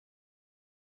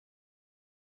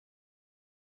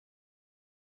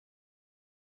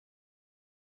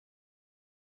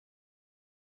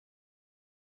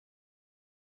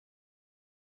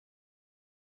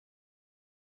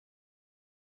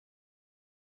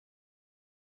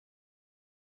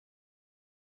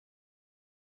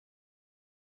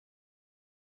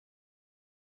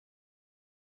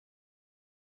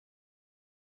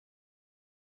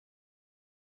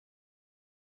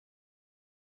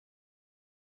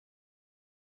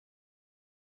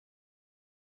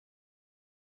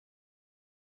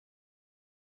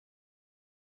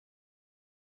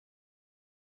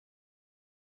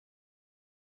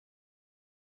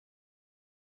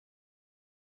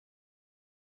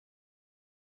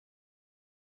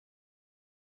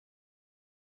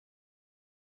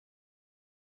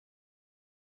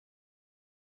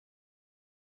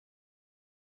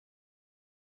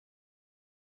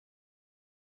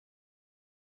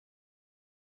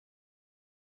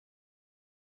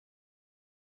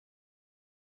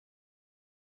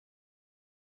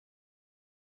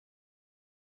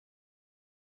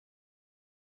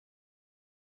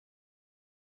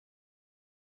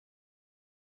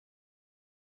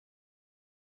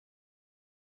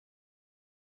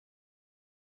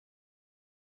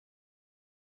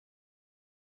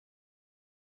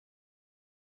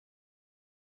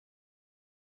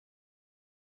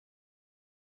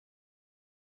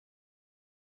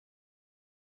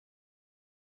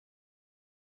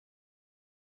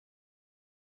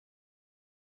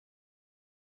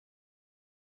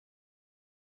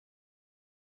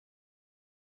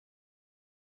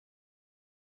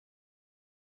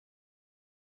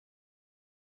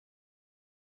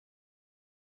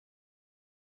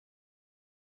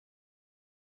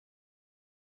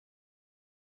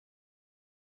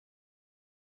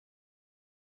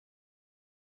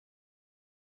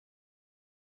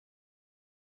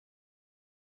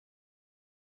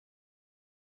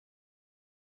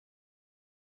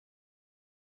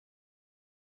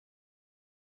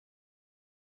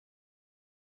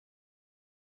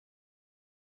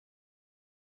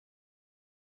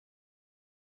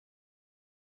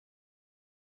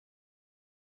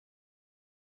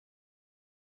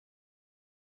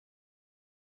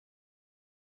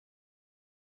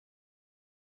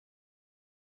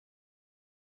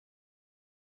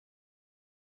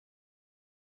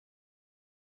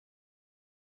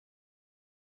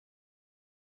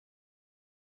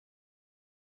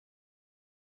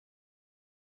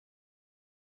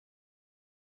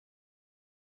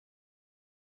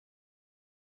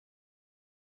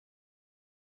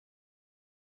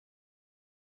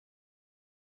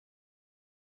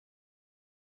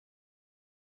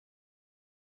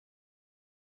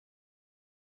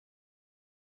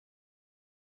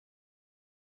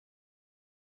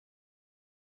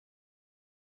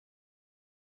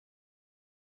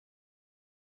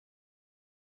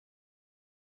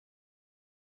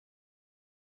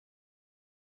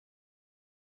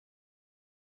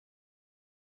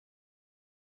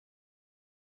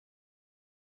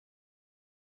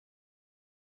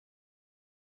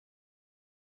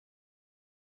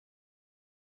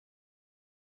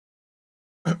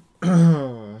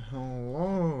Hello.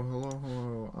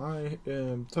 I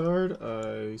am tired.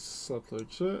 I slept like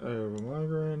shit. I have a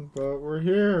migraine, but we're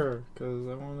here because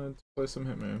I wanted to play some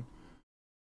Hitman.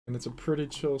 And it's a pretty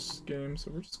chill game,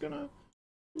 so we're just gonna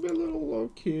be a little low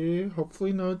key.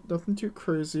 Hopefully, nothing too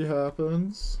crazy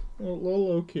happens. A little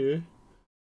low key.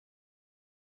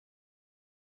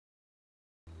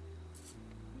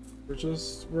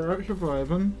 We're out here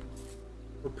vibing.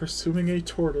 We're pursuing a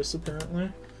tortoise,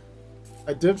 apparently.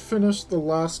 I did finish the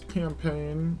last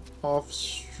campaign off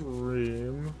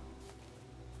stream,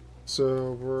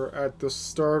 so we're at the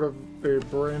start of a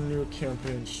brand new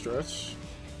campaign stretch.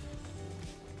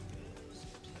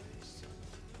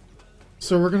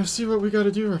 So we're gonna see what we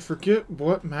gotta do. I forget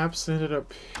what maps they ended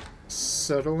up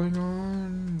settling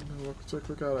on. It looks like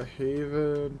we got a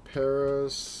Haven,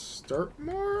 Paris,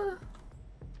 Dartmoor?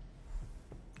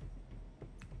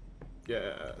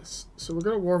 Yes. So we're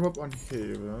gonna warm up on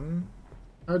Haven.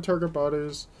 Hide target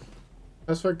bodies.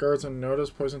 Pacified guards and notice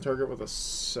poison target with a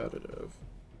sedative.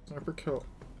 Sniper kill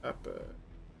epic.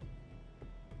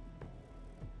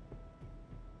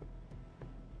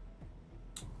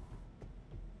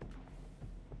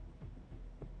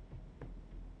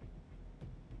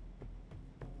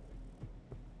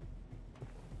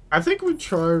 I think we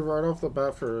try right off the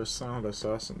bat for a Silent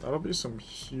Assassin. That'll be some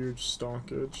huge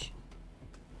stonkage.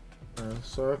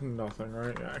 So I have nothing,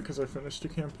 right? Yeah, because I finished the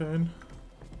campaign.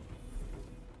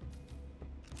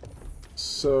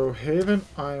 So, Haven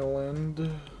Island.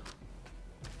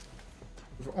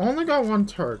 We've only got one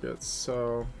target,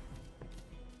 so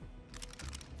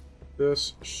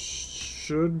this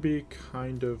should be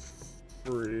kind of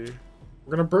free.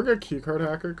 We're gonna bring a keycard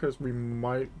hacker because we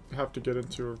might have to get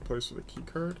into a place with a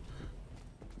keycard.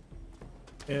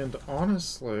 And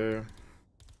honestly, I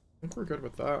think we're good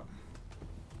with that.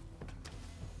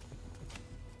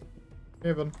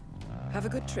 Haven. Have a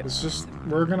good trip. It's just,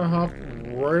 we're gonna hop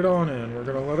right on in. We're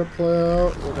gonna let it play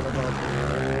out. We're gonna hop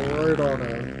right on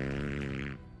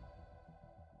in.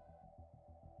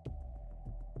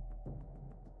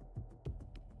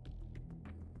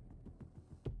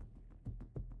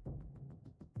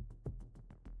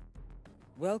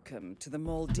 Welcome to the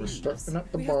Maldives. We're starting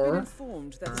at the we bar. have been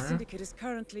informed that the syndicate is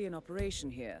currently in operation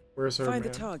here. Where's our Find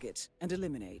man? the target and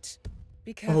eliminate.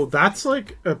 Be careful. Oh, that's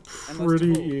like a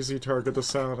pretty easy target to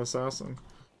Silent Assassin.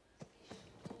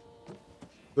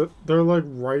 They're like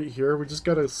right here. We just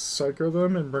gotta psycho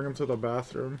them and bring them to the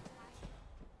bathroom.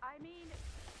 I mean,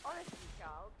 honestly,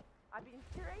 Charles, I've been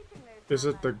curating those. Is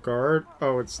it the guard?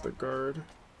 Oh, it's the guard.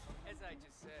 As I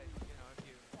just said, if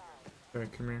you... Okay,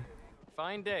 come here.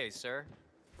 Fine day, sir.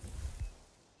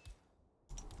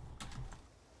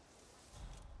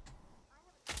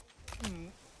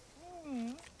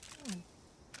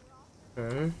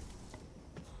 Okay.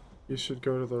 You should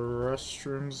go to the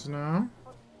restrooms now.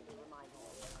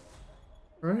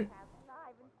 Right?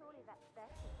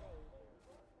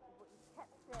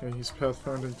 Okay, he's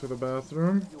pathfinding to the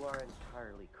bathroom. You are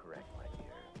entirely correct, my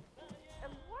dear.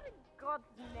 And what in God's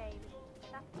name is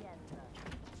Sapienza?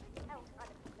 Else I'd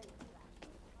have placed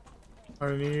that.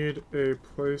 I need a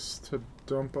place to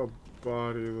dump a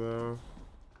body, though.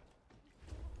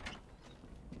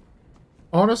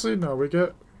 Honestly, no, we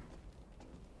get...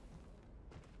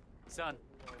 Son,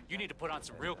 you need to put on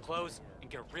some real clothes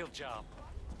and get a real job.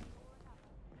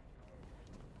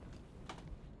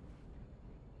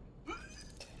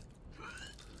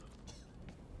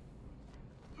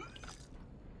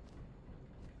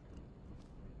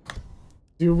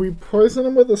 Do we poison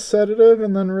him with a sedative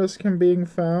and then risk him being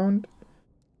found?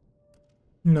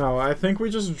 No, I think we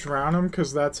just drown him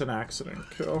because that's an accident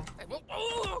kill.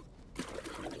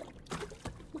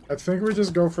 I think we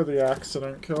just go for the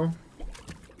accident kill.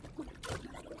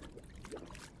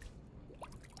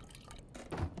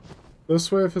 This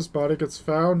way, if his body gets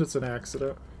found, it's an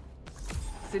accident.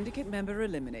 Syndicate member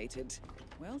eliminated.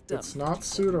 Well done. It's not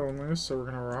suit only, so we're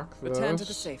gonna rock this. Return to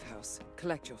the safe house.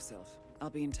 Collect yourself. I'll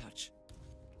be in touch.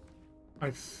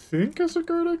 I think as a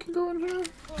guard I can go in here?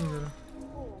 Yeah.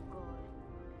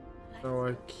 No,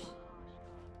 I can't.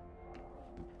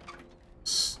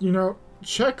 You know,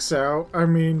 checks out. I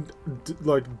mean,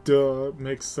 like, duh,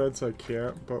 makes sense I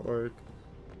can't, but like...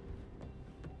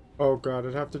 Oh god,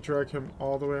 I'd have to drag him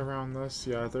all the way around this.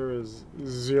 Yeah, there is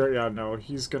zero... Yeah, no,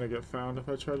 he's gonna get found if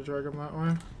I try to drag him that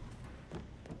way.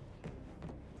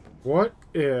 What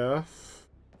if...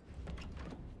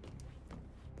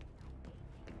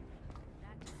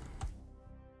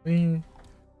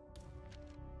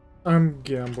 I'm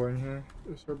gambling here.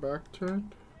 Is her back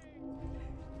turned?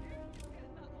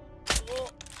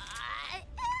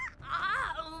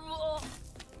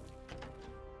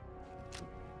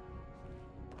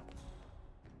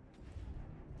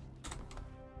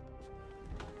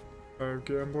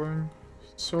 gambling.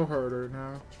 So hard right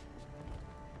now.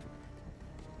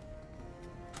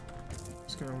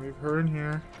 Just gonna leave her in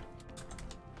here.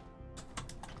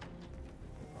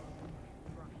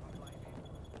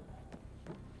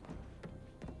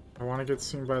 I want to get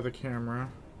seen by the camera.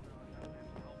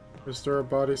 Is there a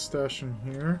body stash in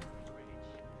here?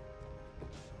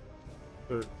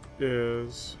 There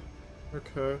is.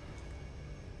 Okay.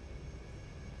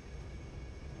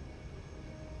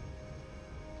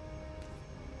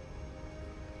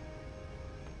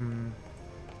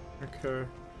 Okay.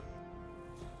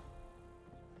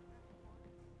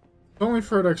 It's only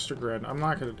for an extra grand. I'm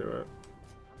not gonna do it.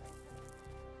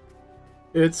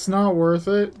 It's not worth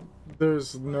it.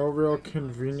 There's no real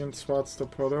convenient spots to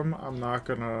put them. I'm not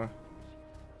gonna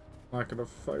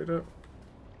fight it.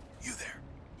 You there?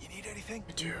 You need anything?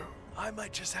 I do. I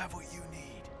might just have what you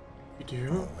need. You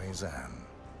do? Always am.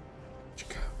 What you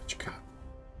got? What you got?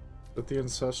 Is that the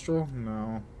ancestral?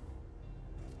 No.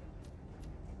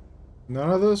 None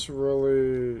of this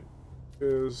really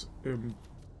is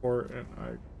important.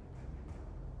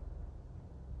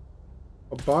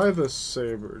 I'll buy this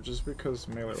saber just because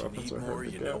melee If weapons you are need more, hard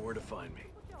to you get. know where to find me.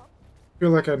 I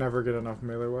feel like I never get enough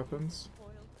melee weapons.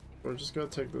 We're just gonna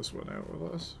take this one out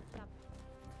with us.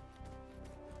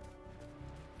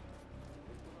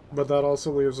 But that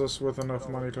also leaves us with enough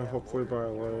money to hopefully buy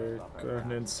like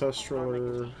an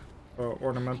ancestral or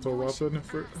ornamental weapon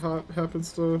if it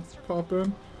happens to pop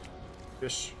in.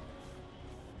 Fish.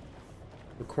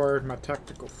 Required my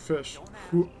tactical fish.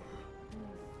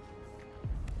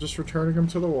 Just returning him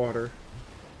to the water.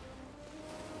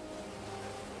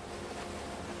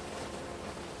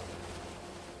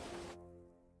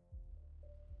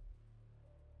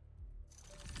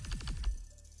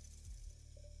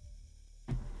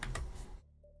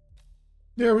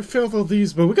 Yeah, we failed all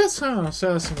these, but we got Silent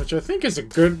Assassin, which I think is a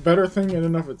better thing in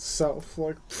and of itself.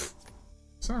 Like,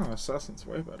 Silent Assassin's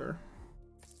way better.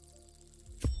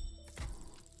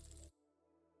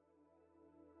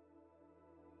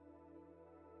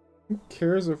 Who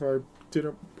cares if I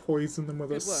didn't poison them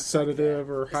with a sedative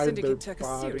or hide their took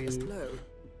a serious body? blow,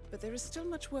 but there is still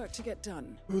much work to get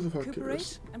done. Who the fuck Recuperate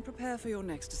cares? and prepare for your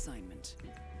next assignment.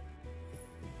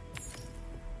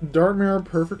 Dart mirror,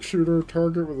 perfect shooter,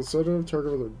 target with a sedative,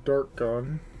 target with a dart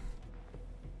gun.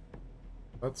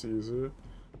 That's easy.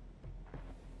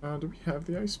 Do we have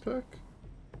the ice pack?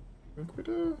 I think we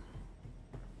do.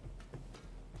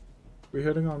 We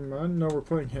heading on men? No, we're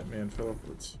playing Hitman, Philip.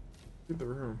 Let's leave the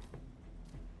room.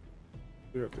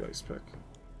 We got the ice pick.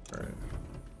 Alright.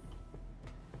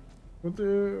 Would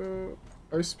the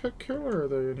ice pick kill, or are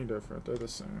they any different? They're the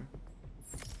same.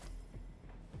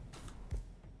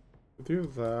 We do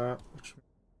that, which we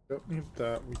don't need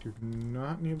that. We do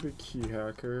not need the key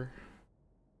hacker.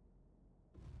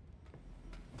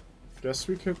 Guess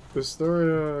we could. Is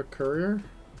there a courier?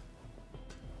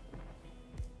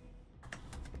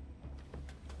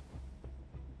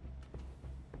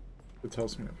 It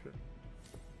tells me up here.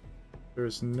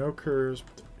 There's no couriers,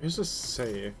 but there's a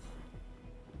safe.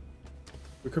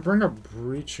 We could bring a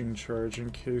breaching charge in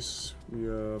case we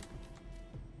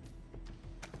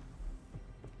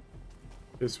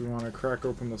want to crack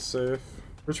open the safe.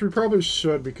 Which we probably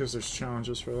should because there's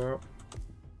challenges for that.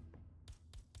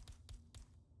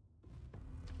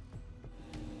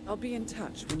 I'll be in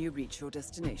touch when you reach your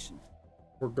destination.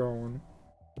 We're going.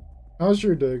 How's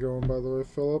your day going, by the way,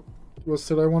 Philip? Was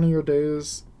today one of your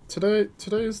days? Today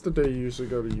is the day you usually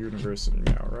go to university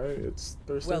now, right? It's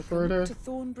Thursday, Welcome Friday? to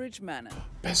Thornbridge Manor.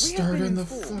 Best We have start been in the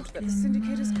informed that fucking the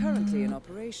syndicate is currently in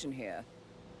operation here,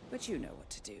 but you know what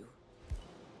to do.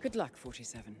 Good luck,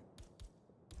 47.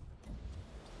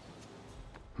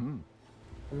 Come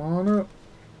on up.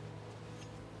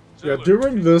 Yeah,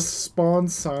 doing this spawn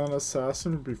Silent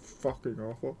Assassin would be fucking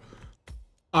awful.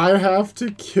 I have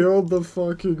to kill the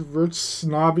fucking rich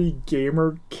snobby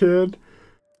gamer kid.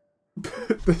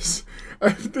 I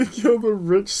have to kill the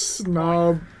rich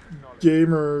snob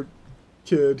gamer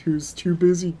kid who's too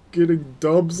busy getting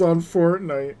dubs on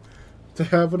Fortnite to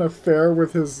have an affair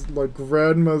with his, like,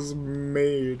 grandma's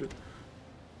maid.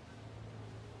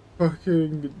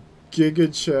 Fucking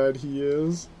Giga Chad he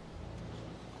is.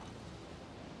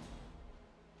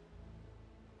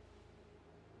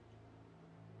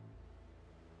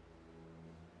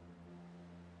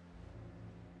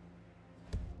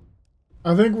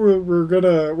 I think we're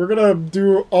gonna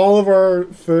do all of our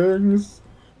things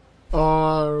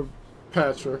on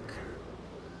Patrick.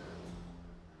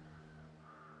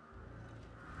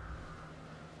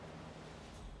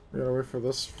 We gotta wait for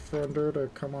this friender to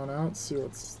come on out, see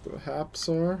what the haps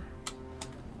are.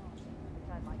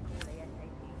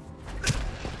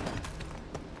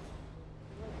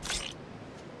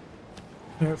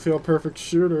 Can't feel a perfect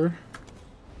shooter.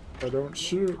 I don't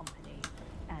shoot. Company,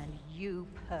 and you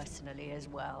personally as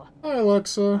well. Hi,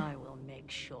 Alexa. I will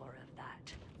make sure of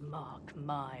that. Mark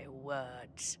my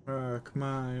words. Mark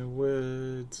my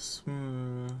words.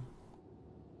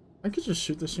 I could just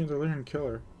shoot the chandelier and kill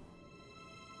her.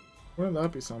 Wouldn't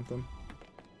that be something?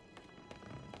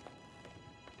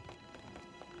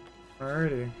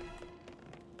 Alrighty.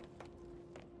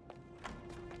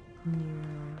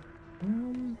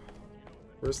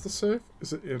 Where's the safe?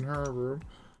 Is it in her room?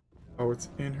 Oh, it's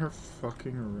in her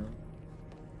fucking room.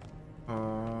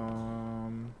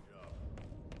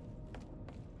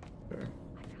 Okay.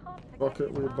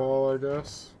 Bucketly ball, I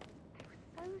guess.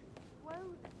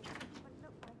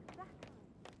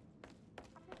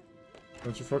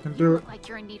 Don't you fucking do it. Like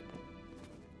you're in need.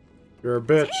 You're a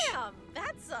bitch. Damn,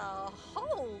 that's a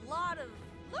whole lot of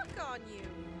look on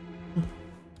you.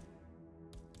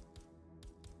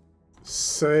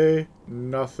 Say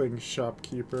nothing,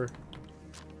 shopkeeper.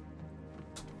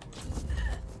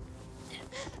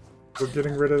 We're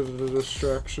getting rid of the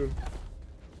distraction.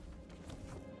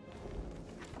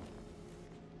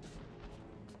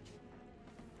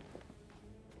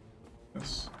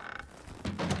 Yes.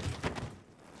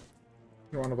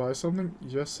 You want to buy something?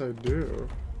 Yes, I do.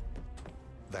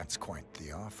 That's quite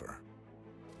the offer.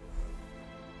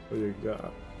 What do you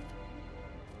got?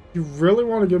 You really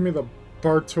want to give me the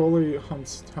Bartoli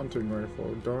hunting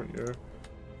rifle, don't you?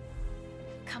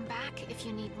 Come back if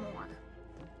you need more.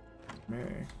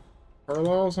 May.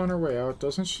 Carlisle's on her way out.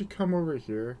 Doesn't she come over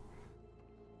here?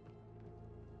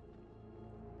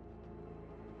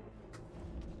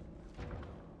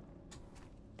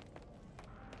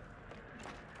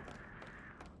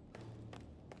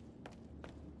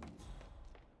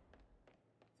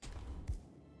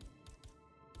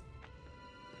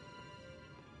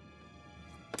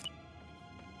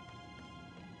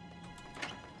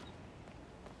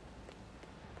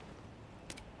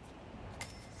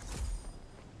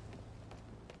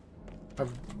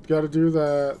 I've got to do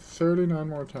that 39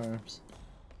 more times.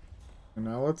 And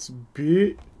now let's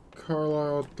beat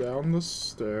Carlisle down the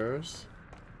stairs.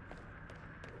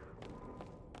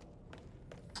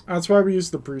 That's why we use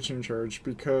the breaching charge,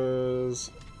 because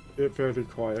it's very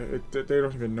quiet. They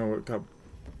don't even know it got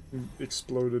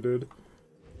exploded.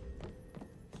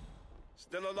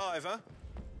 Still alive, huh?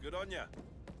 Good on ya.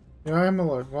 Yeah, I am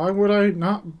alive. Why would I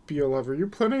not be alive? Are you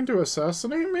planning to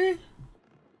assassinate me?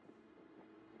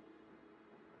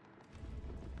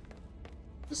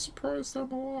 I'm surprised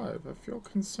I'm alive. I feel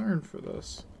concerned for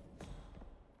this.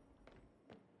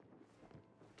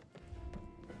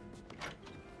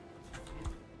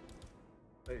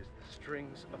 Plays the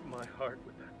strings of my heart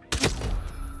with that piece.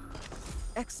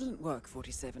 Excellent work,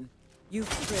 47. You've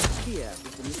spread fear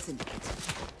within the syndicate.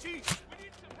 Chief, we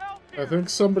need some help I think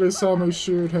somebody saw me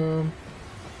shoot him.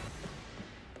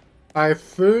 I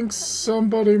think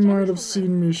somebody might have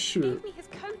seen me shoot. His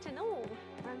coat and all.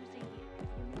 Rosie,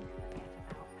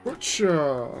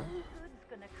 Butcha!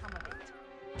 gonna come of it.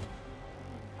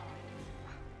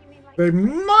 You mean like They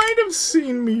might have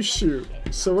seen me shoot.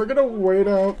 So we're gonna wait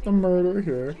out the murder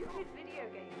here. video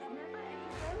games, never any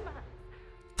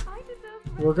romance. I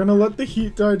deserve We're gonna let the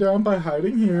heat die down by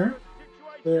hiding here.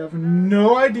 They have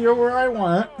no idea where I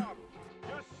went.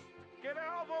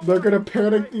 They're gonna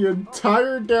panic the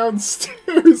entire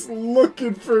downstairs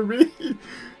looking for me.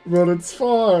 But it's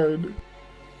fine.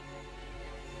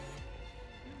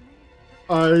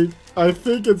 I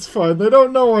think it's fine. They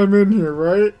don't know I'm in here,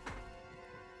 right?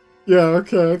 Yeah,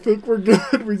 okay, I think we're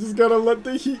good. We just gotta let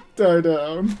the heat die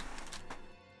down.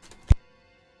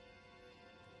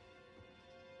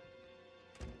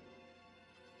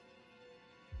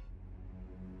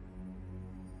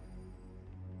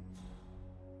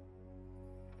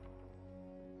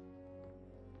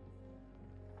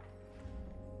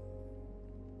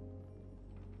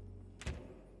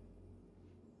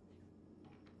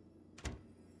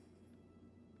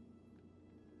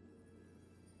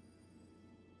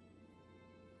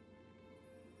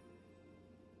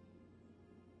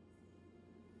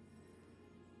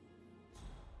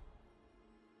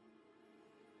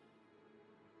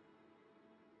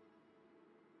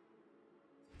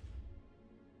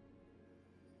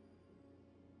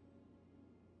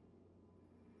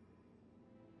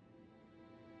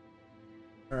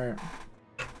 Alright.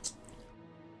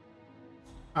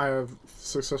 I have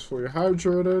successfully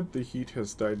hydrated. The heat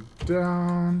has died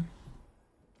down.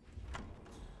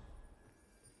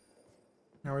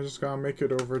 Now we just gotta make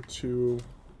it over to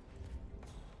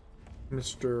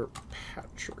Mr.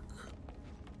 Patrick.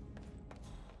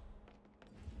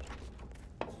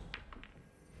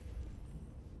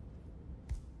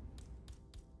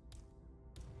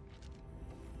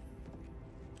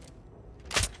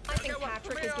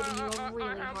 Patrick is giving you a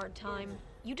really hard time.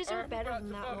 You deserve better than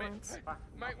that, Lawrence.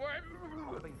 Mate, what?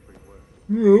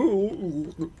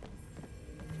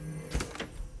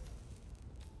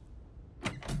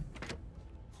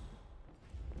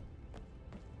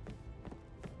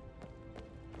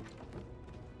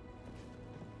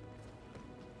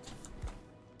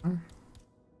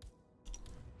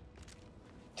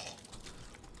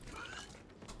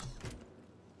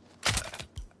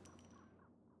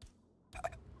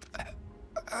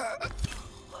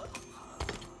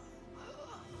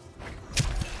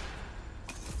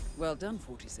 Well done,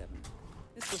 47.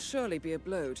 This will surely be a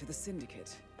blow to the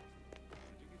Syndicate.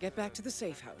 Get back to the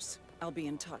safe house. I'll be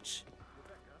in touch.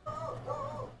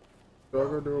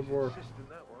 Dogger do a board.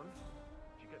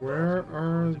 Where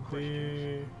are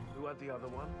the... Who had the other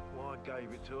one? Why I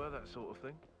gave it to her, that sort of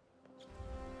thing.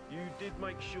 You did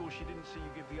make sure she didn't see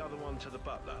you give the other one to the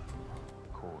butler.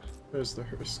 Of course. There's the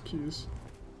hearse keys.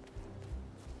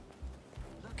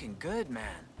 Looking good,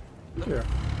 man. Yeah.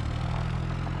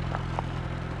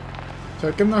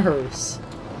 Taking the hearse.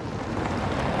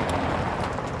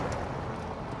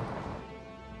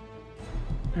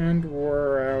 And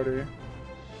we're outie.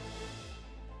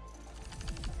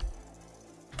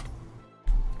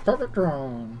 Perfect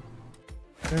run.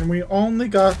 And we only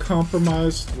got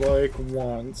compromised like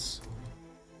once.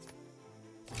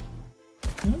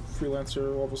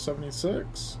 Freelancer level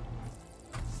 76.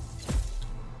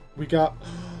 We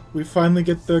finally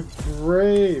get the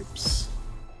grapes.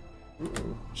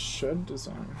 Ooh, shed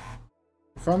design.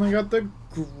 We finally got the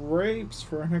grapes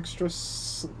for an extra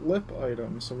slip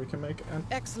item, so we can make an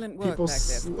excellent work back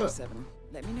there, 47.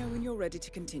 Let me know when you're ready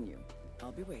to continue.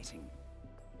 I'll be waiting.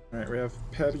 Alright, we have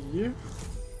Petty.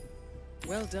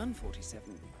 Well done,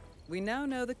 47. We now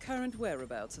know the current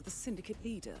whereabouts of the Syndicate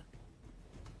leader.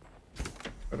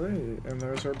 Alright, and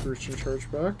there's our breach and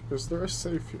charge back. Is there a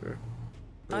safe here?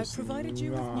 I've provided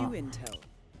you with new intel.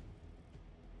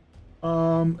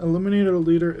 Eliminate a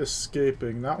leader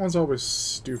escaping. That one's always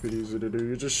stupid easy to do.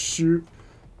 You just shoot.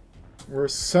 We're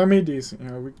semi-decent.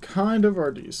 Yeah, we kind of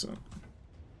are decent.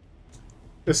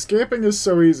 Escaping is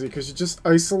so easy because you just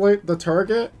isolate the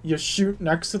target, you shoot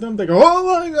next to them, they go, oh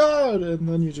my god! And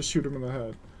then you just shoot them in the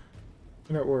head.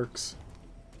 And it works.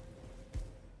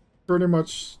 Pretty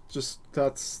much just,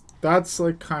 that's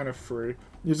like kind of free.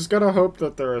 You just gotta hope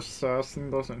that their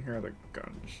assassin doesn't hear the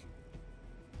guns.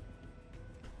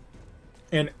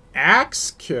 An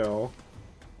axe kill?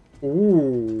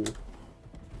 Ooh.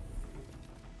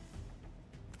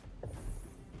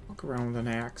 Walk around with an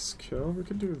axe kill. We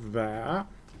could do that.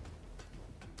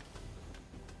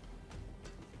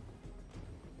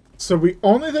 So the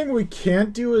only thing we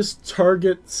can't do is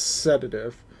target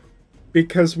sedative.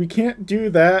 Because we can't do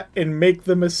that and make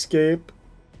them escape.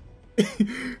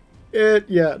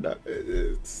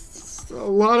 It's a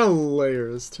lot of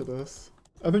layers to this.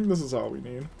 I think this is all we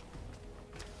need.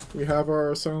 We have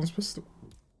our assassin's pistol.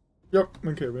 Yep,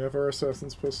 okay, we have our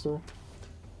assassin's pistol.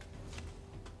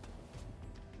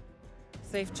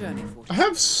 Safe journey, 47. I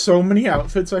have so many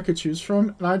outfits I could choose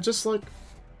from, and I just like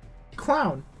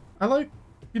clown. I like,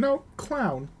 you know,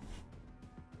 clown.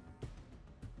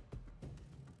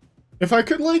 If I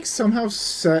could like somehow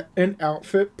set an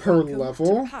outfit per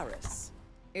level. To Paris.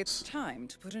 It's time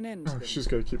to put an end to them. She's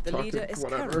gonna keep talking. The leader is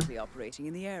whatever. currently operating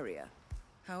in the area.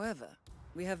 However,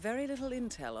 we have very little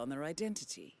intel on their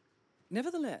identity.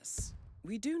 Nevertheless,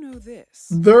 we do know this.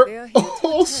 They're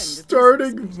all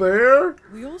starting there?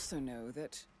 We also know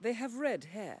that they have red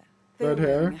hair. Red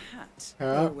hair? Wearing a hat.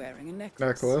 They're wearing a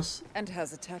necklace. And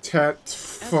has a tattoo.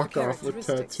 Fuck off with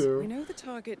tattoo. We know the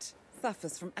target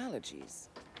suffers from allergies.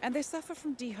 And they suffer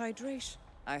from dehydration.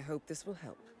 I hope this will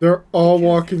help. They're all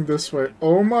walking this way.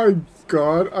 Oh my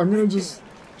god, I'm gonna just...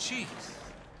 Jeez.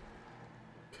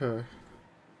 Okay.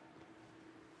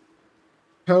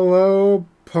 Hello,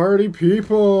 party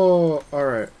people!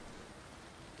 Alright.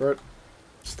 But,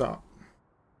 stop.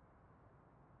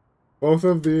 Both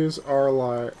of these are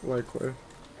likely.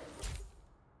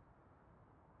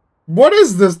 What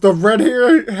is this? The red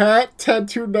hair hat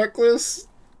tattoo necklace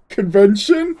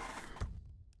convention?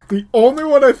 The only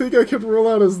one I think I can rule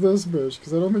out is this bitch,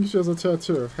 because I don't think she has a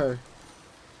tattoo. Hey.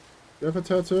 You have a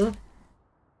tattoo?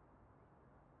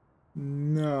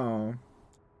 No.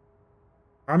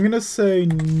 I'm gonna say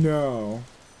no.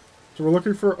 So we're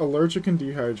looking for allergic and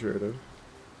dehydrated.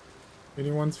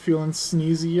 Anyone's feeling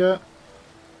sneezy yet?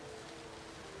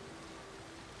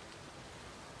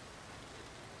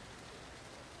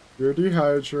 You're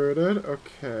dehydrated,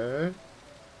 okay.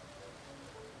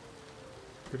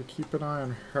 Gotta keep an eye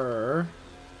on her.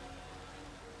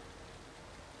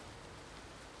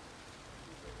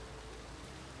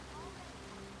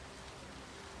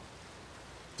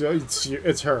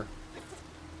 It's her.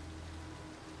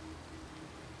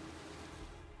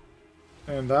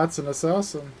 And that's an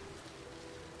assassin.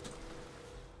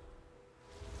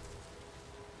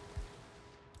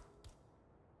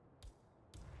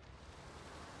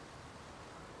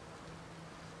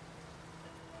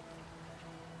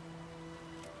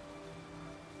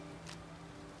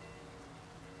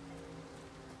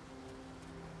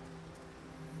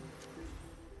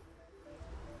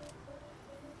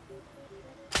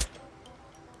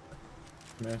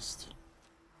 Missed.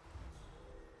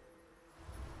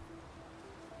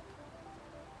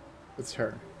 It's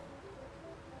her.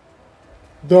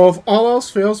 Though if all else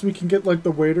fails, we can get like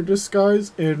the waiter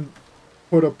disguise and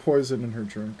put a poison in her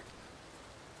drink.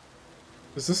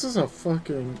 Cause this is a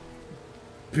fucking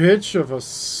bitch of a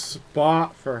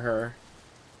spot for her.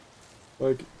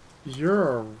 Like,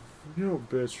 you're a real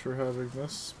bitch for having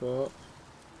this spot.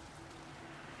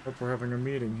 Hope we're having a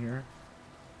meeting here.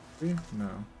 See? No.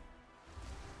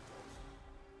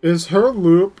 Is her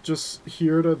loop just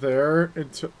here to there?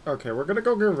 Into okay, we're gonna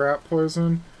go get rat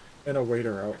poison in a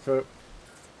waiter outfit.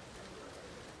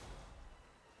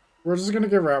 We're just gonna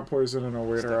get rat poison in a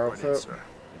waiter outfit. Sir.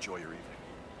 Enjoy your evening.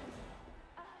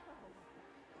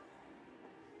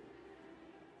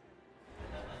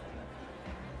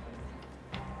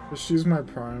 She's my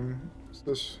prime.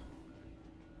 This.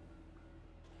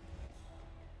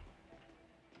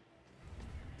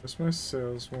 That's my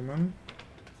saleswoman.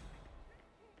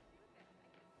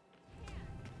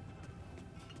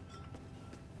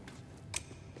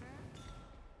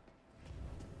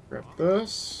 Grab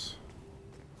this.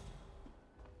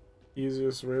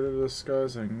 Easiest way to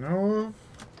disguise I know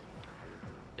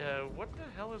of. What the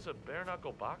hell is a bare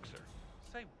knuckle boxer?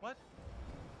 Say what?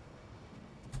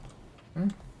 Huh?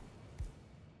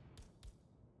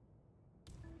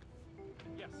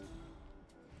 Yes.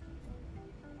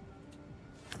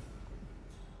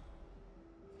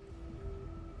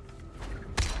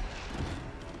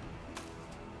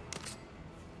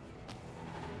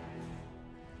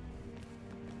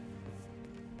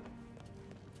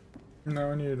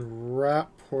 Now I need rat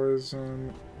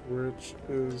poison, which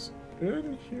is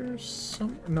in here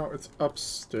somewhere. No, it's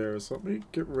upstairs. Let me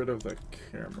get rid of the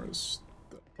cameras.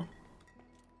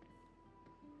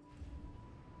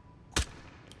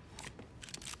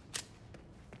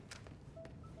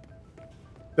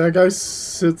 That guy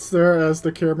sits there as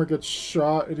the camera gets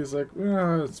shot, and he's like,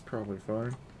 "Yeah, it's probably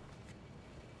fine."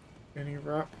 Any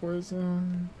rat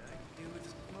poison?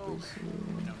 No,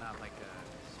 not like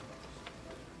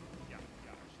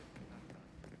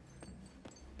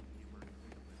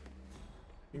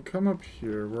You can come up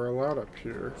here. We're allowed up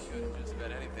here. Just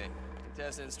about anything.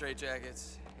 Contestant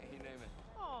straitjackets, you name it.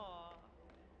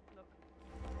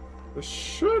 There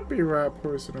should be rat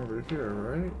poison over here,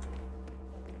 right?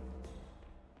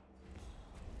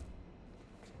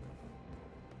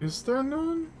 Is there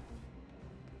none?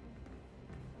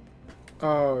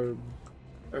 Oh,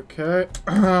 okay.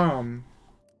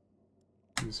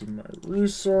 Using my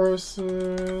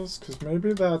resources, because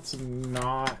maybe that's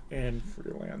not in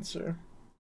Freelancer.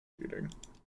 Cheating.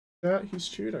 Yeah, he's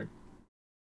cheating.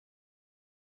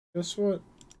 Guess what?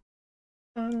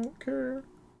 I don't care.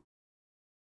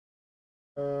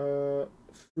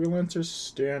 Freelancer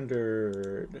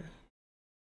standard.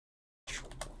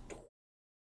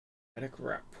 Static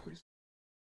rat poison.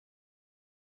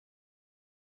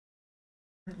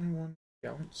 Currently one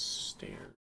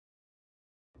downstairs.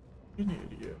 An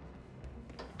idiot.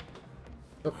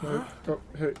 Oh, no. Oh,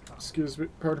 hey, excuse me,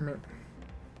 pardon me.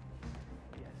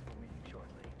 Yes, we're meeting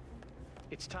shortly.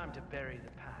 It's time to bury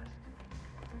the past.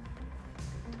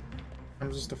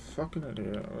 I'm just a fucking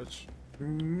idiot, which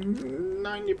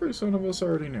 90% of us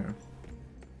already knew.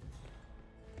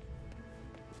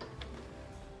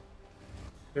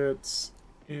 It's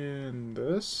in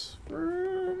this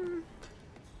room.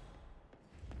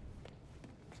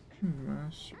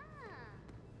 Master.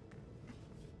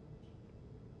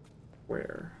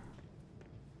 Where?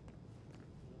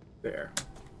 There.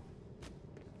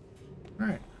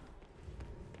 Right.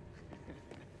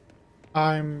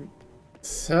 I'm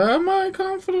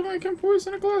semi-confident I can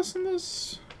poison a glass in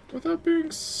this without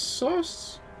being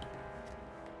sus.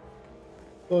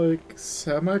 Like,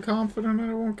 semi-confident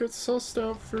I won't get sussed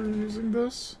out for using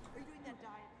this.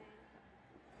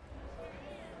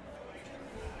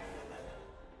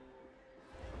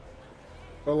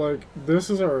 But like, this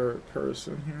is our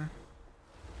person here.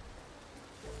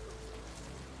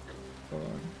 Hold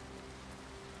on.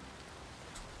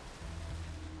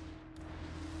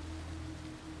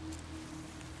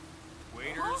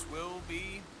 Waiters will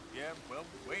be, well,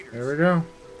 waiters. There we go.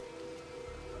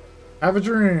 Have a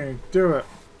drink. Do it.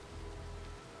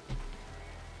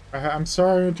 I'm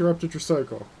sorry I interrupted your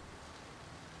cycle.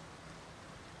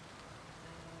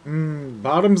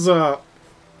 Bottoms up.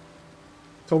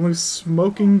 It's only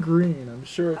smoking green. I'm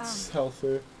sure it's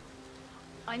healthy.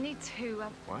 I need to.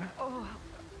 What? Oh.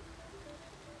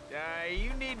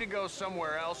 You need to go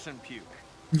somewhere else and puke.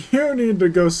 You need to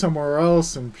go somewhere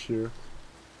else and puke.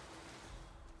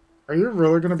 Are you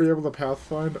really gonna be able to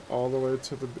pathfind all the way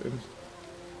to the end?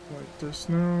 Like, there's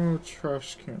no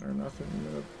trash can or nothing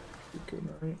to puke in,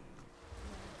 right?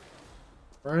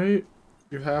 Right?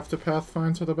 You have to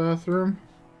pathfind to the bathroom?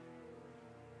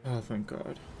 Oh, thank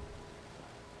God.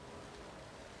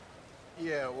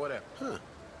 Yeah, whatever. Huh.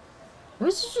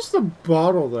 Where's just a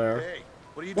bottle there? Hey,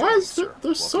 what are you Why doing, is there, sir?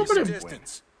 there's so many...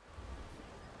 Distance.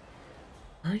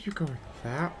 Why are you going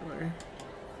that way?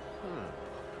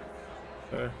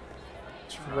 Okay.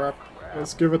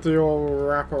 Let's give it the old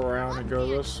wrap around and go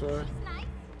this way.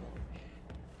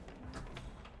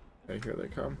 Okay, here they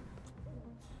come.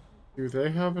 Do they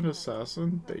have an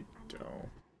assassin? They don't.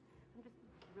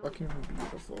 Fucking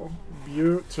beautiful.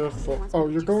 Beautiful. Oh,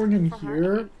 you're going in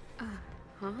here?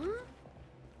 Huh?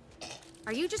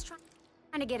 Are you just trying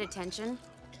to get attention?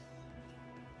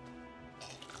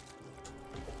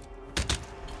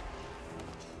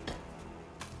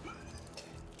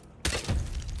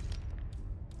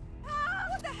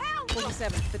 What the hell?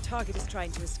 47. The target is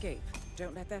trying to escape.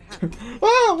 Don't let that happen.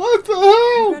 Ah, what the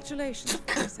hell? Congratulations,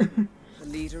 47. The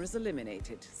leader is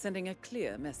eliminated, sending a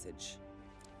clear message.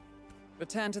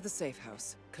 Return to the safe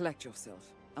house. Collect yourself.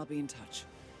 I'll be in touch.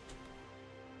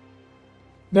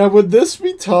 Now, would this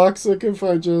be toxic if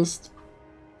I just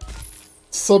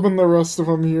summon the rest of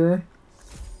them here?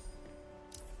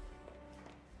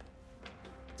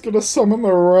 It's gonna summon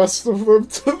the rest of them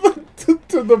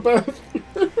to the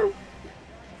bathroom.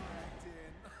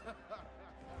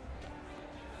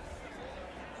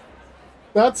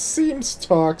 That seems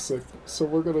toxic, so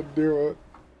we're gonna do it.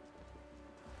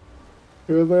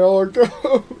 Here they all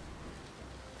go.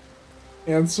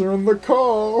 Answering the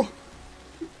call.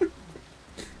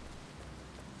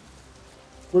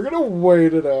 We're gonna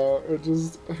wait it out and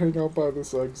just hang out by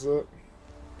this exit.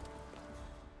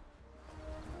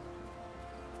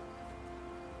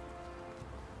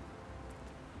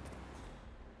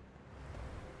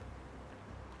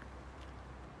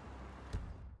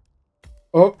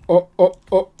 Oh, oh, oh,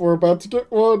 oh, we're about to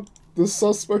get one. The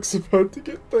suspect's about to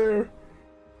get there.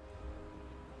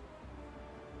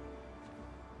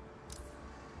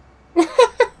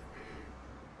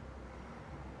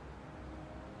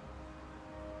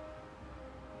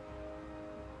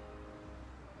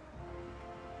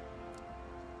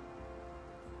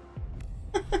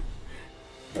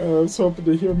 I was hoping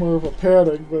to hear more of a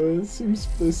panic, but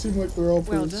they seem like they're all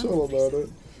pretty chill about it.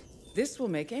 This will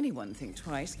make anyone think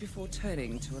twice before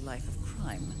turning to a life of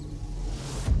crime.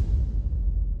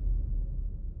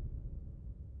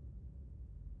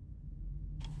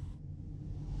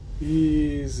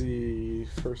 Easy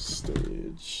first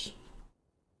stage.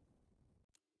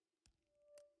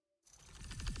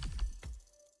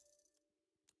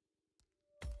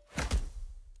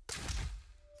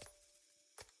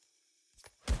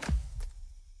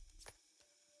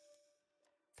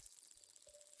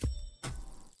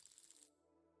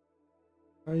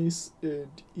 Nice and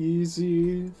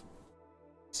easy.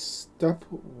 Step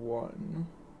 1.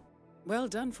 Well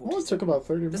done, 47. Well, it took about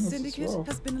 30 minutes The syndicate as well.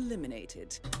 has been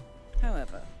eliminated.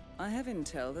 However, I have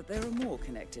intel that there are more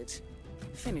connected.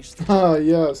 Finish them. Ah,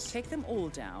 yes. Take them all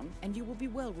down, and you will be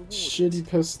well rewarded. Shitty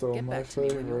pistol, Get my back to me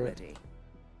when you're favorite. ready.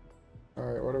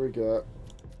 Alright, what do we got?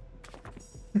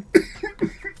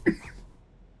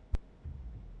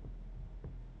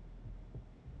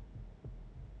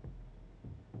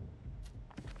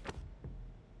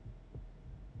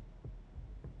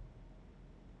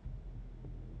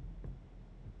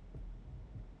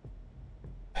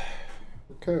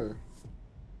 Okay.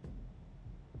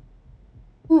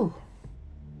 Whew.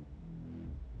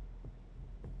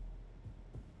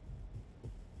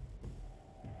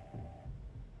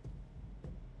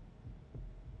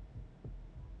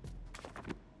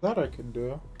 That I can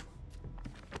do.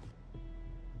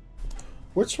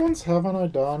 Which ones haven't I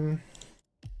done?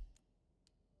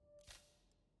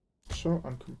 Show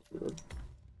uncompleted.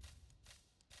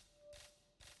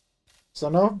 So I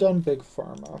know I've done Big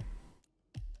Pharma.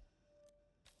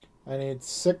 I need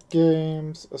sick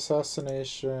games,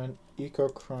 assassination,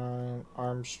 eco-crime,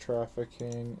 arms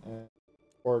trafficking, and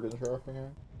organ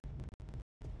trafficking.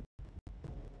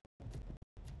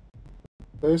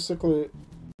 Basically,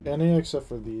 any except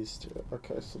for these two.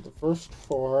 Okay, so the first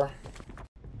 4.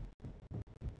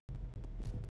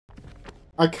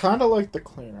 I kind of like the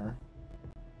cleaner.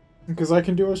 Because I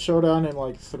can do a showdown in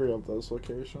like 3 of those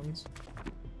locations.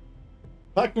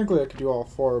 Technically I could do all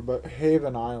 4, but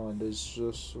Haven Island is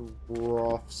just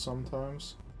rough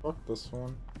sometimes. Fuck this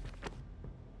one.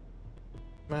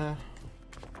 Meh.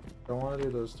 Don't want to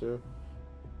do those 2.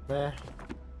 Meh.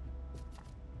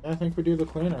 I think we do the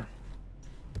cleaner.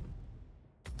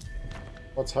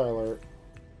 Let's highlight.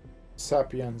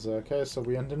 Sapienza. Okay, so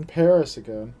we end in Paris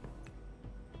again.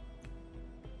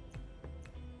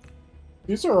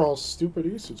 These are all stupid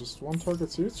easy, just 1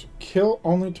 target each. Kill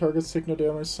only targets, take no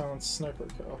damage, silence, sniper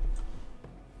kill.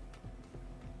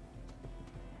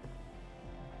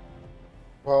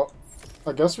 Well,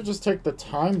 I guess we just take the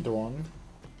timed one.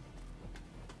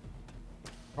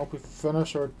 Hope we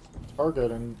finish our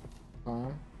target in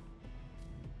time.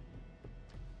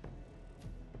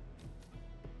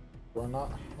 Do I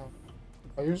not have...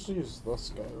 I usually use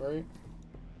this guy, right?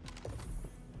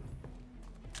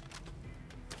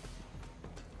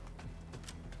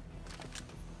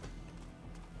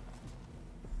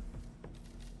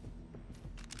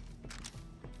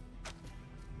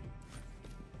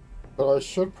 But I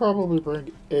should probably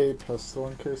bring a pistol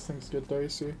in case things get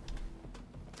dicey.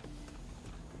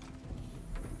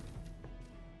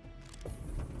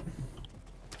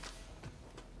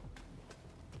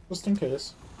 Just in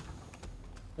case.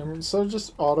 And instead of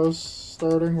just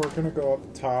auto-starting, we're gonna go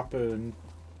up top and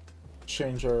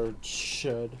change our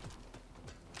shed.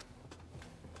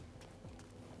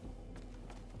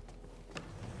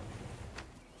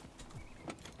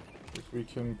 We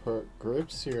can put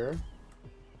grapes here.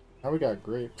 Now we got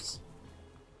grapes.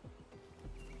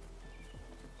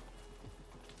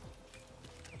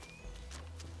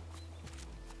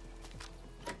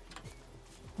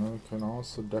 We can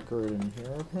also decorate in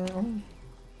here apparently.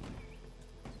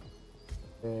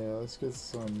 Yeah, let's get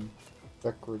some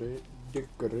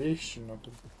decoration of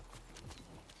it.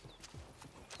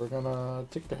 We're gonna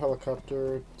take the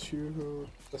helicopter to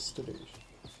destination.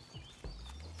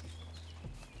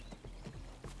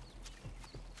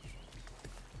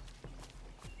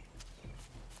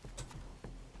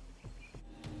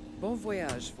 Bon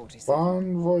voyage, 47.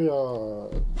 Bon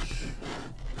voyage.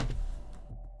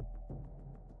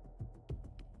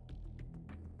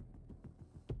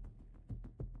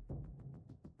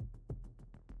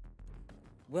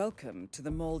 Welcome to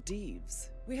the Maldives.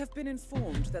 We have been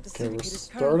informed that the Okay, we're syndicate is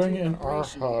starting currently in our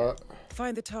operational hut. here.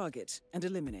 Find the target and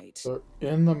eliminate. They're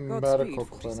in the medical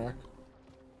clinic.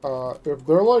 If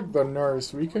they're like the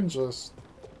nurse, we can just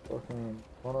fucking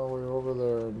run our way over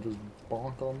there and just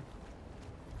bonk them.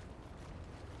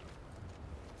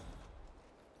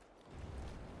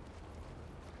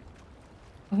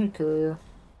 Hey, courier.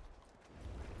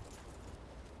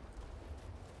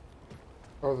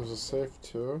 Oh, there's a safe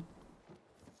too.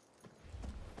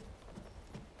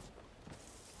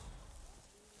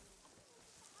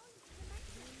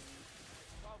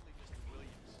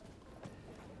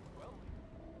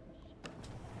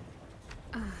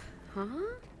 Huh?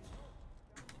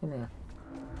 Come here.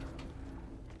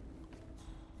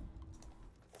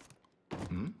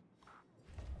 Hmm? You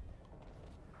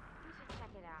should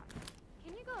check it out.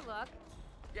 Can you go look?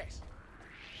 Yes.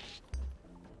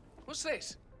 What's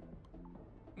this?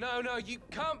 No, you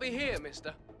can't be here,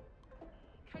 mister.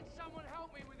 Can someone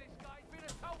help me with this guy? He's been a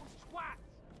total swat.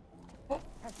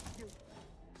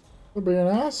 They're being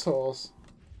assholes.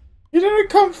 He didn't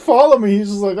come follow me. He's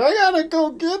just like, I gotta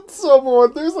go get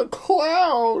someone. There's a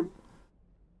clown.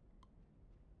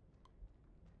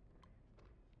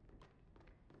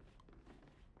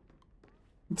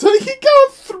 Taking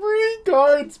out 3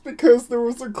 guards because there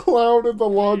was a clown in the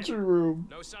laundry room.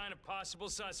 No sign of possible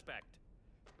suspect.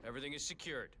 Everything is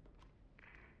secured.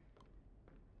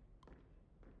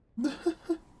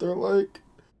 They're like,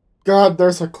 God,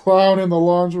 there's a clown in the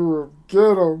laundry room.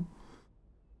 Get him.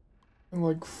 And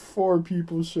like 4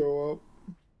 people show up.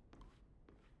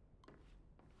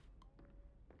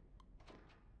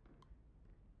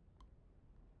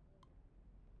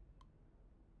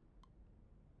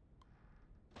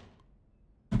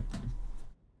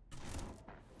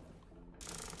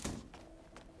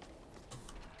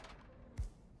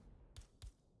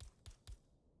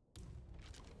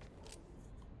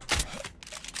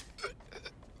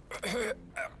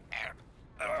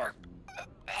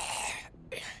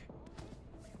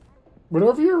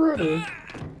 Whenever you're ready.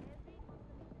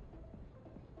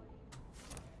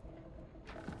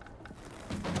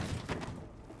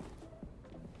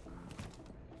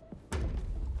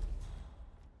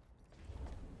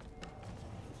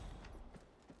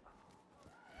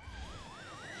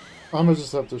 I'm gonna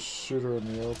just have to shoot her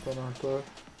in the open, aren't I?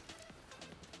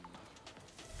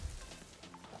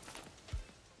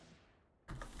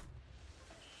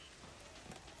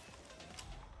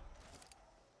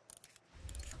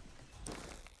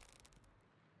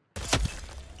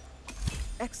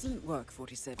 Excellent work,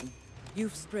 47.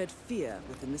 You've spread fear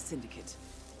within the Syndicate.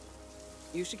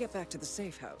 You should get back to the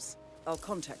safe house. I'll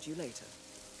contact you later.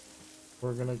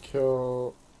 We're gonna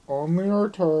kill only our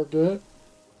target.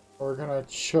 We're gonna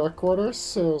check what our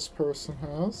salesperson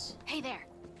has. Hey there.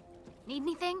 Need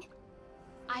anything?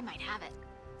 I might have it.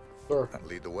 Sure.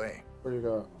 Lead the way. What do you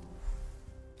got?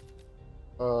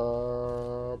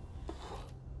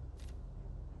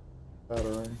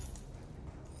 Battering.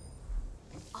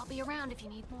 I'll be around if you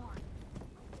need more.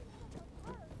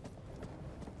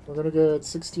 We're gonna get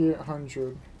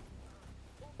 6,800.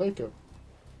 Take it.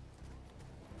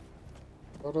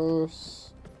 Let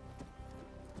us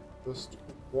just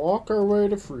walk our way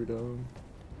to freedom.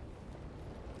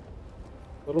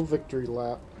 Little victory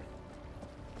lap.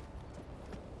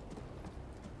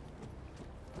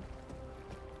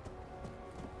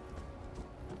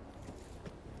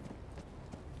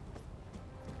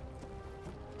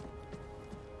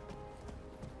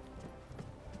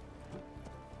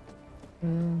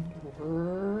 And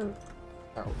we're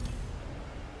out.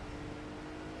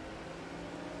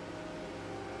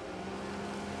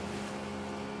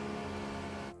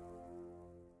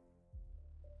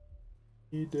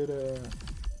 He did it.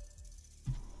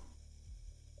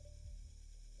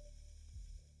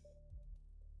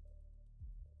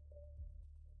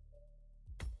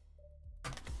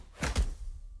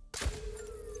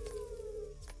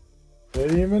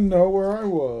 Didn't even know where I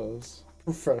was.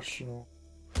 Professional.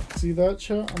 See that,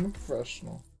 chat? I'm a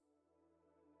professional.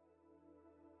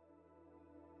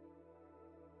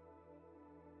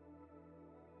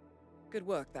 Good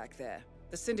work back there.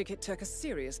 The Syndicate took a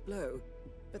serious blow,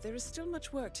 but there is still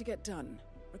much work to get done.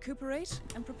 Recuperate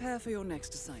and prepare for your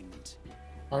next assignment.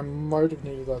 I might have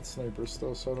needed that sniper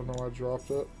still, so I don't know why I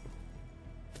dropped it.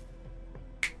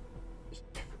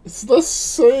 It's the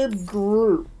same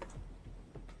group.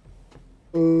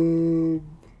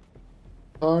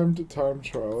 Time to time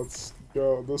trial. Let's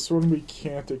go. This one we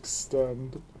can't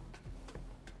extend.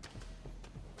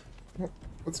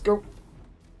 Let's go.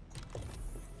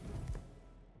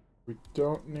 We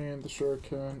don't need the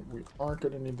shuriken. We aren't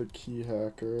gonna need the key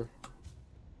hacker.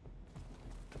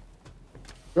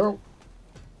 Go.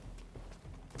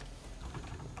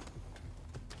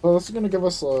 Well, this is gonna give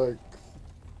us like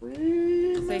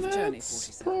 3 minutes, journey,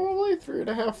 47. probably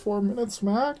 3.5, 4 minutes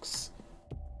max.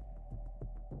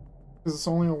 Because it's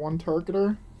only a one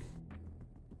targeter.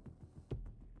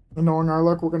 And knowing our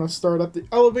luck, we're gonna start at the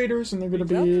elevators, and they're gonna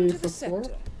be to the fifth floor.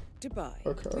 sector. Dubai.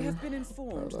 Okay. We have been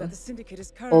informed that the Syndicate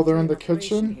is currently Oh, they're in the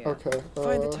operation kitchen? here. Okay.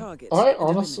 Find the target I and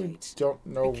honestly eliminate. don't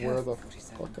know Be where the careful,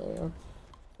 47. fuck I am.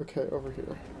 Okay, over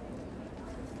here.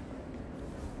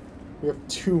 We have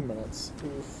 2 minutes.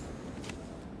 Oof.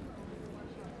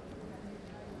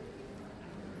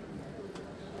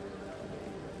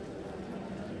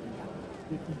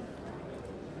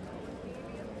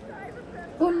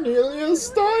 Cornelia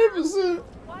Stuyvesant!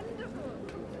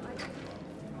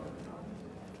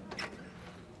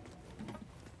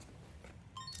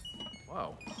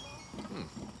 Wow.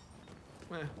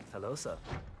 Hello, sir.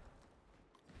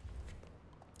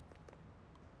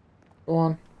 Go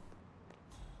on.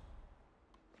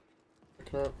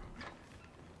 Pick it up.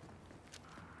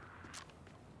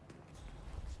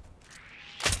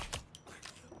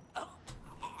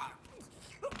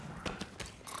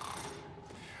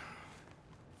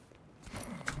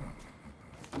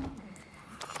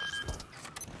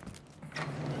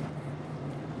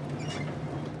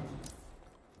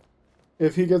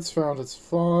 If he gets found, it's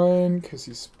fine, because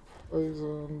he's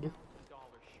poisoned.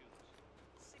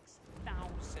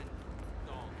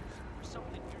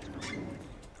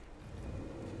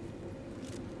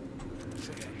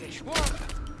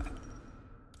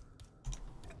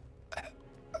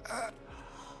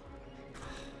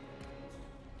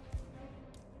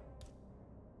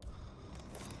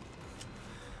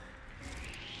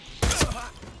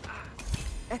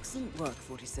 Excellent work,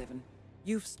 47.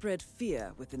 You've spread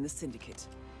fear within the Syndicate.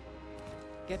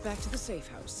 Get back to the safe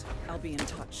house. I'll be in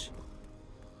touch.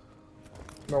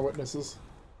 No witnesses.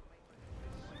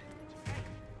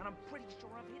 And I'm pretty sure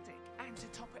I've hit it. And to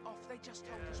top it off, they just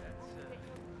told us.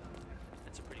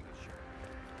 That's a pretty good shirt.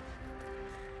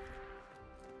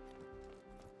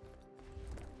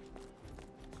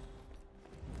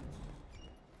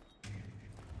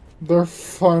 They're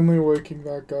finally waking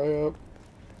that guy up.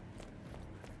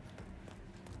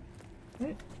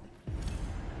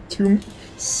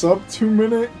 Sub 2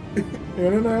 minute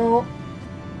in and out.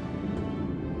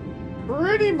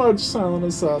 Pretty much silent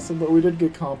assassin, but we did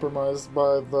get compromised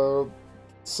by the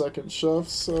second chef,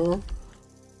 so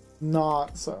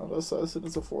not silent assassin.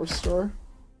 It's a 4-star.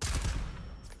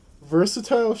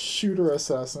 Versatile shooter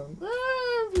assassin.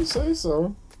 If you say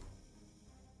so.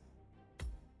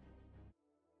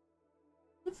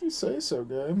 If you say so,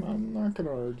 game. I'm not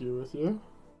gonna argue with you.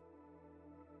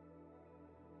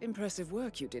 Impressive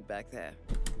work you did back there.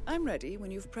 I'm ready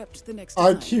when you've prepped the next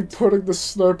I assignment. keep putting the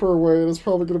sniper away, and it's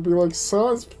probably gonna be like,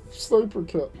 Sans sniper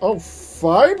kill. Oh,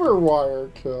 fiber wire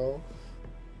kill.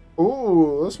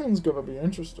 Ooh, this one's gonna be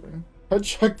interesting.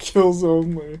 Headshot kills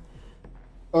only.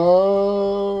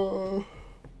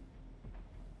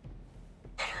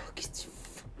 It's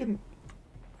fucking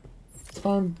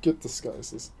time to get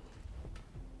disguises.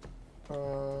 I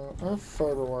have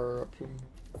fiber wire up in,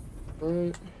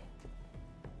 right?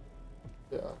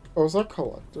 Yeah. Oh, is that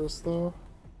collectors though?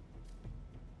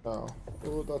 No.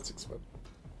 Oh, that's expensive.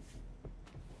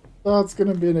 That's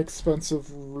gonna be an expensive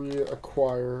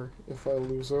reacquire if I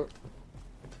lose it.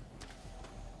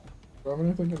 Do I have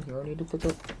anything in here I need to pick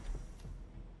up?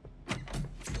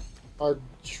 I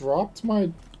dropped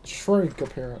my shrink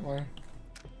apparently.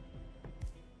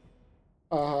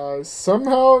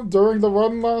 Somehow during the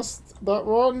run that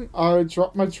run, I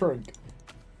dropped my shrink.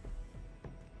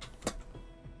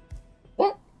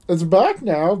 Well, it's back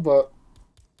now, but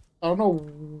I don't know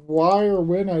why or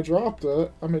when I dropped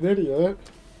it. I'm an idiot.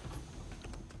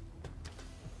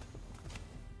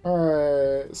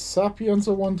 Alright,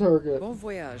 Sapienza 1 target. Bon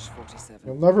voyage, 47.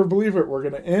 You'll never believe it, we're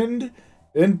gonna end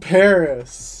in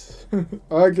Paris.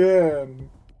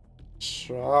 Again.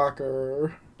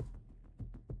 Shocker.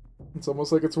 It's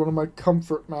almost like it's one of my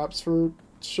comfort maps for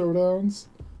showdowns.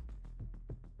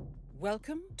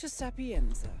 Welcome to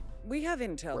Sapienza. We have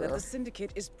intel Where? that the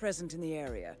Syndicate is present in the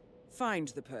area. Find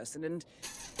the person and...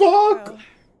 Fuck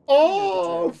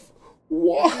off!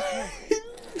 Why?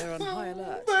 They're on high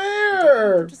alert.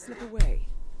 There! Don't to slip away.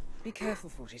 Be careful,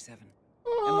 47.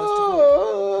 And most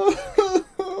of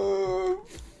all...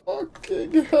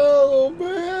 Fucking hell,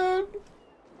 man!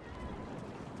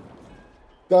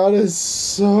 That is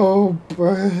so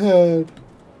bad.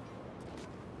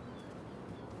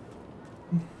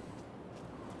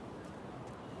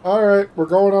 Alright, we're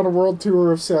going on a world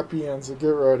tour of Sapienza. Get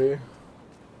ready.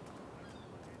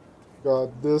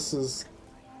 God, this is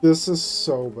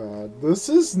so bad. This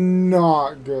is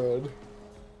not good.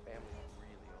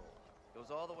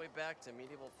 Goes all the way back to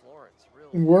medieval Florence.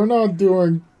 Really. We're not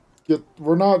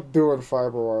doing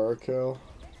fiber wire kill.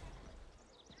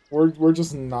 We're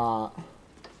just not.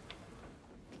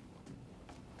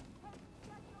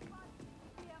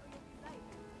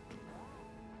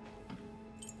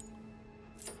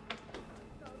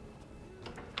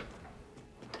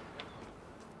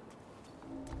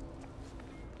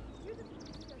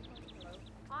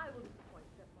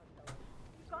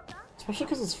 Especially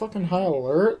because it's fucking high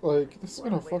alert. Like, this is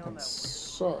gonna fucking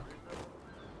suck.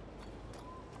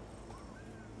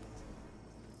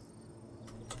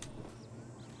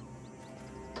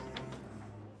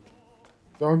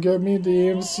 Don't give me the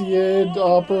MCA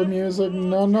opera music.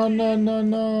 No, no, no, no,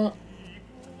 no.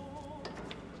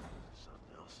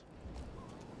 Something else.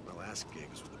 My last gig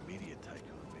was with a media tycoon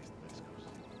based in Mexico City.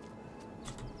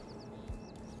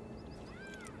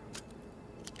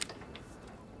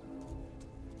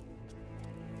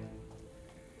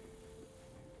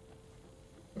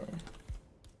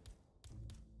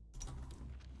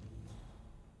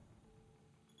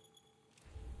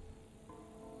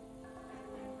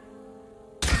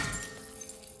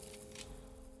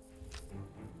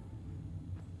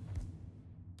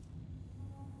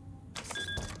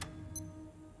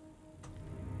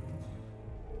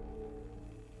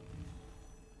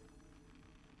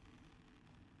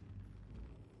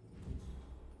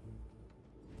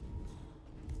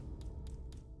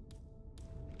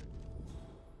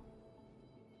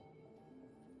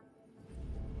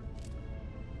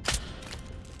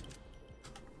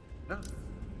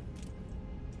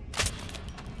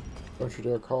 Don't you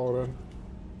dare call it in.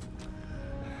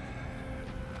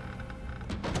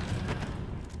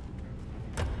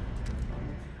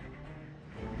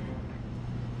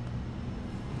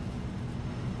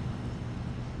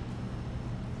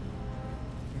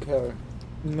 Okay.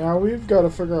 Now we've got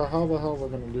to figure out how the hell we're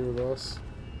going to do this.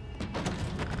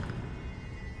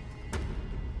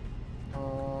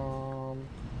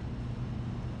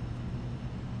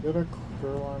 Get a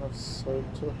clear line of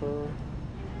sight to her.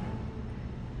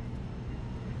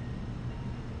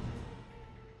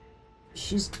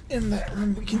 She's in that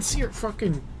room. We can see her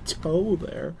fucking toe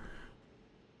there.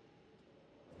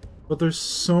 But there's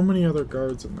so many other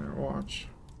guards in there. Watch.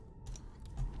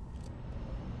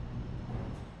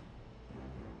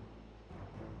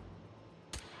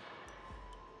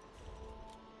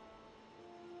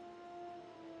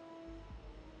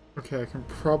 Okay, I can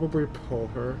probably pull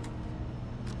her.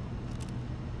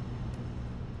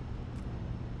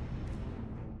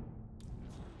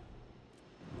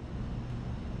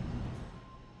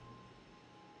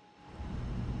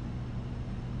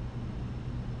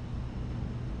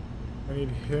 I need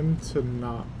him to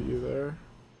not be there.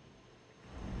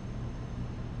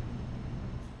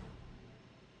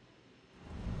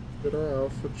 Get our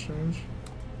outfit change.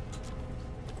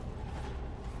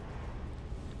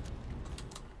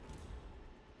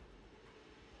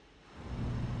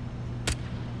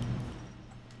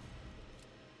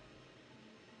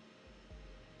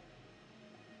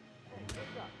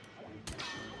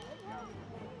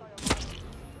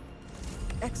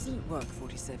 Excellent work,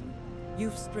 47.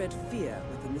 You've spread fear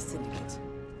within the Syndicate.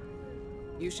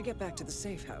 You should get back to the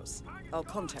safe house. I'll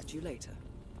contact you later.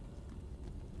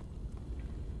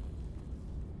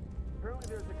 Apparently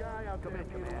there's a guy out there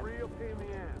being a real pain in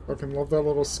the ass. Fucking love that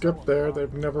little skip there.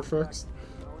 They've never fixed.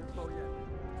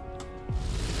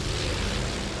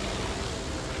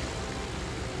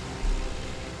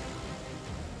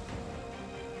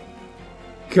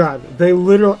 God, they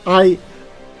literally...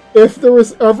 If there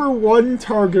was ever one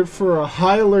target for a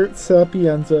high alert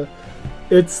Sapienza,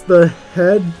 it's the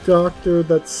head doctor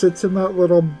that sits in that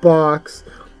little box,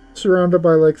 surrounded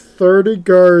by like 30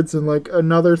 guards and like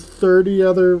another 30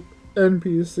 other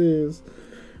NPCs,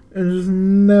 and just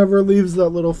never leaves that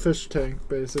little fish tank,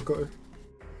 basically.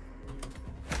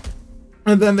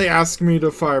 And then they ask me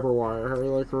to fiber wire her,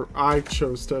 like, or I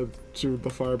chose to do the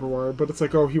fiber wire, but it's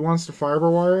like, oh, he wants to fiber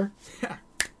wire? Yeah.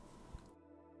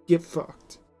 Get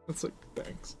fucked. It's like,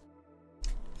 thanks.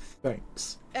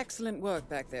 Thanks. Excellent work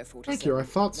back there, 47. Thank you, I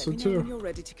thought so Let me know too. when you're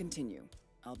ready to continue.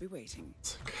 I'll be waiting.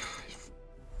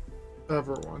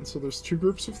 Everyone. So there's 2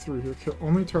 groups of 3 here. Kill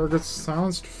only targets,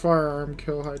 silenced firearm,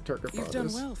 kill high target You've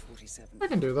bodies. done well, 47. I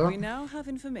can do that. We now have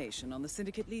information on the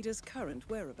Syndicate leader's current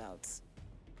whereabouts.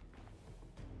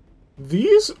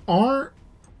 These aren't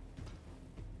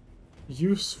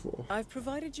useful. I've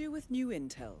provided you with new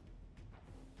intel.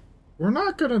 We're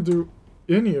not gonna do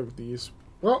any of these.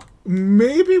 Well,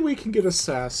 maybe we can get a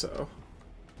Sasso.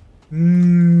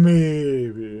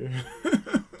 Maybe.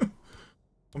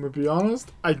 I'm gonna be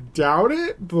honest, I doubt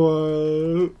it,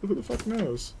 but who the fuck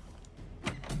knows?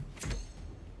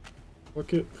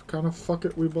 Fuck it, kind of fuck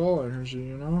it, we ball energy,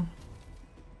 you know?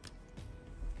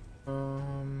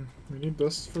 We need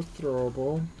this for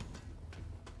throwable.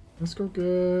 Let's go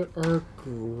get our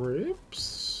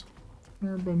grapes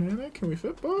and our banana. Can we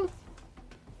fit both?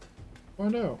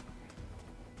 Find out.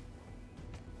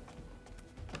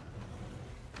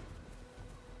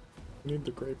 We need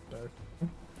the grape deck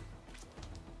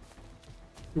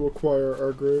to acquire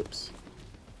our grapes.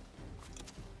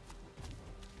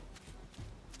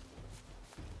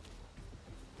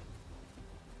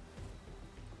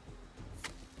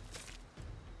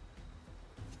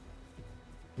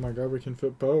 Oh my god, we can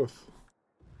fit both.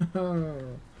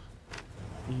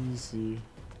 Easy.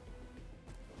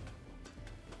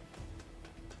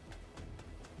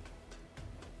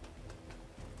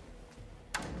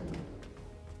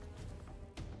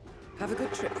 Have a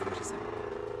good trip, 47.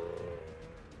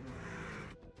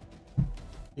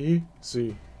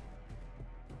 Easy.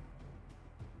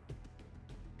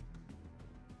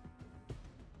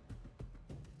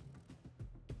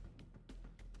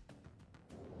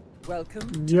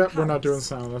 Welcome. Yep, we're not doing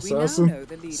Silent Assassin. We now know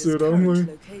the leader's Suit current only.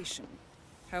 location.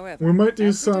 However, We might do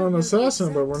as we don't Silent know the Assassin,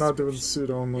 but exact we're not doing description,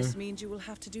 suit only. This means you will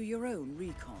have to do your own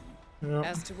recon. Yep.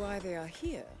 As to why they are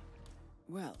here,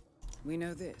 well, we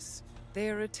know this. They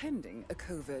are attending a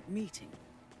covert meeting.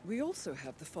 We also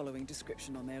have the following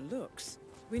description on their looks.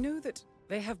 We know that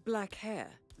they have black hair,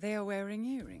 they are wearing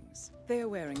earrings, they are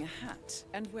wearing a hat,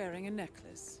 and wearing a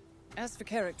necklace. As for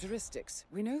characteristics,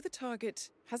 we know the target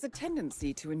has a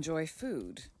tendency to enjoy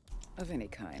food of any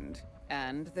kind,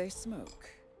 and they smoke.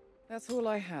 That's all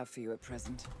I have for you at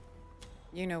present.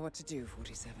 You know what to do,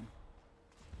 47.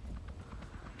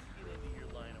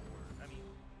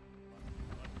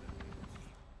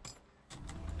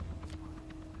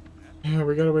 Yeah,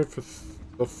 we gotta wait for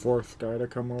the 4th guy to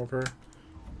come over.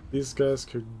 These guys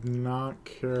could not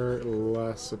care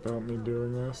less about me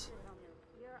doing this.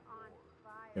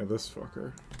 Yeah, this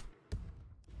fucker.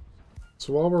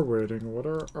 So while we're waiting, what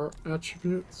are our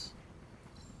attributes?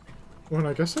 Well,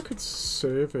 I guess I could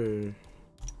save a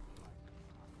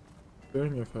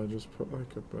thing if I just put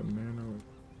like a banana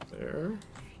there.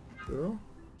 Sure.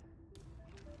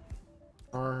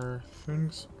 Our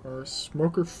things are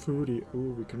smoker foodie.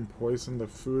 Ooh, we can poison the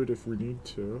food if we need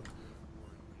to.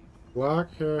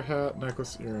 Black hair, hat,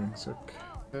 necklace, earrings.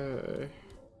 Okay.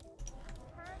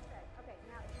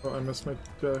 Oh, I missed my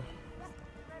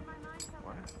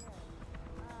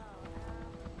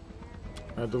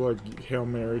I had to like Hail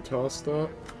Mary toss that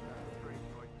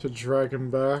to drag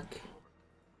him back.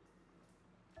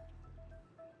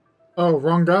 Oh,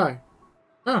 wrong guy.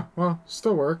 Oh, well,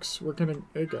 still works. We're getting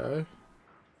a guy.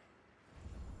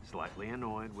 Slightly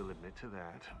annoyed, we'll admit to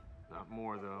that. Not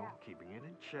more, though. Keeping it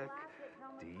in check.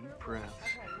 Deep breaths.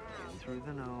 In through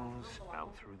the nose,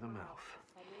 out through the mouth.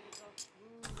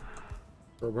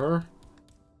 Crowbar?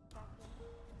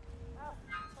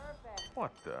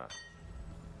 What the?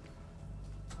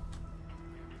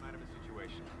 Might have a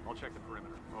situation. I'll check the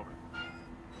perimeter. Over.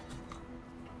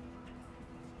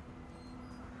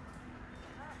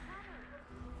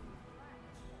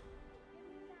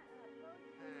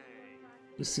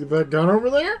 You see that gun over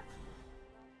there?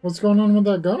 What's going on with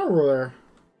that gun over there?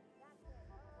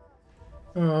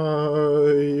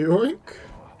 Yoink.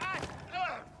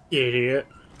 Idiot.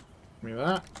 Give me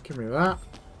that. Give me that.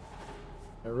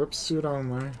 I rip suit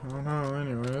only. Oh no,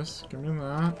 anyways. Give me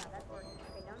that.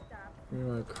 Give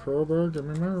me my crowbar. Give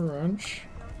me my wrench.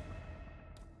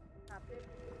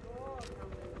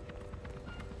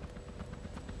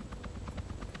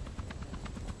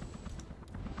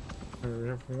 Okay, we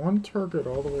have one target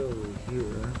all the way over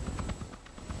here.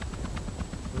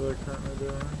 What are they currently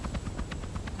doing?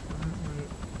 Currently,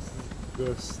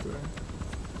 this thing.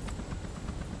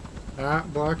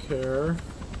 Hat, black hair.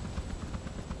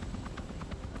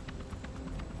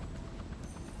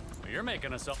 You're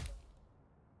making us up.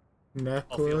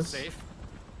 Necklace. I'll feel safe,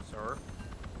 sir.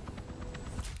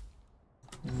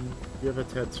 You have a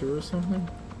tattoo or something?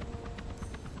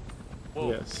 Whoa,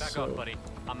 Yes. back So, up, buddy.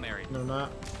 I'm married. no,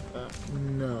 not that.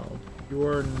 No. You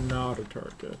are not a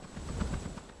target.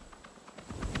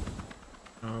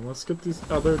 Let's get these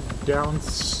other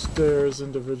downstairs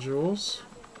individuals.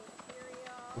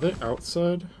 Are they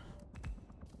outside?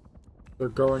 They're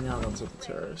going out onto the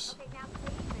terrace.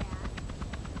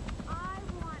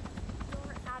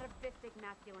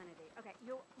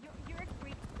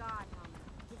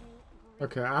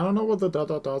 Okay, I don't know what the dot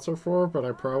dot dots are for, but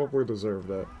I probably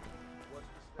deserved it.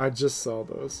 I just saw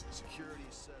those.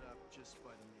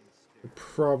 I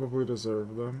probably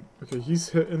deserve them. Okay, he's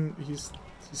hitting, he's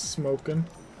smoking.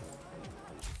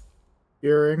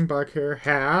 Earring, black hair,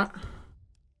 hat.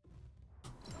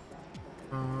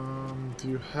 Do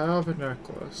you have a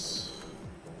necklace?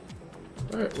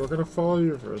 Alright, we're gonna follow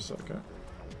you for a second.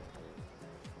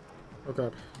 Oh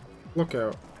god. Look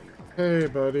out. Hey,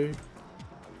 buddy.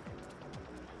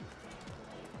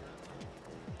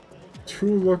 2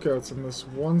 lookouts in this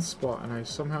one spot, and I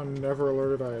somehow never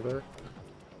alerted either.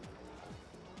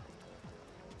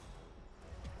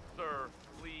 Sir,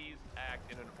 please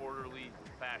act in an orderly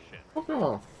fashion. Fuck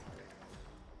off.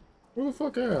 Who the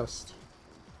fuck asked?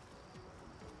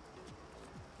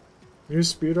 New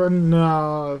speedrun?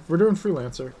 Nah, we're doing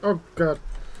freelancer. Oh god.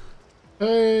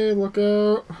 Hey, look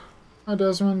out. Hi,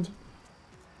 Desmond.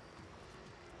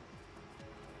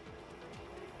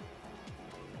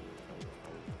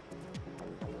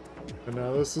 And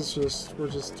now this is just, we're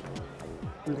just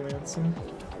freelancing.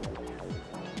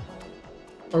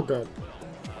 Oh god.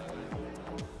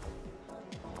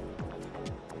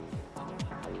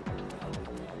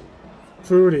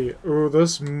 Foodie. Ooh,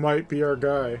 this might be our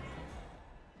guy.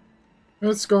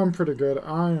 It's going pretty good.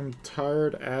 I am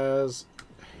tired as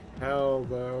hell,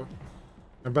 though.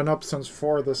 I've been up since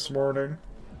 4 this morning.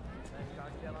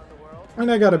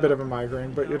 And I got a bit of a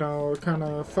migraine, but you know,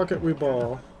 kinda fuck it, we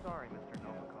ball.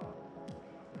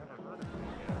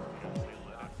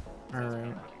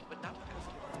 Alright.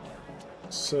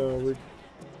 So we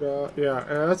got, yeah,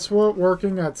 that's what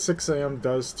working at 6 AM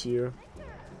does to you.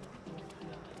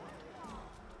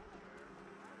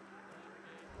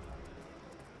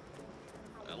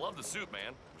 I love the suit,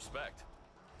 man. Respect.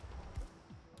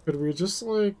 Could we just,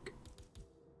 like,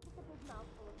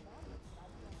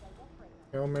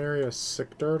 Hail Mary a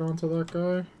sick dart onto that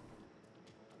guy?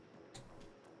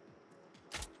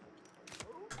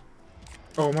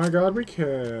 Oh my god, we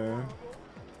can.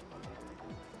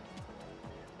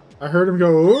 I heard him go,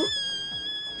 "Ooh."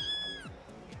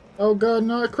 Oh god,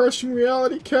 not crushing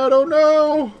reality cat, oh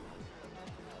no!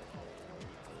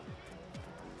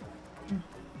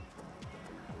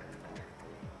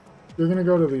 You're gonna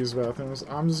go to these bathrooms.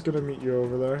 I'm just gonna meet you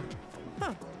over there.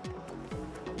 Huh.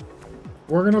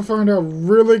 We're gonna find out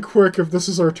really quick if this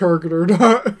is our target or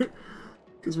not.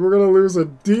 Because we're gonna lose a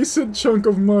decent chunk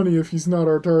of money if he's not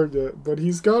our target. But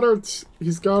he's got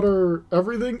our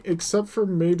everything except for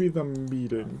maybe the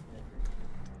meeting.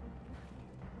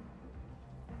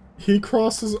 He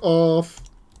crosses off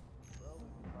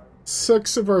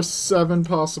 6 of our 7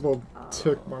 possible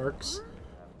tick marks.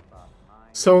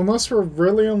 So unless we're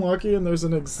really unlucky and there's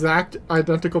an exact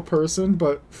identical person,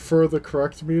 but for the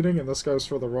correct meeting, and this goes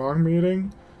for the wrong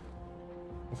meeting,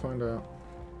 we'll find out.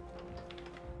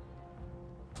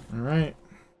 Alright.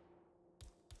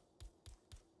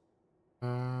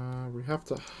 We have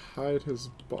to hide his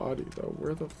body though.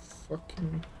 Where the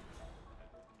fucking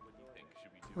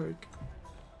like?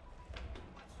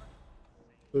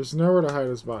 There's nowhere to hide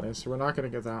his body, so we're not gonna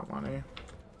get that money.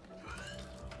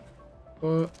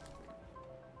 But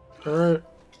all right.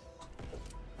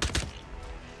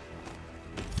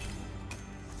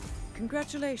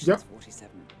 Congratulations, Yep. 47.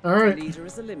 All right. The leader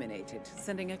is eliminated,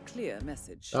 sending a clear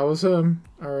message. That was him.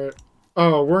 All right.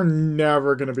 Oh, we're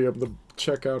never gonna be able to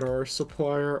check out our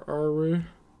supplier, are we?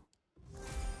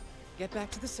 Get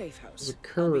back to the safe house. There's a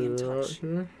courier out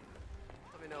here.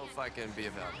 Let me know if I can be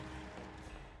of help.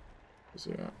 Where's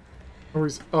he at? Oh,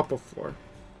 he's up a floor.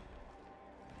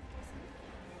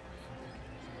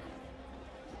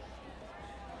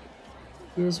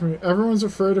 Excuse me. Everyone's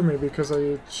afraid of me because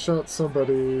I shot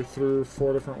somebody through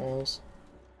 4 different walls.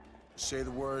 Say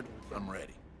the word, I'm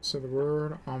ready. Say the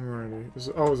word, I'm ready. Is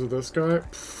it this guy? The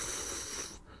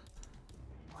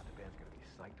band's gonna be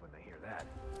psyched when they hear that.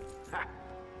 Ha!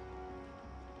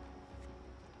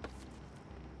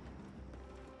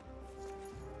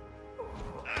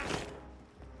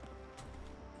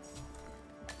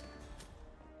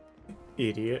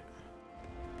 Idiot.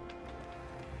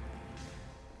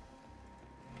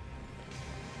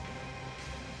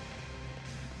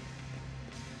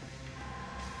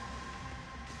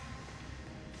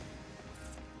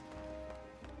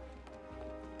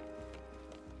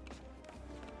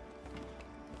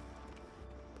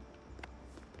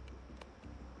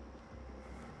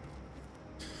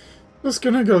 Just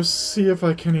gonna go see if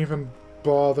I can even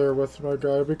bother with my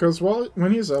guy, because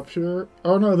when he's up here...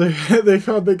 Oh no, they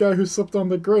found the guy who slipped on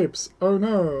the grapes. Oh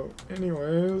no.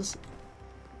 Anyways.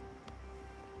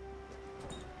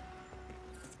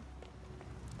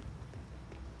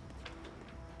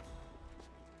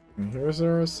 And here's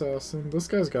our assassin. This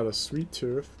guy's got a sweet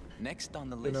tooth. Next on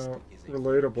the list, you know,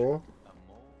 relatable.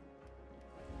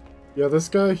 Yeah, this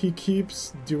guy, he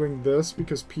keeps doing this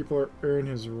because people are in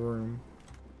his room.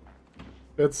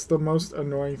 It's the most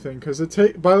annoying thing, because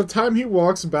by the time he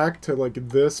walks back to, like,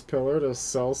 this pillar to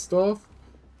sell stuff,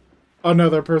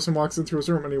 another person walks into his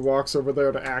room and he walks over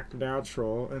there to act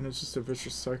natural, and it's just a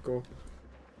vicious cycle.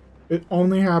 It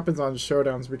only happens on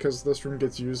showdowns because this room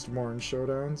gets used more in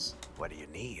showdowns. What do you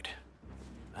need?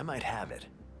 I might have it.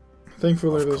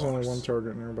 Thankfully, there's only one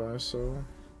target nearby, so...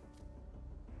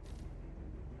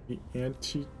 The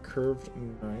anti-curved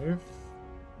knife.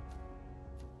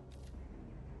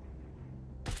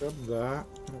 Grab that,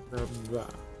 I'll grab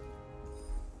that.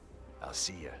 I'll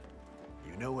see ya.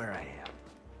 You know where I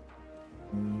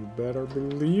am. You better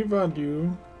believe I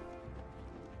do.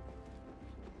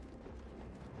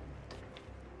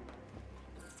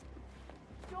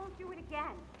 Don't do it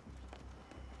again.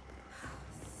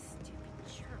 Stupid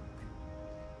jerk.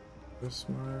 This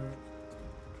might...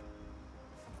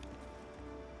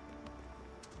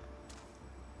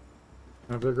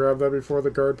 I have to grab that before the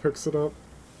guard picks it up.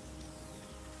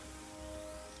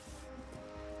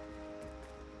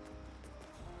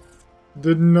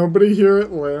 Did nobody hear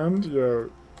it land? Yo,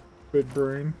 big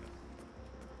brain.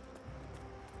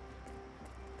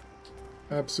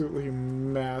 Absolutely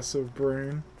massive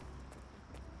brain.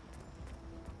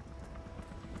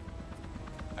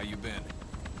 How you been?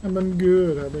 I've been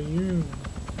good. How about you,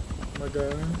 my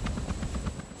guy?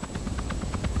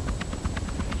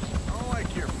 I don't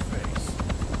like your face.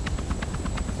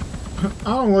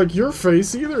 I don't like your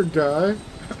face either, guy.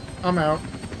 I'm out.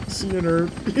 See you,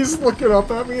 nerd. He's looking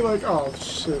up at me like, oh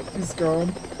shit, he's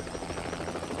gone.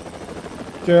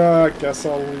 Yeah, I guess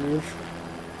I'll leave.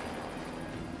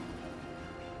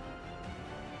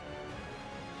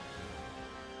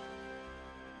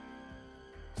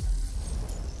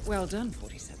 Well done,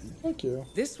 47. Thank you.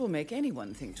 This will make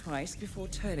anyone think twice before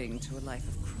turning to a life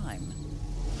of crime.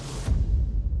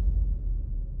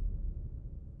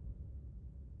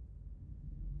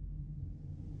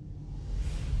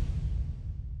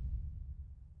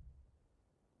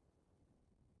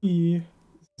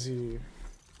 Easy.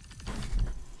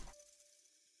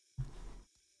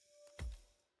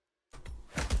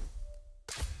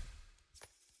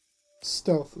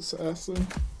 Stealth assassin.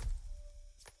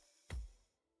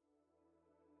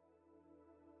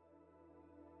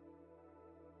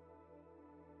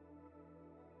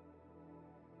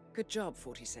 Good job,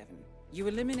 47. You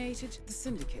eliminated the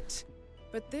Syndicate.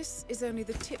 But this is only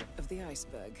the tip of the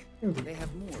iceberg. They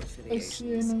have more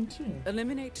affiliations.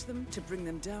 Eliminate them to bring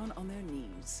them down on their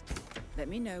knees. Let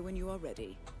me know when you are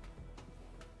ready.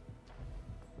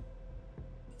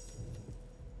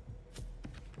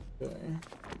 Okay.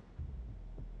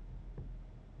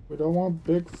 We don't want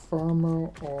Big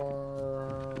Pharma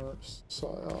or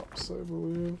Psyops, I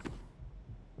believe.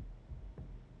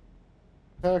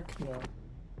 Heck no.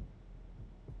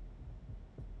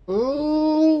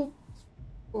 Oh,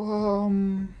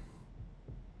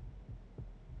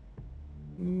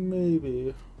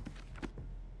 maybe.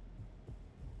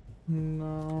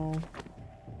 No.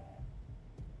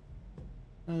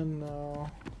 And no.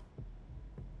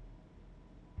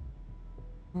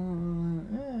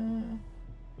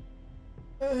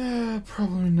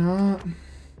 Probably not.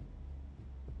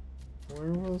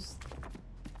 Where was...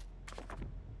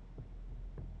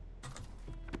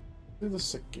 Do the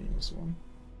sick games one.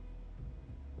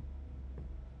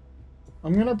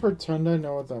 I'm gonna pretend I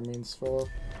know what that means, Philip.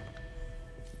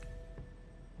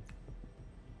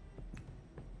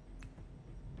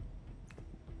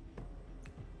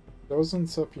 Mendoza and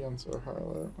Sapienza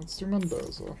highlight. Let's do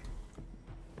Mendoza.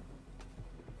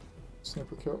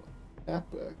 Sniper kill.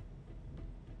 Epic.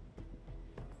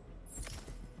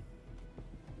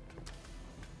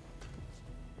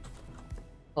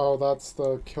 Oh, that's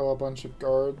the kill a bunch of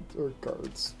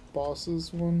guards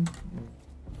bosses one.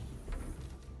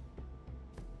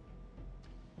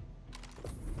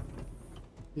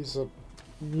 He's a...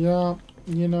 Yeah,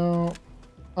 you know...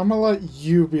 I'm gonna let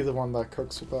you be the one that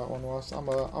cooks with that one, Wes. I'm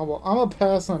a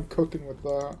pass on cooking with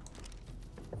that.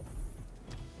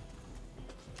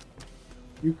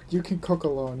 You can cook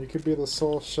alone. You could be the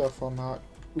sole chef on that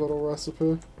little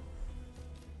recipe.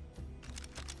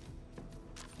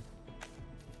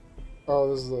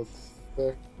 Oh, this is a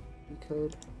thick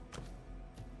code.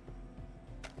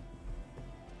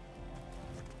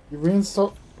 You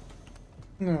reinstall...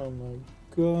 Oh my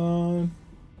god.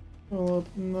 Philip,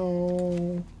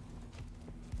 no.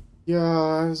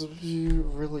 Yeah, you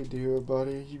really do,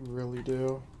 buddy. You really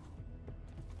do.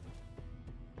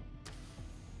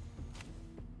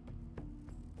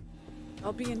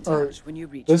 I'll be in touch when you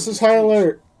reach. This is high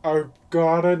alert. I've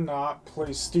gotta not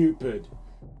play stupid.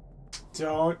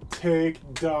 Don't take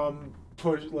dumb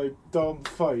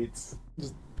fights.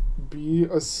 Just be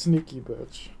a sneaky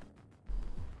bitch.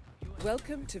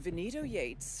 Welcome to Veneto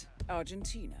Yates,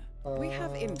 Argentina. We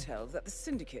have intel that the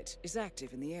syndicate is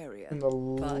active in the area, in the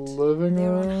but living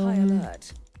they're room. on high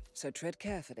alert, so tread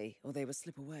carefully or they will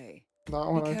slip away. That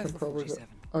one I can probably get.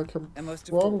 I can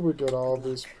probably get all of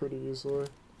these pretty easily.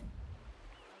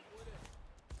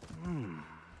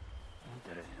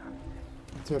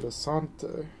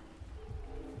 Interessante.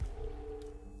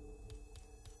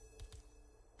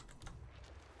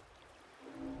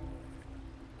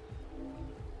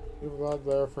 Leave that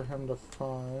there for him to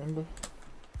find.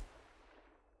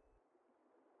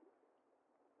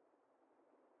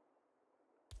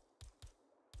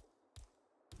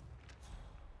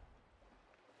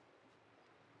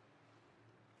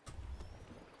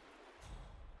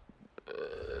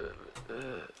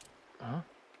 Huh?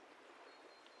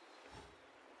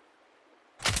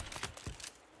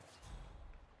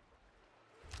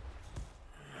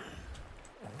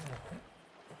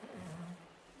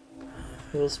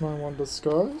 Here's my one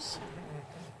disguise.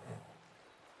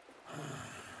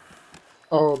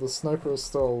 Oh, the sniper is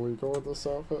still illegal with this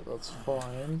outfit? That's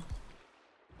fine.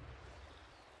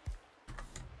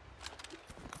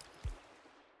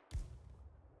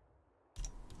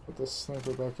 Put the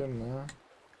sniper back in there.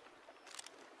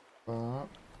 That.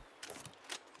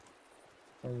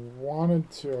 If I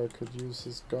wanted to, I could use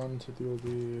his gun to do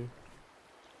the...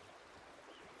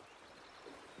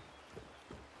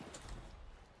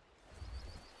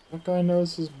 That guy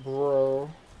knows his bro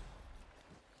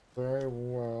very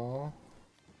well.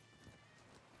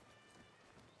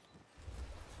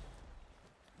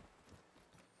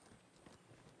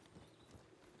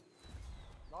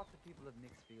 Lots of people have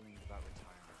mixed feelings about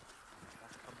retirement.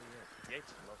 That's probably it.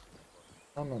 Yates loves it.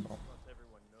 Oh, no, no.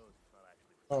 Everyone knows it's not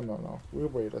actually. Oh, no, no. We'll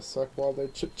wait a sec while they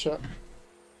chit-chat.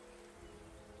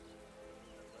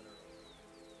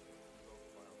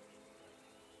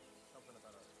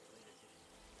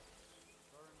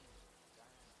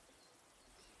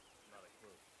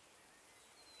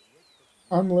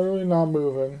 I'm literally not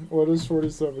moving. What is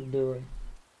 47 doing?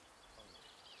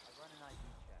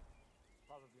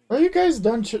 Are you guys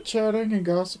done chit-chatting and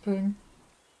gossiping?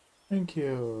 Thank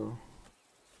you.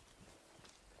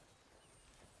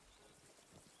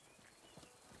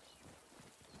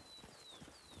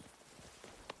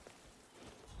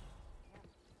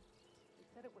 He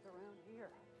said it was around here.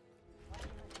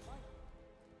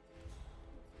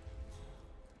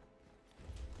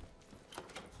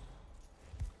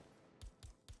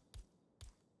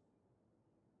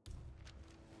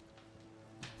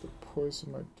 To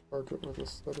poison my target with a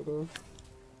sedative.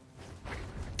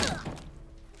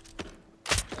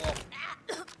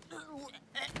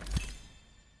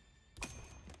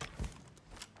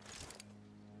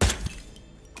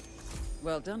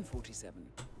 Well done, 47.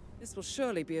 This will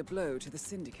surely be a blow to the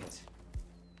Syndicate.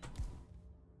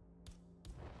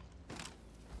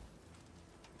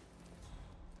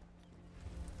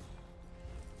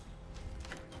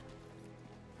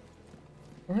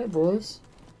 Alright, boys.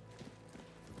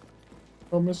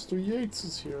 Oh, Mr. Yates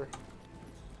is here.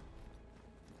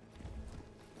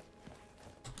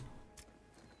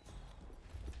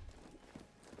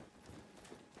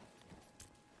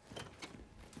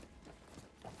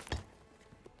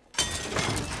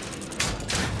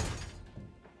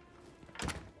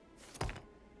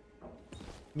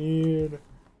 Need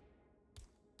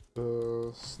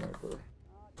the sniper.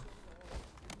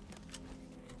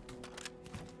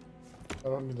 I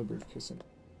don't need the briefcase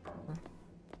anymore.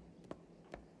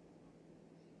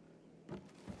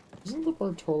 Isn't the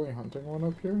Bartoli hunting one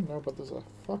up here? No, but there's a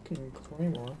fucking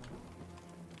claymore.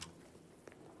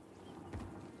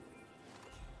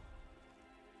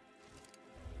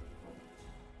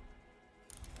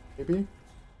 Maybe?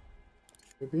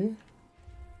 Maybe?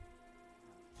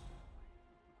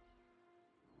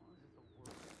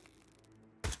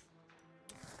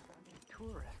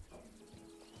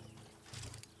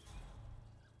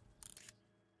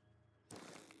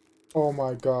 Oh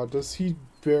my god, does he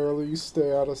barely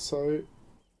stay out of sight?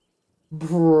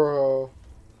 Bro.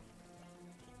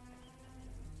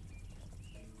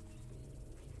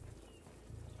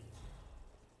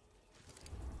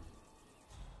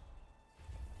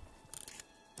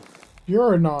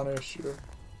 You're a non-issue.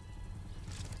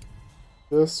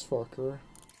 This fucker.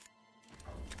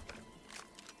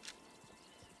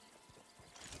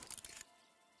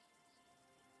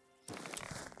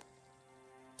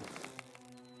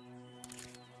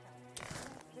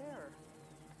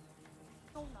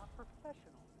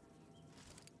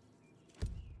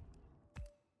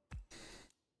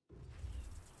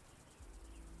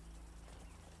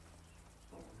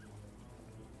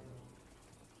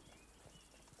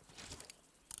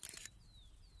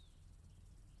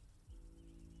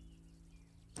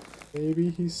 Maybe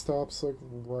he stops like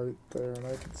right there and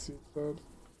I can see that.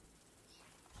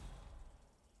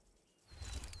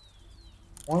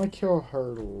 I want to kill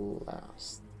her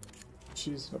last.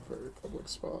 She's in a very public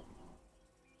spot.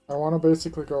 I want to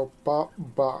basically go bop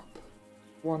bop.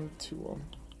 1 to 'em.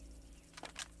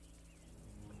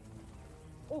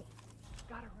 Oh,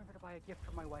 gotta remember to buy a gift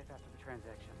for my wife after the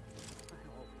transaction.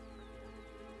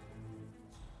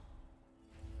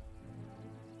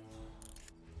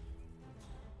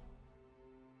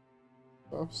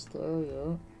 Stops there,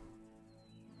 yeah.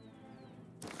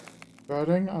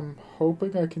 Betting, I'm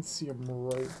hoping I can see him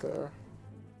right there.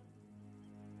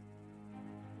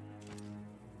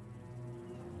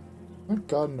 Thank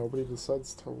God nobody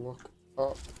decides to look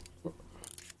up.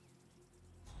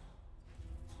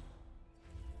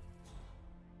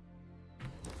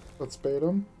 Let's bait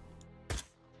him.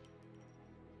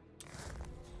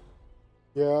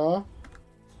 Yeah.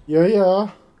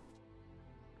 Yeah.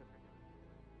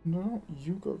 No,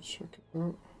 you go check it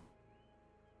out.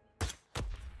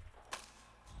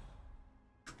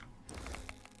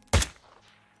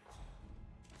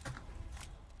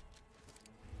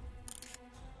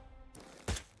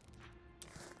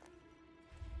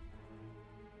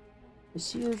 I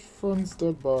see your friend's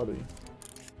dead body.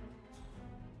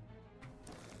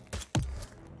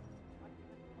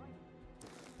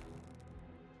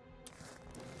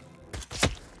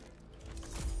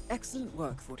 Excellent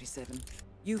work, 47.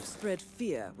 You've spread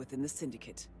fear within the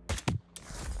Syndicate.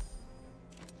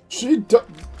 She do-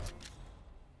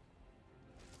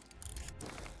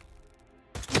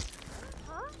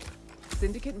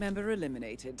 Syndicate member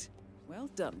eliminated. Well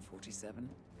done,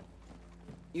 47.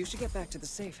 You should get back to the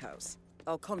safe house.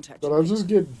 I'll contact you. Did I just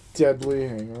get deadly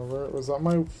hangover? Was that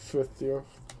my 50th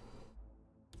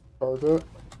target?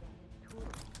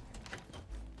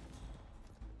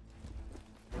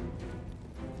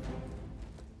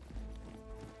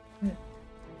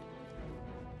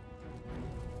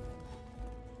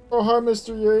 Oh, hi,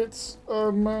 Mr. Yates.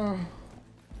 I'm a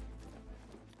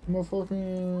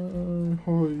fucking...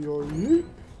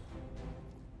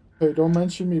 Hey, don't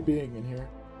mention me being in here.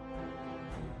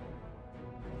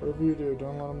 Whatever you do,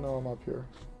 don't let them know I'm up here.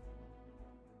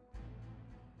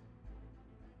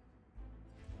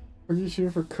 Are you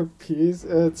shooting for cooked peas?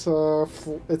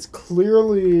 It's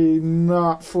clearly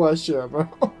not flesh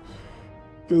ammo.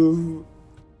 Cause...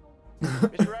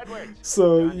 Mr. Edwards,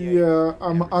 so yeah,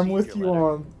 I'm with you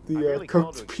on the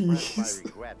cooked peas.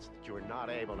 You were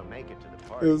not able to make it to the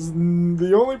party. Is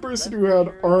the only person who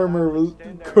had armor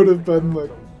could have been the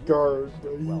guard,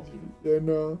 but he, A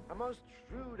most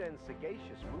shrewd and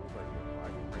sagacious move on your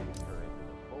part, bringing her into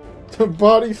the fold.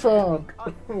 Body found.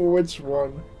 Which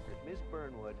one? Miss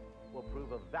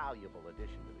valuable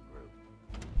addition to the group.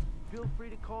 Feel free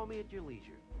to call me at your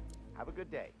leisure. Have a good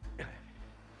day.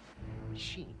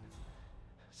 Machine?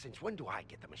 Since when do I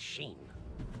get the machine?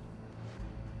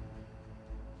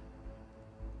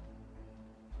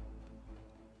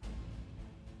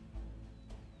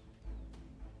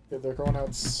 Okay, they're going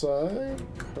outside.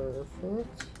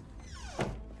 Perfect.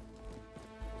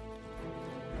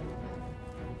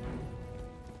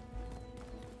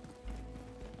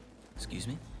 Excuse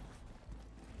me?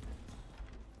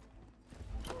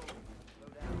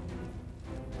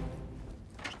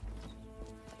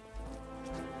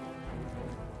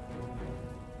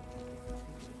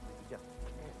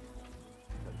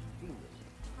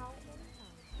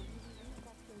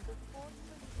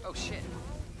 Oh shit.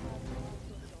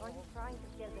 Are you trying to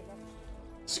scare the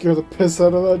next? Scare the piss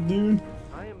out of that dude.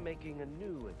 I am making a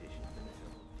new addition to the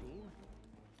help team.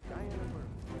 Diana Burke.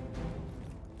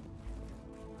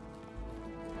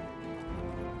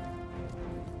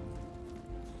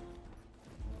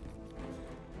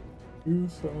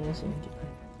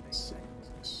 2006.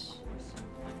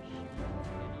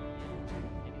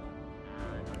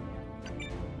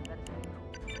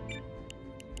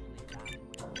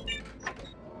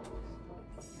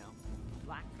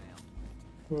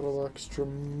 Little extra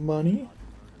money.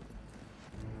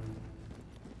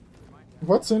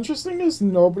 What's interesting is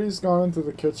nobody's gone into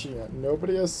the kitchen yet.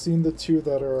 Nobody has seen the two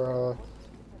that are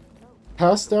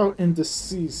passed out and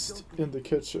deceased in the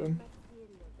kitchen.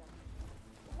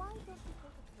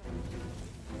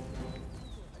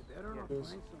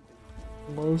 Is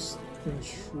most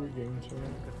intriguing to me.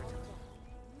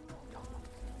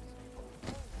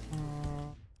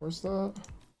 Where's that?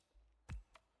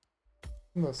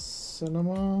 In the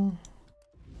cinema?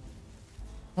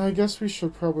 I guess we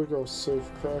should probably go safe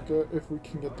crack it if we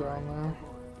can get down there.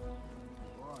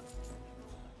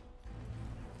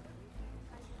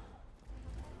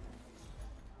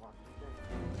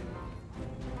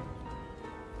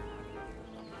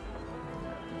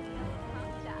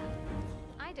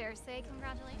 I dare say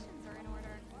congratulations are in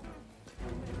order.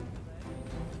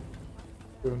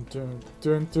 Dun dun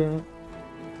dun dun.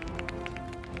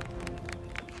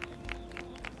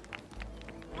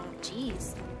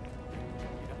 Jeez.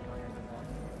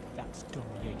 That's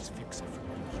Dormier's fixer for me.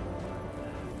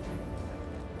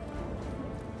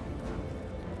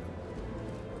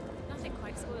 Nothing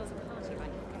quite spoils a party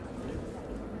like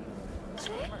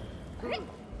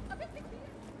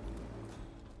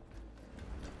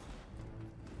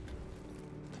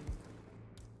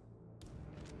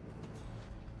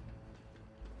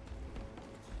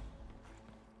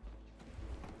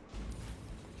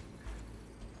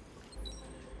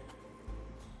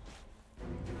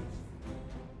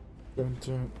Dun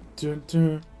dun dun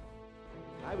dun.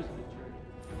 I was an attorney.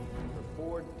 For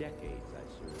 4 decades I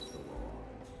served the law.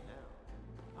 Now,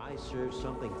 I serve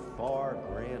something far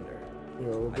grander.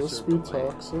 Yo, would I this serve be the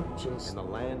land, toxic? Just and the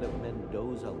land of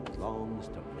Mendoza longs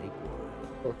to make war.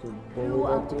 fucking bully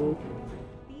that dude.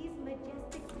 These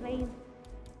majestic plains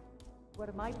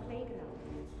were my playground,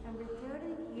 and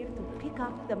returning here to pick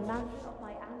up the mantle of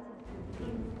my ancestors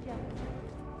seems just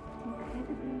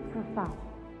incredibly profound.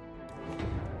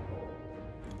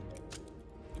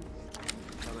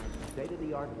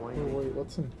 State-of-the-art Oh winemaking wait,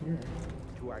 what's in here?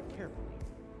 to our carefully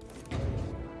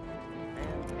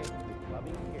handpicked with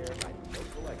loving care by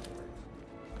local experts.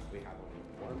 We have only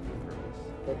one purpose.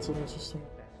 That's an interesting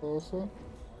also.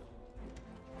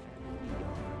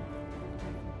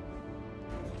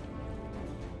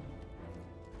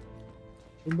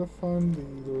 Need to find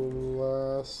the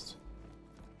last.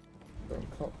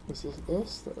 Oh, this is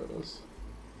this? There it is.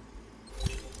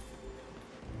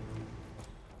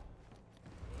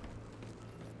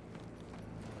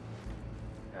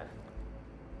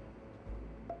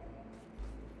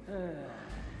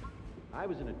 I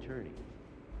was an attorney.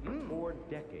 For 4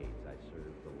 decades I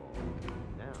served the law.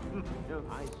 Now,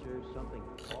 I serve something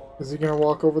far Is he gonna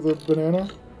walk over the banana?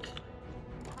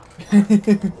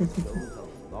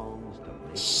 longs to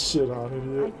make Shit on I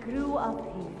idiot. grew up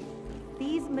here.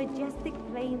 These majestic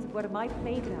plains were my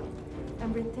playground,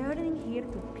 and returning here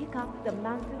to pick up the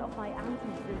mantle of my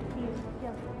ancestors feels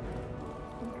just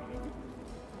incredible.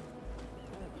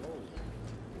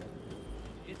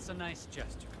 It's a nice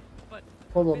gesture, but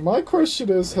Hold on, my question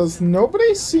is, has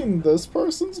nobody seen this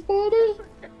person's body?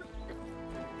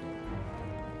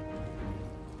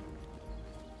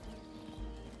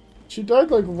 She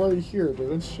died like right here,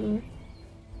 didn't she?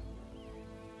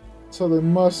 So they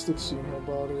must have seen her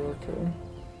body, okay.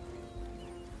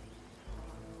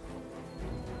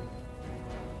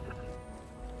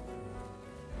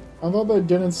 I thought they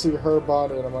didn't see her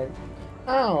body, and I'm like,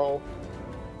 ow!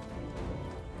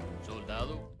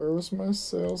 Where was my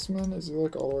salesman? Is he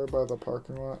like all the way by the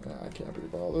parking lot? Nah, I can't be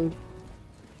bothered.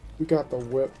 We got the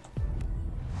whip.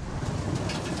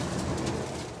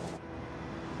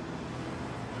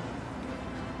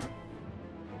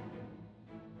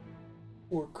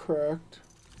 We're cracked.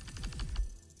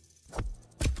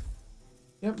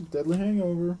 Yep, deadly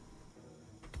hangover.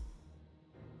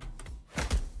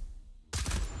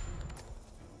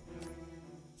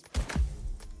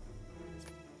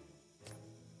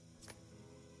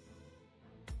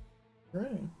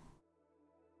 Great.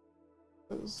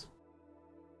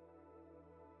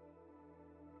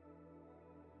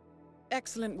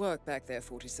 Excellent work back there,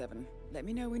 47. Let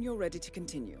me know when you're ready to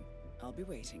continue. I'll be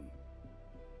waiting.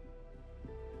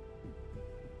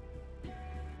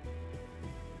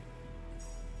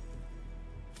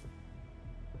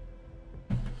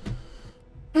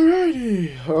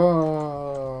 Alrighty.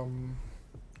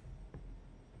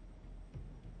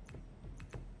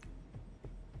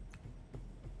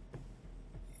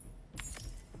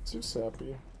 Too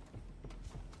sappy.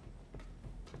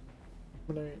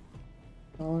 Eliminate.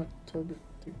 Talent. Target.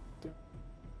 Take down.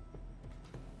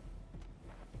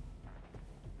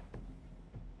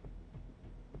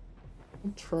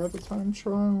 We'll try the time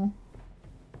trial.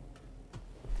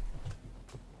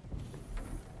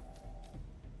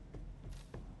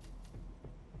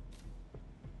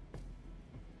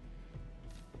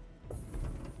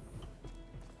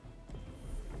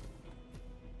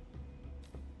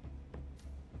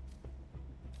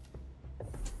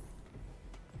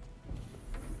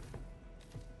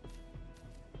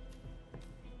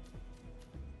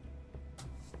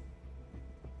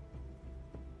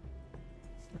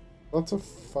 Lots of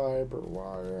fiber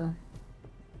wire.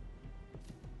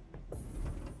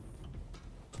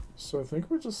 So I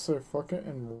think we just say fuck it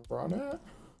and run it.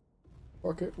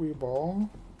 Fuck it, we ball.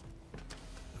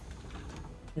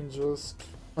 And just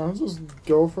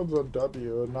go for the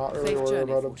W and not really worry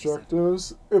about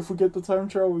objectives. If we get the time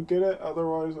trial, we get it.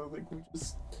 Otherwise, I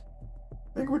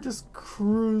think we just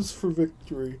cruise for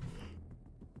victory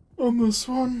on this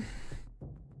one.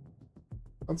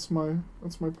 That's my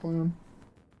plan.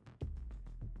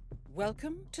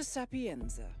 Welcome to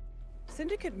Sapienza.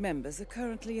 Syndicate members are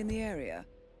currently in the area.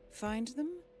 Find them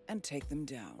and take them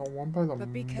down. Oh, one by the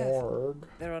but be morgue. careful.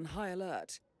 They're on high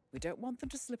alert. We don't want them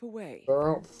to slip away.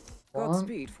 They're out front.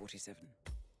 Godspeed, 47.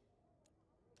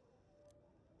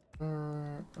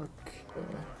 Okay.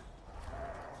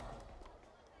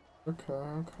 Okay.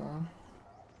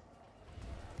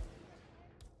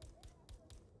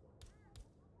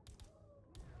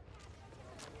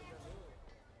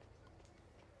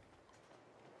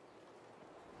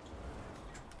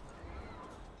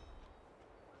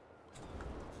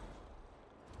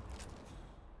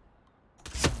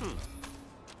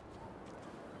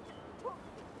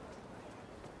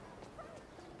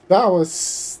 That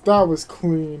was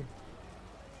clean.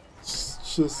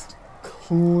 Just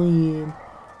clean.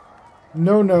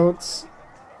 No notes.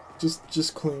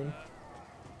 Just clean.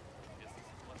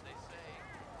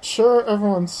 Sure,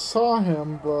 everyone saw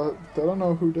him, but they don't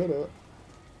know who did it.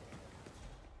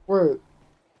 Wait.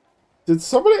 Did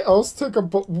somebody else take a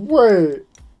bullet? Wait.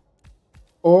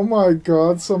 Oh my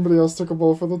god, somebody else took a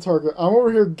bullet for the target. I'm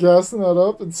over here gassing that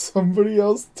up and somebody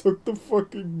else took the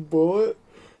fucking bullet?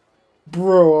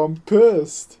 Bro, I'm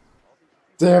pissed.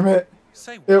 Damn it.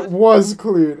 It was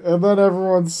clean, and then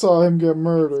everyone saw him get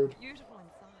murdered.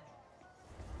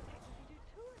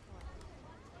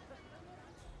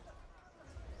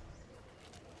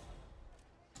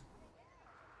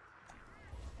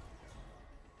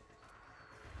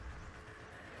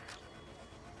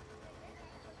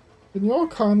 Can y'all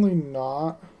kindly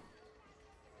not?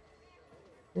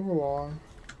 Move along.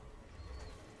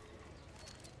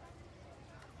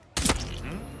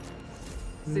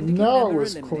 Now it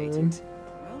was clean.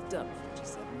 Well done,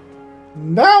 47.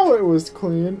 Now it was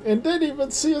clean, and didn't even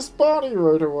see his body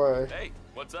right away. Hey,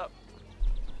 what's up?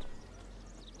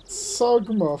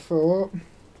 Sugma, Philip.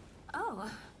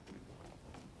 Oh.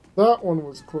 That one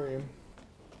was clean.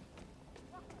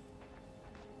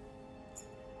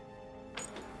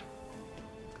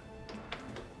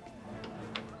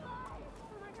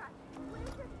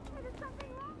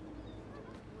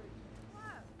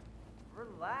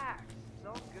 Relax, it's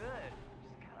all good.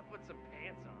 Just gotta put some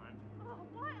pants on. Oh,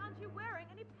 why aren't you wearing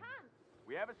any pants?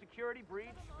 We have a security breach,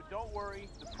 but don't worry,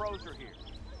 the pros are here.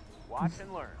 Watch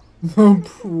and learn. The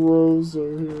pros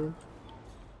are here.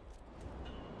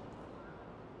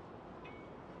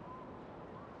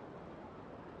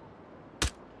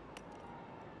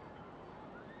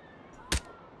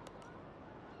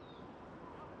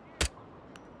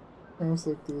 Sounds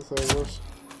like this, I wish.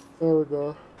 There we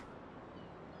go.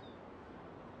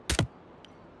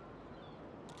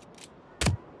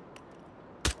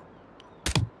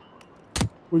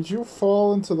 Would you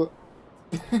fall into the...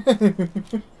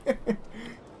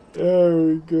 There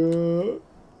we go.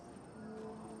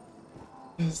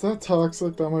 Is that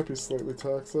toxic? That might be slightly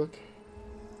toxic.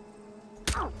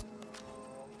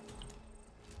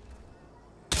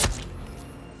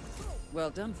 Well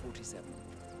done, 47.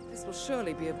 This will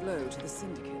surely be a blow to the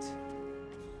Syndicate.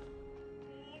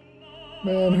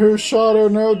 Man, who shot her?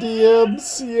 No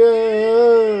DMs? Yeah!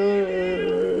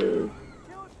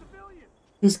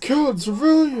 He's killing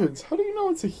civilians! How do you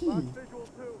know it's a he?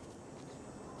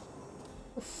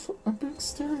 I'm being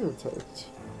stereotyped.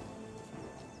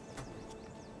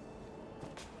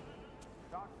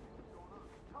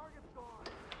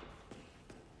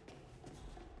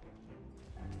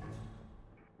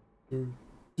 Do,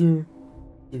 do,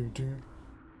 do, do.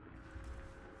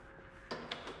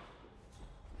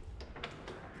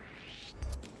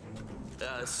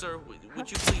 Sir,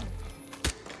 would you please...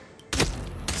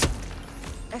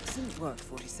 Excellent work,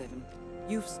 47.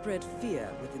 You've spread fear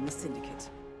within the Syndicate.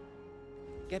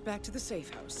 Get back to the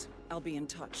safe house. I'll be in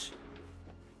touch.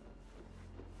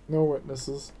 No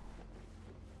witnesses.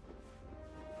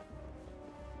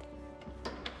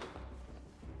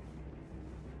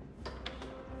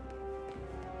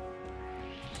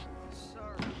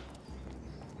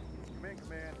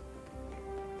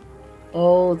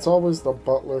 Oh, it's always the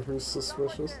butler who's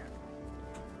suspicious.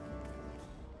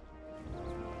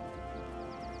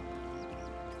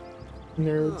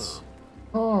 Nerds.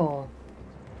 Oh.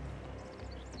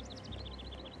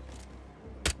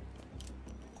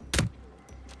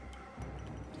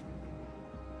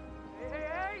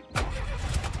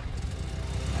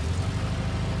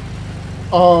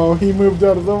 Oh, he moved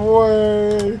out of the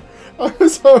way. I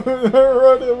was hoping to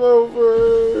run him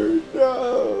over.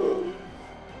 No.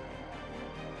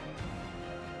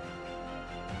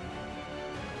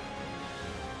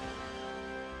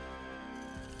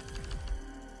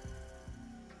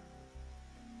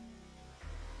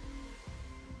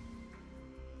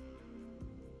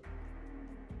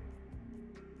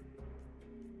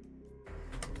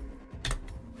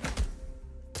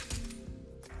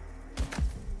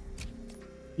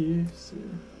 Yes.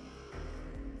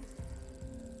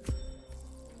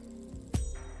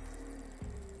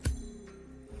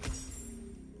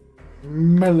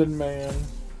 Melon Man.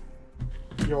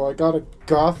 Yo, I got a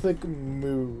gothic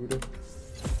mood.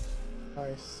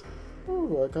 Nice.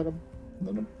 Ooh, I got a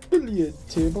billiard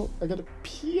table. I got a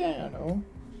piano.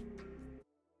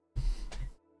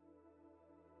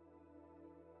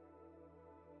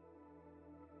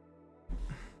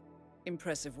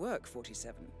 Impressive work,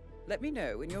 47. Let me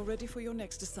know when you're ready for your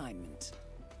next assignment.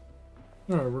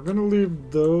 Alright, we're gonna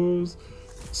leave those.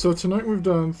 So tonight we've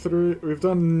done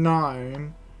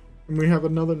 9, and we have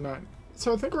another 9.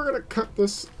 So I think we're gonna cut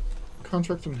this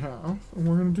contract in half, and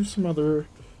we're gonna do some other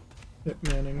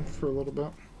hitmanning for a little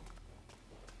bit.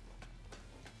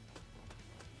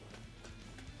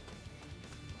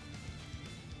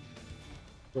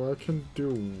 So I can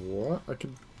do what? I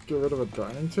can get rid of a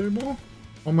dining table?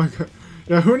 Oh my god.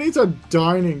 Yeah, who needs a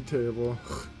dining table?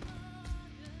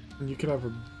 And you can have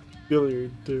a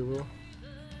billiard table.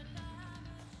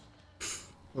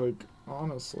 Like,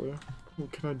 honestly. Well,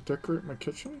 can I decorate my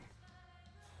kitchen?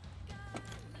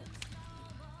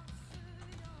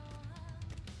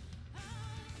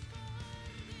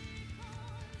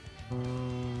 I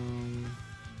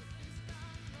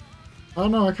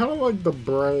don't know, I kind of like the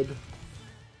bread.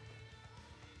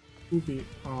 To be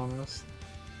honest.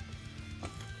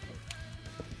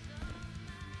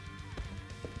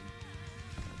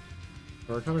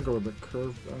 I kind of go with the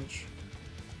curved bench.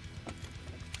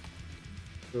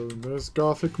 So this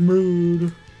gothic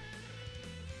mood.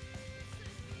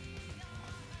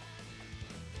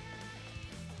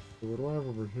 What do I have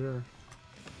over here?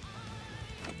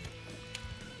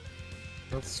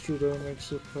 That's true, that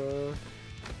makes it pack.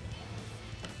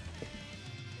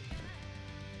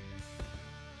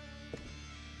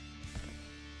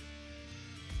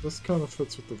 This kind of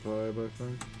fits with the vibe, I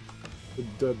think. The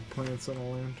dead plants and a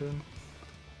lantern.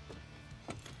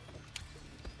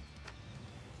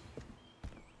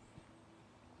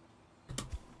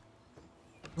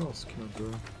 What else can I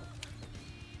do?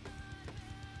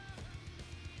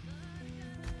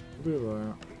 I'll do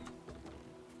that.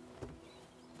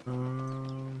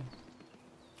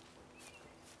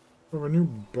 We have a new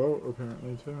boat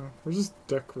apparently too. We're just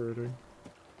decorating.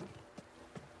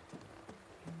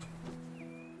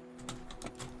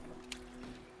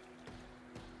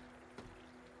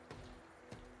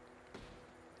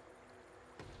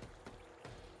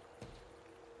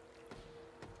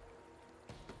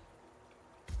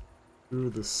 Ooh,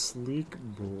 the sleek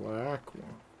black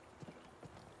one.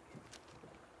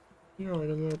 You know, like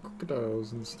little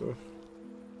crocodiles and stuff.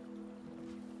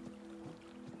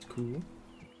 It's cool.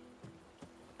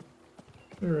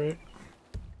 Alright.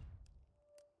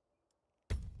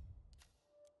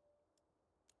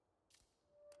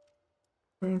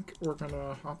 I think we're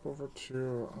gonna hop over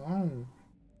to oh,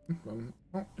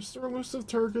 is there a elusive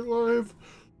target live?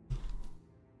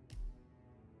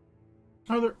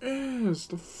 Oh, there is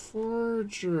the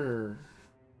Forger.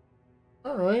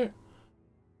 Alright.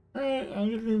 Alright, I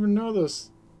didn't even know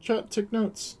this. Chat, take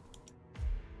notes.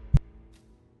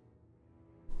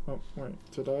 Oh, wait,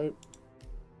 did I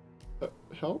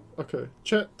help? Okay.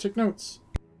 Chat, take notes.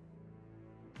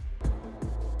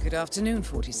 Good afternoon,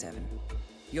 47.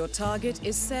 Your target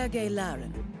is Sergei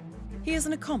Larin. He is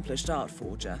an accomplished art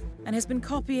forger and has been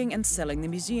copying and selling the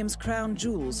museum's crown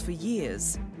jewels for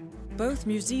years. Both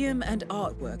museum and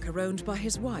artwork are owned by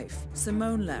his wife,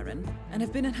 Simone Larin, and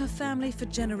have been in her family for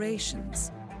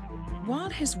generations.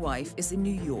 While his wife is in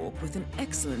New York with an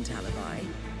excellent alibi,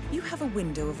 you have a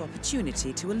window of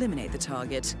opportunity to eliminate the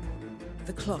target.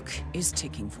 The clock is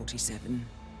ticking, 47.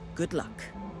 Good luck.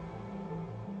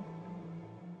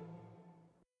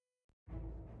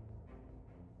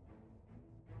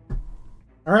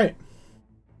 Alright.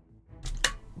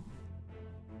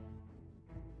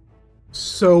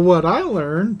 So what I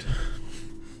learned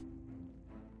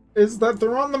is that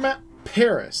they're on the map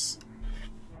Paris.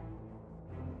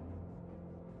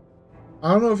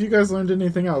 I don't know if you guys learned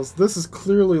anything else. This is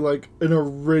clearly like an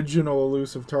original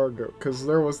elusive target because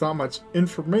there was not much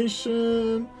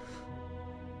information,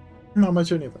 not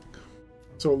much anything.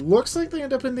 So it looks like they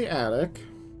end up in the attic.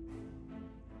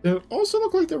 It also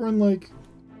looked like they were in like,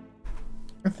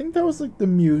 I think that was like the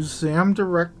museum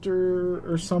director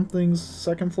or something's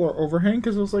second floor overhang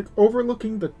because it was like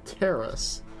overlooking the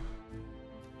terrace.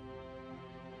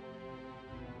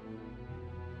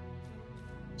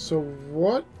 So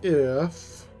what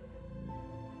if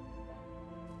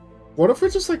we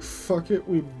just like fuck it,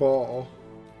 we ball?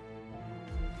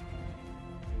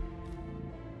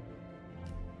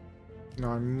 No,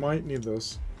 I might need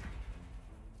this.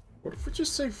 What if we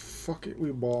just say fuck it,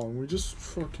 we ball and we just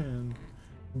fucking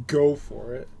go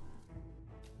for it?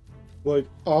 Like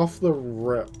off the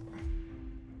rip.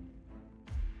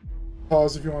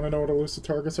 Pause if you want to know what elusive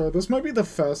targets are. This might be the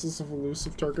fastest of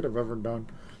elusive target I've ever done.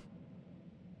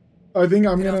 I think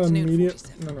I'm gonna immediate.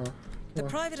 No. The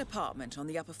private apartment on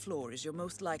the upper floor is your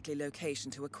most likely location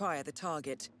to acquire the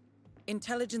target.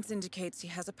 Intelligence indicates he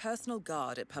has a personal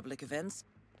guard at public events,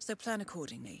 so plan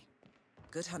accordingly.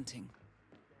 Good hunting.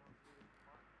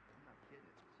 I'm not kidding,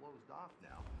 it's closed off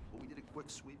now. But we did a quick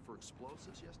sweep for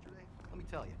explosives yesterday. Let me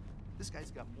tell you, this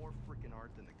guy's got more freaking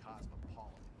art than the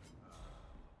Cosmopolitan.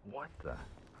 What the?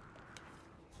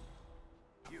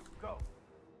 You, go.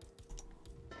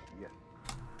 Yeah.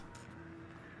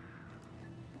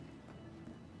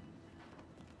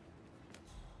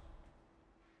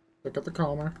 Look at the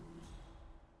calmer.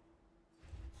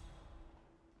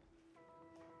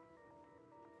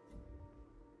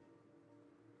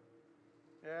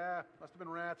 Yeah, must have been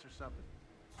rats or something.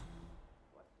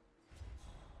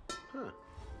 Huh.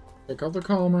 Pick up the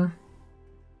calmer.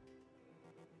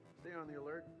 Stay on the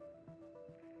alert.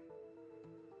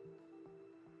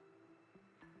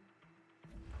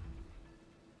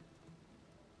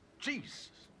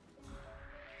 Jesus.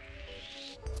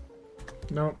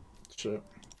 Nope. Shit.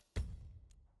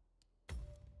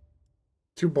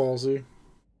 Too ballsy.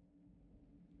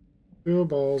 Too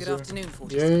ballsy. Good afternoon,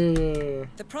 47. Yeah.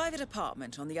 The private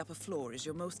apartment on the upper floor is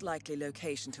your most likely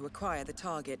location to acquire the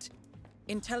target.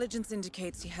 Intelligence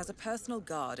indicates he has a personal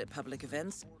guard at public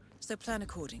events, so plan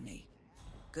accordingly.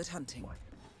 Good hunting.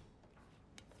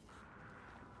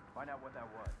 Find out what that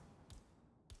was.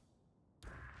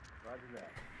 Roger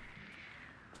that.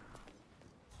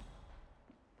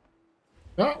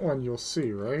 That one you'll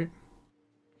see, right?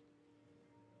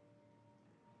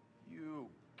 You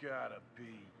gotta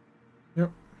be.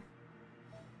 Yep.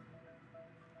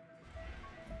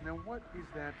 Now what is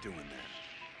that doing there?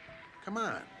 Come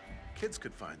on. Kids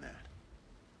could find that.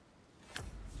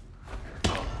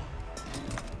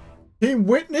 He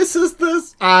witnesses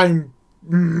this? I'm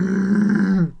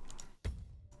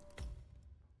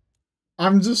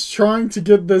just trying to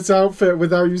get this outfit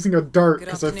without using a dart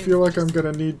because I feel like I'm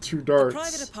gonna need 2 darts. The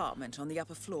private apartment on the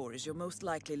upper floor is your most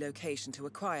likely location to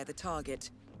acquire the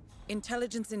target.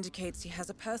 Intelligence indicates he has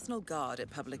a personal guard at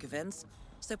public events,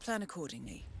 so plan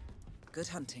accordingly. Good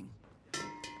hunting.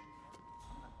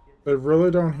 They really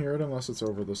don't hear it unless it's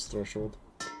over this threshold.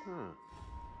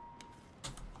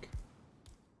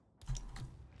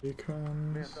 He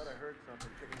comes. Man, I thought I heard something.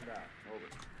 Checking it out. Over.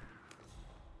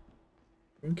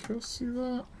 Think he'll see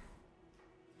that?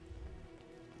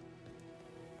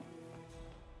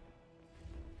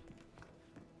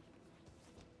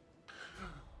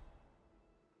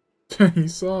 He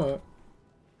saw it.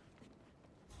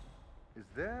 Is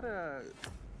that a...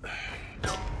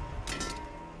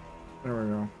 There we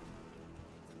go.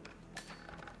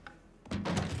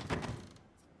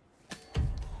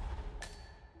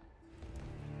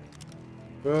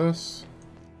 This.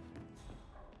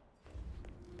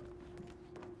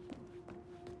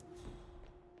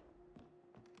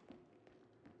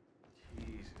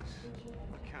 Jesus.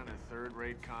 What kind of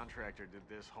third-rate contractor did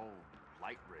this whole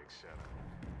light rig setup?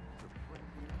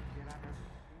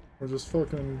 We're just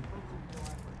fucking...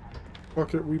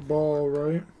 Fuck it, we ball,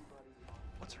 right?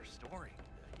 What's her story?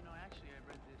 You know, actually, I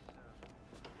read this.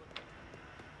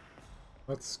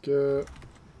 Let's get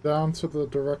down to the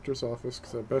director's office,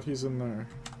 because I bet he's in there.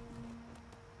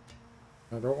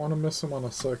 I don't want to miss him on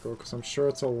a cycle, because I'm sure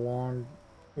it's a long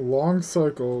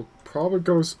cycle. Probably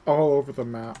goes all over the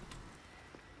map.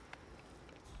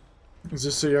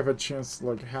 Just so you have a chance to,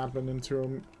 like, happen into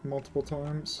him multiple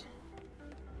times.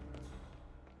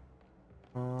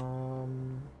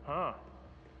 Huh.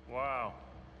 Wow.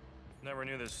 Never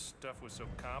knew this stuff was so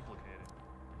complicated.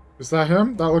 Is that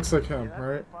him? That looks like him,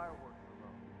 right?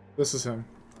 This is him.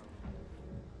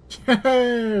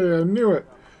 Yay! I knew it!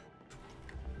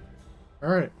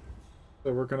 Alright.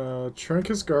 So we're gonna shrink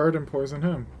his guard and poison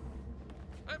him.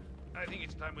 I think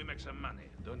it's time we make some money,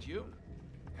 don't you?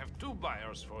 Have 2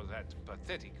 buyers for that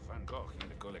pathetic Van Gogh in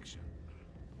the collection.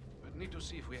 But need to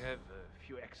see if we have a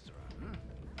few extra.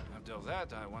 After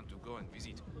that, I want to go and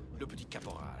visit Le Petit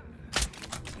Caporal.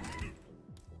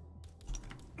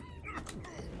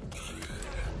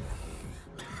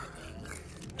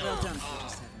 Well done,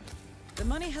 47. The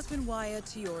money has been wired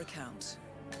to your account.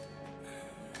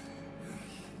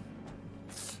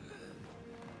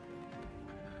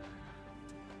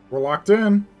 We're locked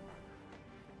in.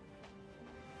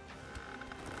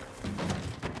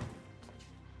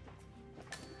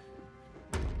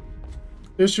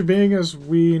 Issue being is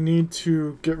we need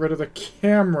to get rid of the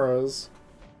cameras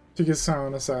to get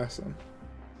Silent Assassin.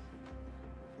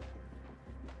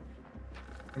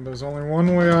 And there's only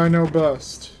one way I know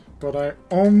best, but I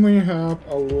only have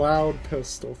a loud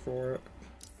pistol for it.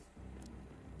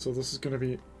 So this is going to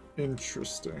be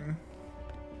interesting,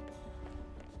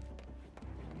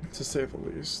 to say the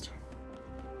least.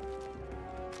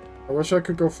 I wish I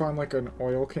could go find like an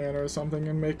oil can or something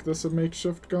and make this a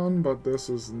makeshift gun, but this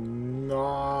is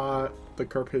not the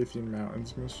Carpathian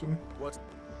Mountains mission. What?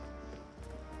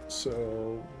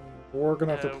 So we're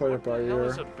gonna have to play it by What the hell ear.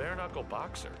 is a bare-knuckle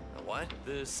boxer? A what?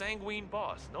 The sanguine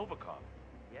boss, Novikov.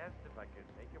 He asked if I could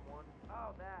make him one.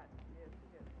 Oh, that. Yes,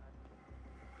 yes.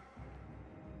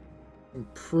 I'm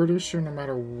pretty sure no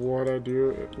matter what I do,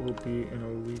 it will be an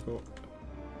illegal.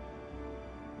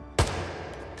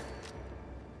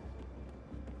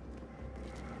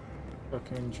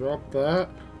 Fucking drop that.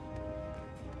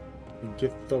 And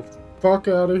get the fuck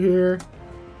out of here.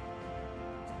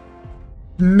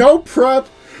 No prep!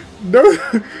 No,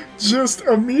 just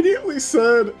immediately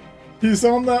said he's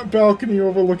on that balcony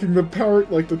overlooking the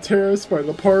the terrace by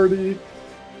the party.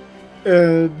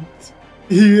 And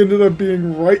he ended up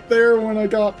being right there when I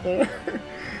got there.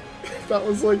 That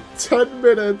was like 10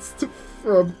 minutes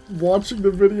from watching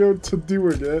the video to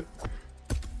doing it.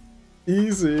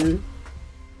 Easy.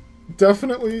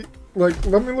 Definitely, like,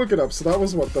 let me look it up. So that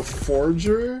was what, the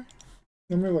Forger?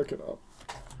 Let me look it up.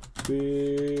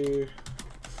 The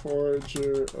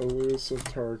Forger elusive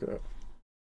target.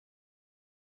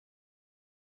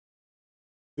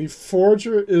 The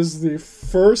Forger is the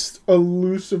first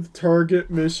elusive target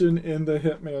mission in the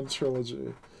Hitman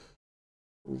trilogy.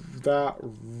 That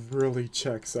really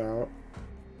checks out.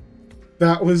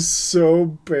 That was so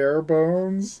bare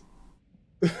bones.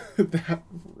 That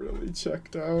really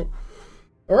checked out.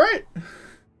 Alright.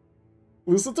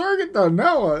 Elusive target done.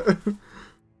 Now what?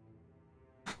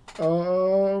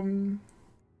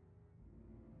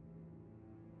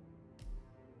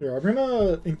 Here, I'm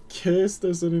gonna, in case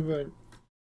there's anything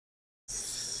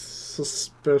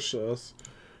suspicious,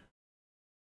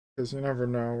 because you never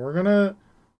know, we're gonna,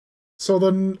 so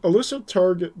the elusive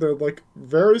target, the like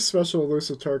very special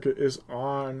elusive target is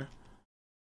on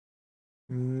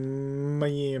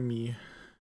Miami.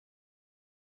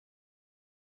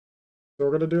 So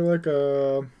we're gonna do like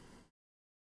a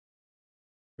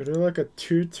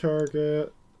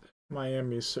 2-target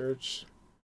Miami search.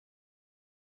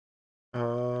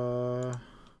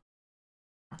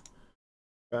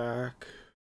 Back.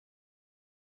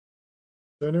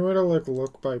 Is there any way to like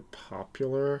look by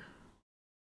popular?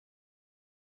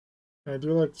 Can I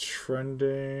do like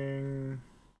trending,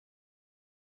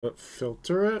 but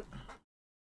filter it?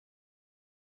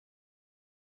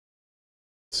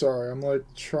 Sorry, I'm like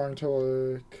trying to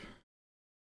like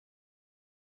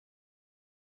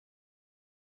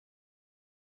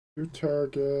New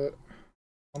target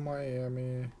on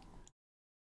Miami.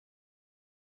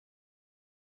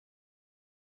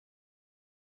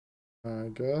 I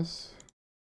guess.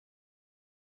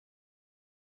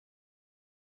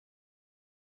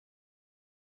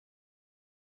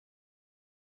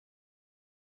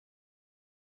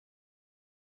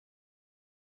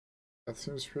 That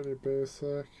seems pretty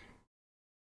basic.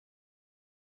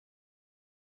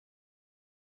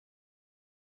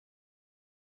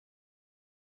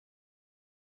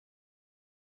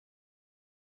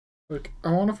 Like,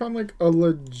 I want to find like a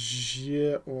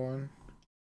legit one.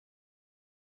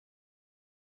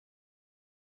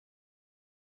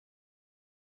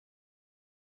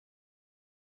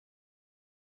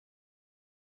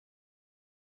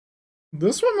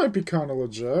 This one might be kind of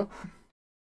legit.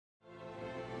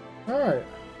 Alright.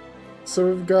 So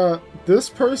we've got this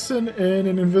person and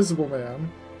an invisible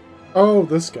man. Oh,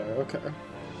 this guy, okay.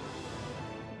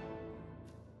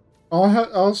 All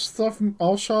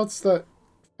shots that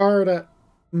fired at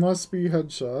must be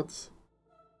headshots.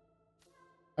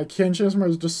 I can't change my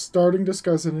starting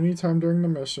disguise at any time during the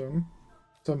mission.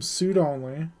 So I'm suit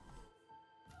only.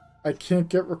 I can't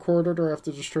get recorded or have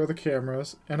to destroy the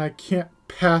cameras. And I can't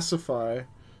pacify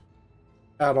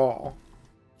at all.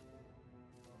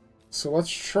 So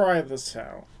let's try this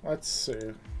out. Let's see.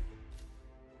 I'm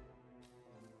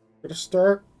gonna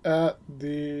start at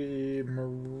the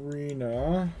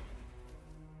marina.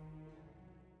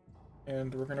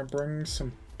 And we're gonna bring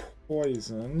some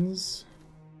poisons.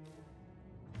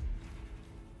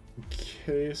 In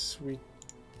case we...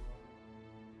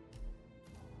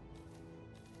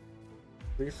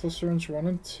 Lethal syringe 1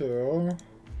 and 2.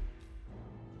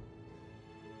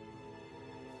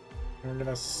 I'm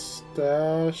gonna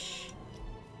stash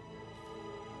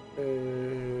a...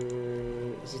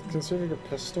 Is it considered a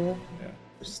pistol? Yeah.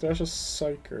 Stash a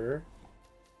psyker.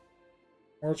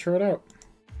 We'll try it out.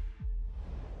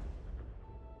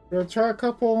 We'll try a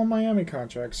couple Miami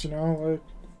contracts, you know, like,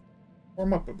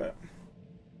 warm up a bit.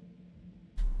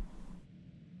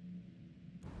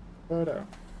 Try it out.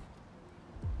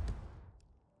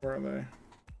 Where are they?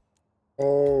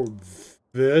 Oh,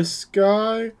 this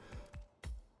guy?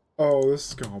 Oh, this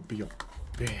is gonna be a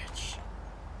bitch.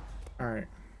 Alright.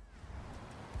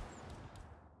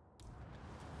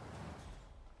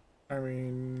 I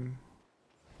mean...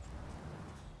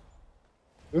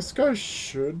 This guy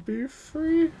should be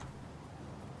free?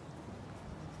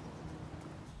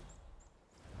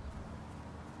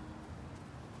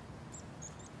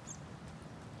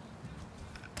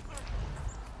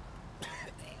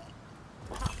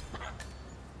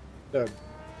 Dead.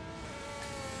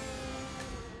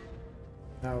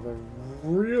 Now the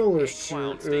real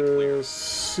issue is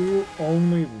sue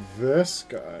only this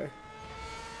guy.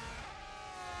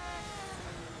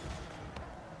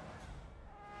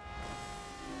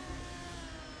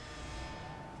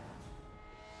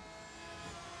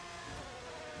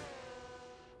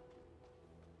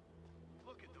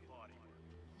 Look at the body.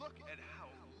 Look at how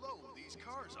low these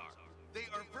cars are. They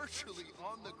are virtually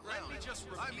on the ground. Let me just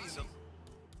I mean, the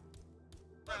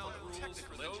ground rules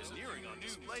for engineering on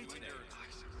display today.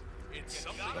 It's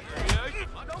something.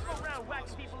 Don't go around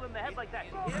whacking people in the head like that,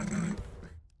 you hear?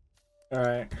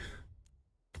 Alright.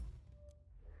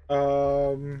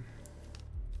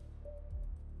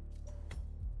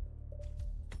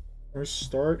 We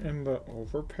start in the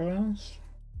overpass?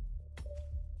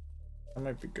 That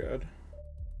might be good.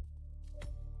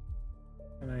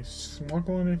 Can I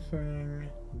smuggle anything?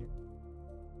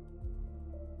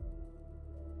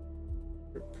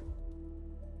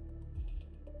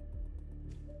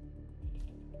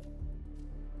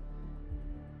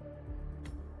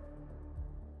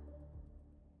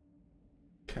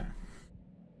 Okay.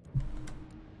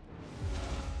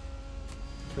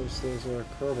 Because there's a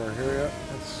crowbar here, yeah.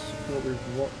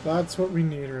 That's what we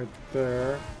need right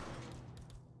there.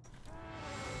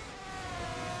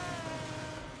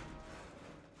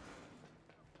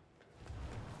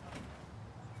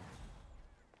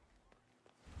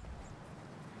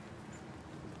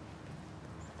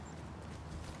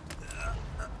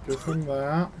 Give him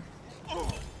that.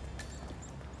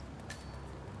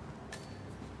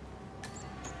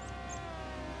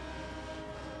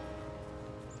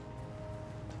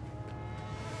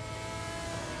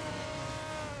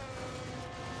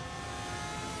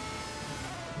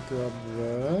 Grab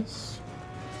this.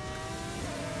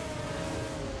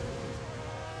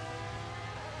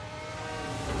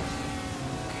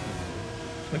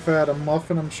 If I had a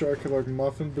muffin, I'm sure I could like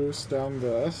muffin boost down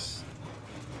this.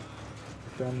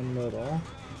 Down the middle.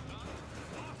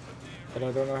 But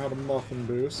I don't know how to muffin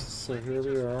boost, so here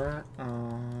we are.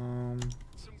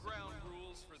 Some ground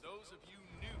rules for those of you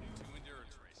new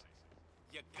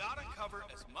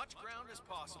as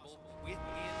possible within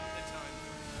the time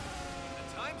frame. When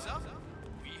the time's up,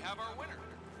 we have our winner.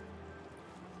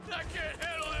 I can't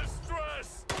handle this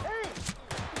stress!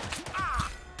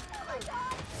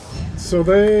 So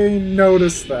they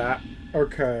noticed that.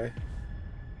 Okay.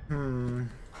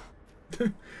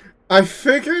 I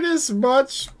figured as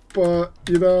much, but,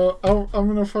 you know, I'm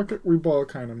gonna fuck it we ball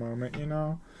kind of moment, you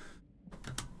know?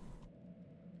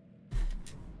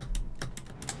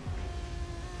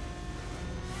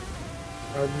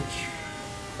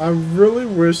 I really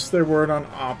wish they weren't on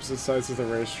opposite sides of the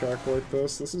racetrack like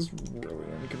this. This is really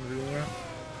inconvenient.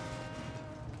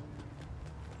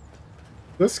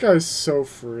 This guy's so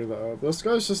free, though. This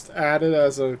guy's just added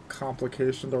as a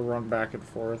complication to run back and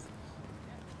forth.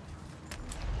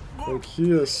 Like,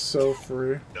 he is so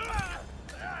free.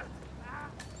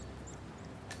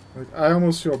 Like, I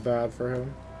almost feel bad for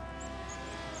him.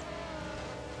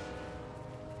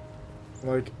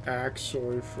 Like,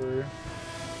 actually free.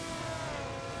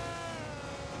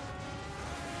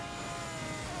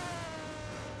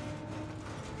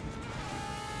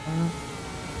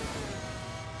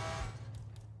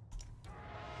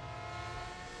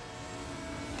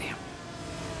 Damn.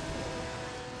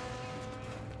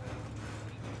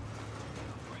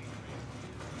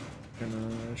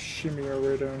 Gonna shimmy our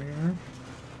way down here.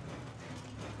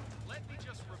 Let me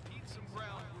just repeat some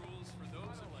ground rules for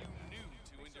those of you new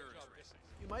to endurance racing.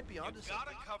 You might be onto You've got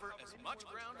to cover as much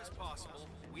ground as possible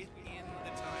within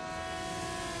the time frame.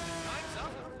 When the time's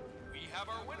up, we have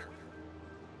our winner.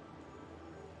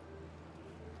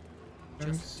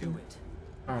 Just do it.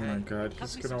 Oh my god, Cut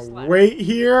he's me some gonna slack. wait I'll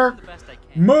here. do the best I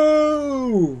can.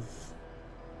 Move!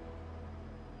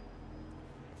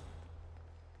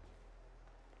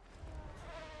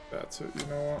 That's it, you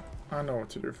know what? I know what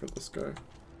to do for this guy.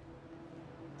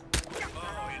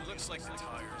 Oh, it looks like the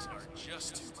tires are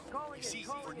just too cold. You see,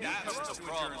 for that's the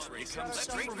problem. It comes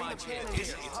straight from my head.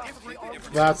 It's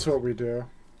different. That's what we do.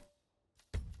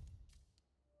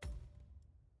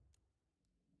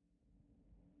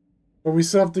 But we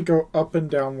still have to go up and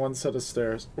down one set of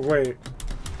stairs. Wait.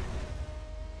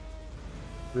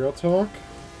 Real talk?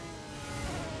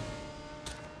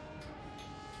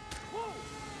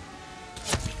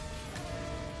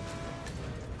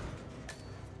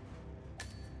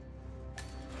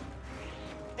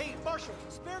 Hey, Marshall,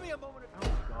 spare me a moment.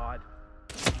 Oh, God.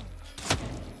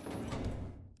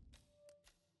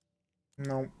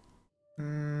 No.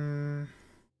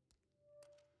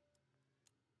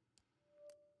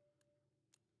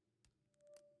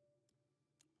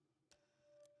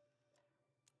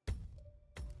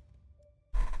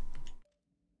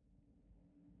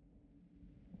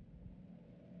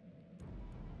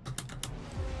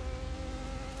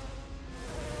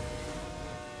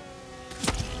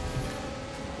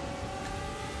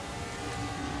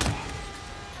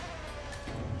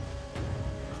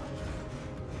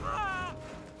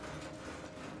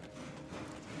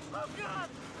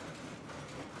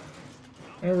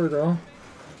 There we go.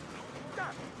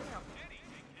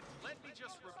 Let me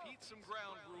just repeat some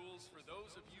ground rules for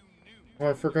those of you new. Oh,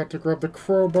 I forgot to grab the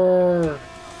crowbar.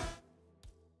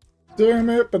 Damn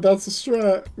it, but that's a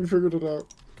strat. We figured it out.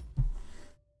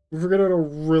 We figured out a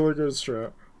really good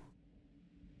strat.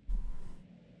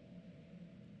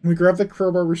 We grab the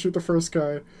crowbar, we shoot the first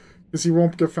guy, because he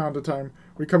won't get found in time.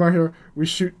 We come out here, we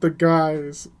shoot the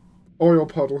guy's oil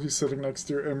puddle he's sitting next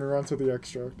to, and we run to the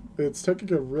extract. It's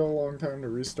taking a real long time to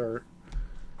restart.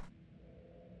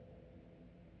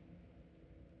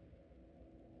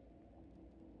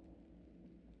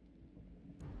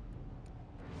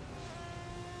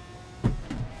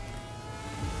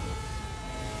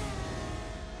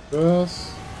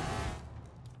 This.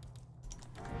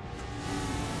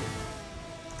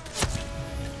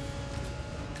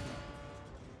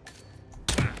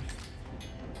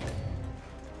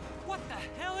 What the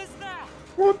hell is that?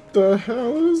 What the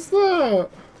hell is that?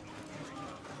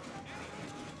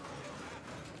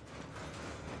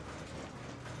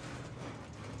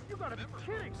 You gotta be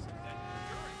kidding!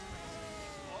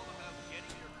 All about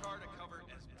getting your car to cover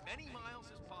as many miles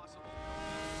as possible.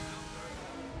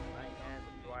 My hands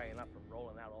are dry enough from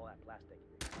rolling out all that plastic.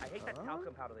 I hate that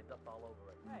talcum powder they dust all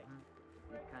over it. Hey,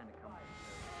 it kind of comes.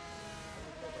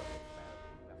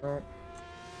 Oh.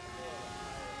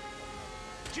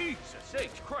 Jesus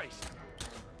H. Christ!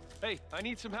 Hey, I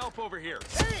need some help over here.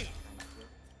 Hey!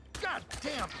 God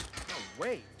damn! No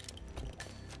way.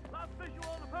 Lost visual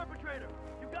on the perpetrator.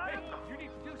 You got him? You need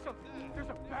to do something. There's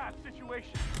a bad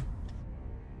situation.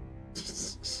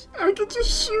 I could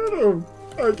just shoot him,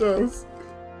 I guess.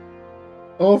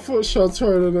 All foot shots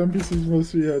fired at NPCs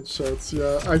must be headshots.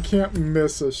 Yeah, I can't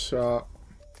miss a shot.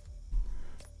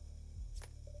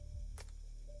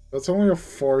 That's only a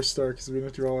 4-star because we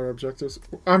didn't do all our objectives.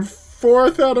 I'm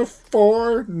 4th out of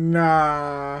 4?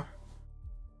 Nah.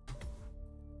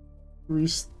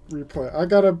 Replay. I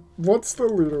gotta... What's the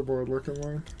leaderboard looking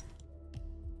like?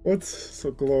 What's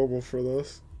so global for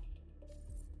this?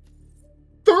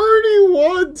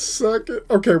 31 seconds.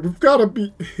 Okay, we've got to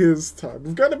beat his time.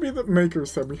 We've got to beat the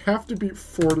maker's time. We have to beat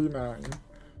 49.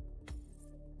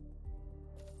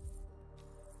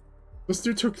 This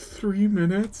dude took 3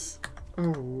 minutes? Oh,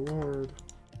 Lord.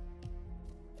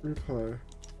 Replay.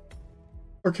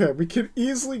 Okay, we can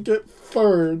easily get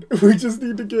 3rd. We just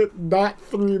need to get not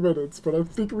 3 minutes, but I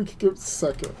think we can get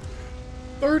 2nd.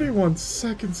 31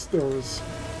 seconds, though, is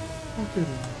fucking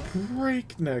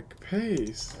breakneck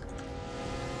pace.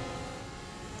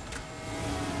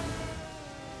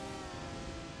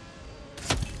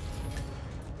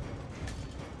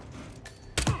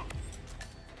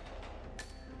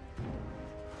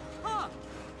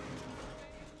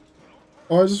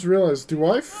 Oh, I just realized, do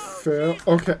I fail?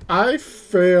 Okay, I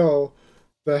fail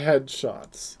the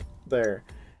headshots there.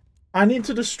 I need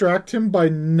to distract him by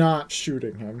not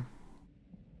shooting him.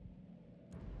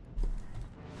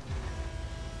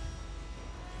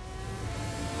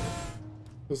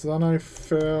 Because then I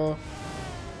fail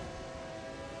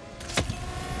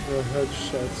the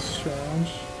headshots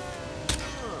challenge.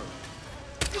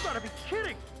 You gotta be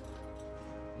kidding!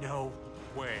 No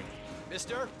way.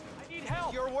 Mister? I need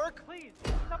help! Your work? Please,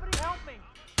 somebody help me!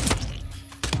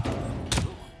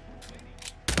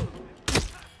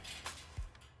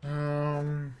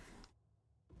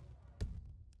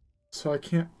 So I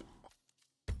can't...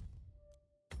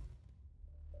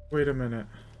 Wait a minute.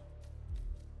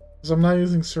 Because I'm not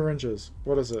using syringes.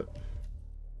 What is it?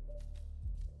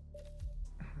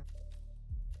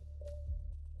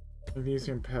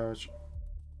 Magnesium pouch.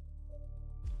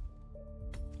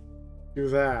 Do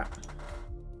that.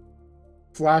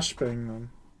 Flashbang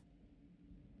them.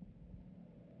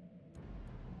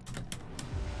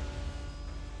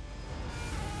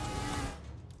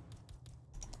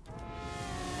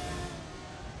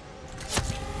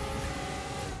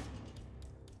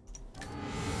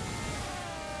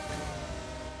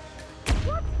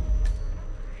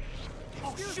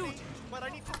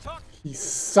 He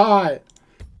saw it.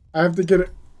 I have to get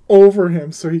it over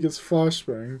him so he gets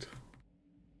flashbanged.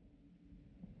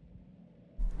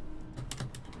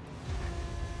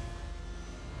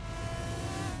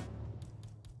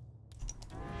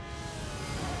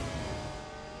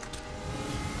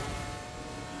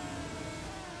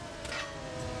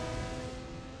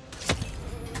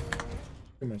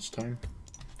 Too much time.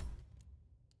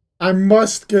 I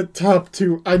must get top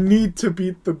 2. I need to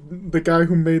beat the guy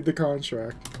who made the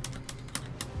contract.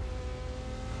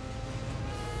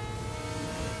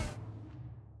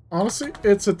 Honestly,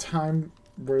 it's a time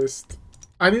waste.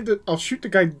 I'll shoot the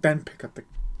guy, then pick up the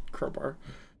crowbar.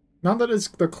 Not that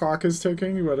the clock is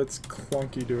ticking, but it's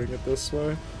clunky doing it this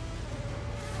way.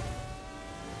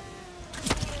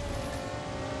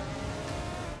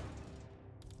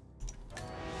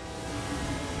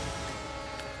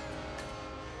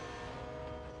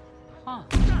 Huh.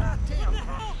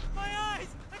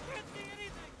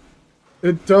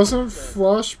 It doesn't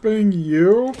flashbang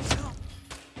you?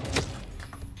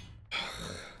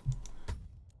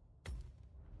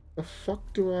 The fuck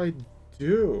do I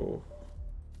do?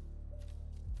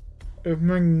 If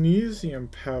magnesium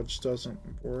pouch doesn't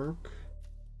work...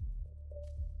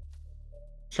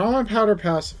 Shaman powder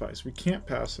pacifies. We can't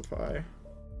pacify.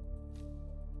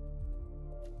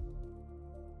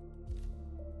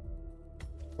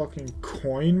 Fucking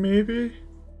coin, maybe?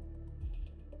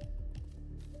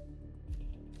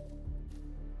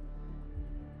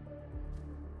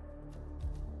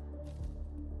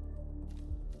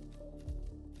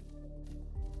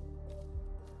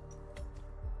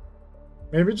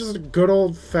 Maybe just a good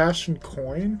old-fashioned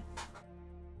coin?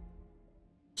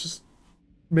 Just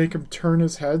make him turn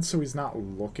his head so he's not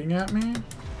looking at me?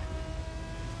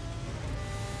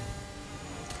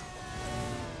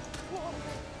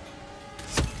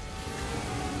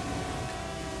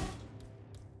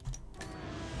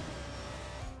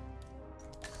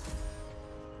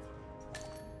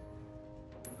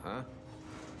 Huh?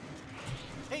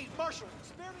 Hey, Marshall,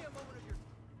 spare me a moment of your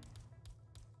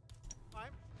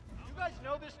time. You guys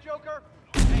know this Joker?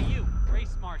 Hey, you,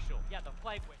 Grace Marshall. Yeah, the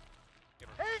flag wave.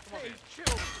 Hey, chill.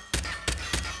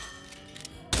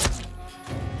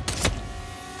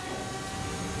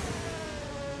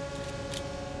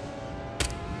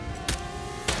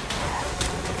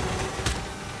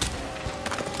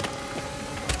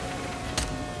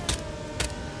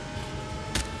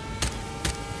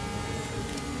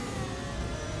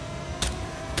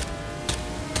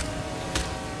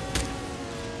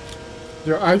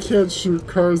 Yo, I can't shoot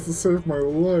cars to save my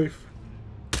life.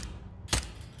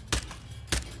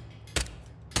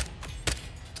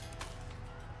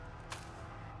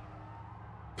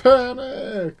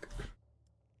 Panic!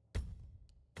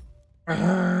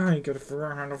 Ah, you gotta figure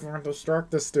out how to fucking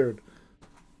distract this dude.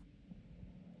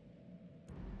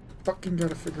 Fucking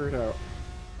gotta figure it out.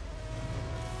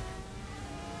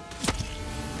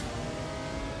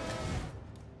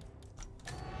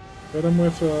 Hit him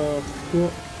with a cool.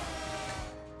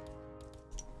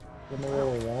 With a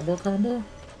little wombo combo.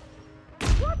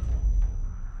 What?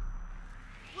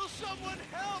 Will someone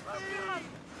help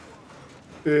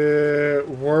me? It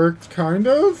worked, kind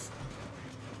of.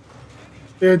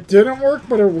 It didn't work,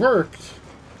 but it worked.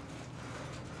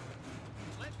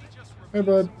 Hey,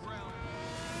 bud.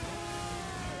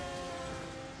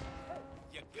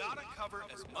 You gotta cover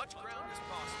as much ground as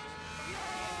possible. We're at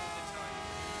the end of the time.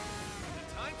 The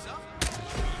time's up.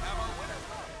 We have our winner.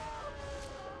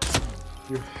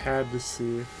 You had to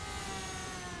see.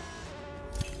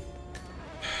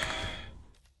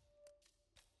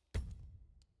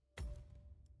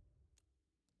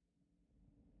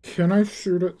 Can I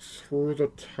shoot it through the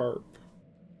tarp?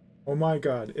 Oh my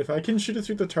god, if I can shoot it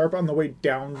through the tarp on the way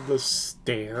down the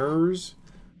stairs...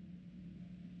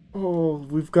 Oh,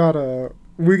 we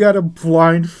gotta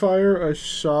blind fire a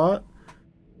shot?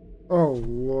 Oh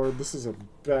lord, this is a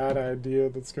bad idea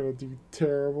that's gonna do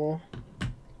terrible.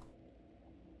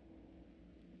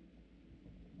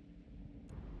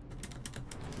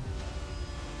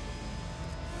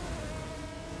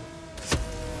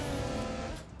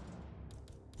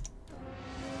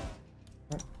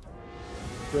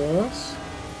 Yes.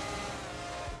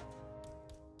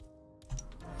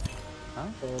 Huh?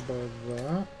 How about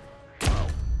that?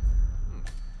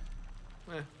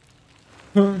 Eh.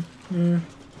 Yeah.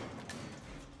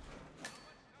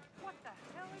 What the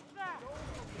hell is that?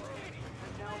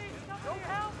 Please, somebody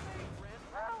help me!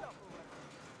 Help!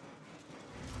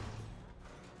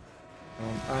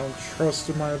 I don't trust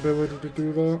in my ability to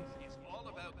do that. It's all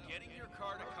about getting your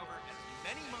car to cover as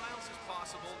many miles as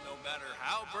possible, no matter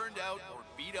how burned out or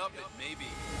beat up it may be.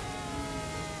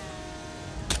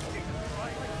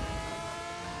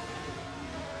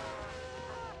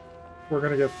 We're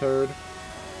gonna get third.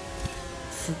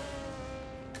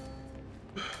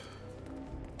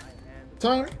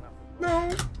 Time.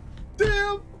 No.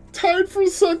 Damn. Tied for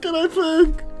second, I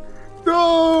think.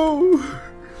 No.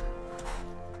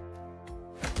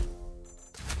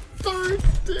 Third.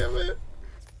 Damn it.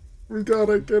 We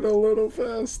gotta get a little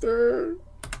faster.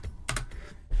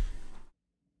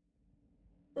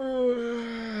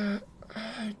 I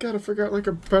gotta figure out like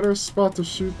a better spot to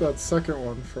shoot that second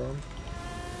one from.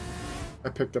 I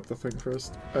picked up the thing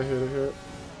first. I hit it.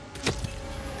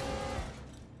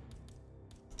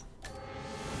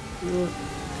 Yeah.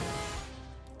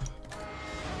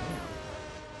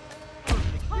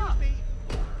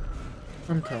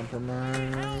 I'm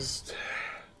compromised.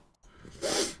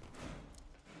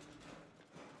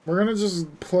 We're gonna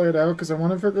just play it out because I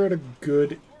want to figure out a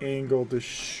good angle to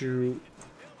shoot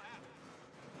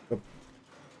the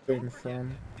thing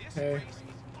from. Hey.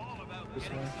 This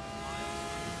one.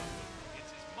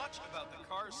 It's as much about the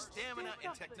car's stamina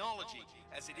and technology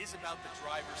as it is about the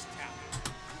driver's talent.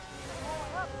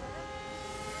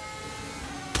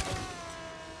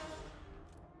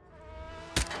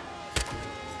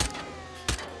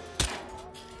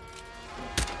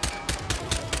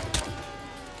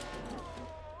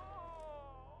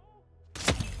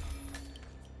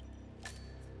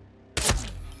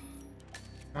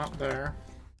 Not there.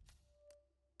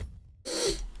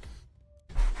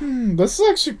 This is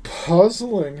actually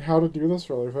puzzling how to do this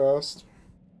really fast.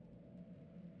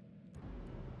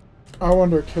 I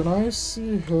wonder, can I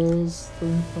see his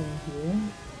thing from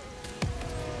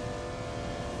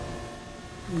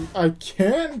here? I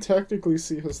can technically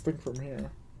see his thing from here.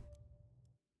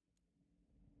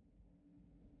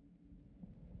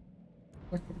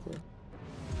 Technically.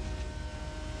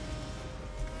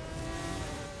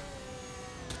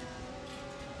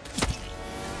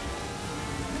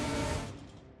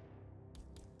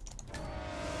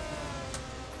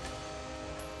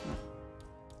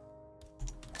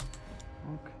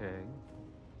 Okay.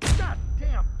 God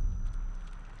damn!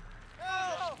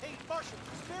 Oh! Hey, Marshall,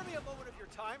 spare me a moment of your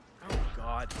time. Oh,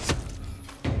 God.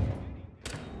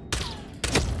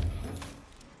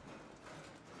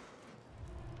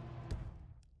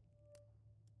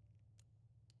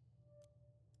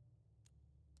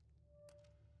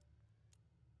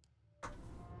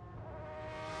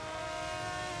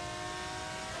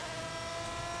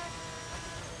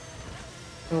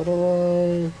 How do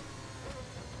I...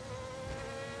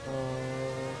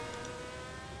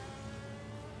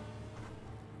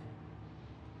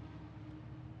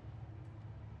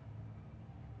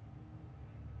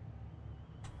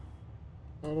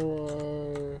 How do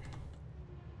I...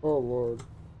 Oh, Lord.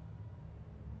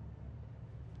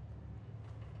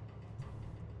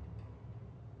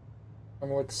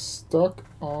 I'm, like, stuck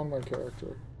on my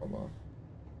character. Hold on.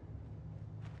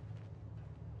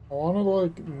 I want to,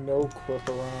 like, no-clip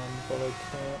around, but I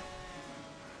can't.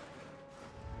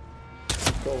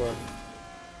 Go away.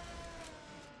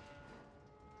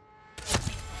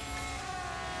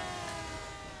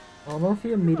 I don't know if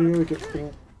you immediately get...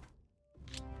 Ooh.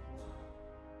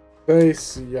 They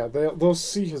see, yeah, they'll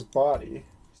see his body.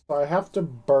 So I have to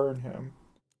burn him.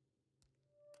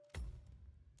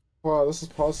 Wow, this is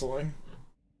puzzling.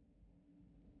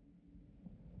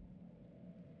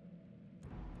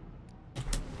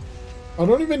 I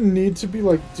don't even need to be,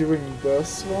 like, doing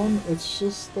this one. It's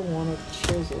just the one I've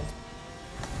chosen.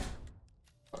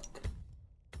 Fuck.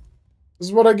 This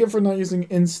is what I get for not using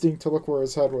instinct to look where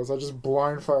his head was. I just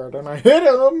blind fired and I hit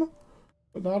him!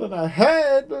 But not in the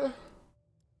head!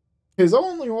 His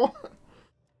only one!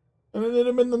 And I hit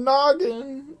him in the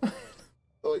noggin!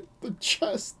 Like, the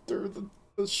chest or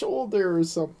the shoulder or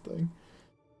something.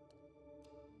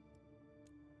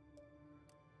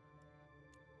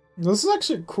 This is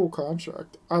actually a cool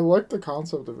contract. I like the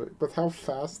concept of it, but how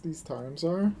fast these times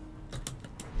are.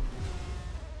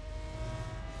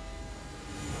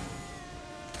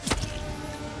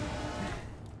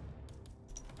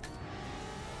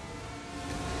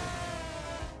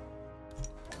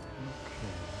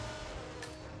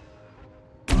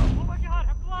 Oh my god,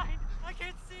 I'm blind! I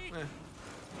can't see!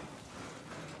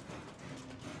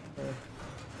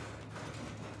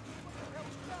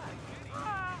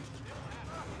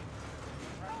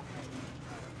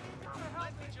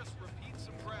 Let me just repeat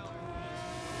some ground rules.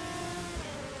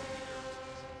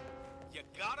 You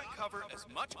gotta cover as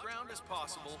much ground as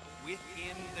possible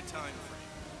within the time frame.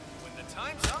 When the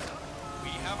time's up, we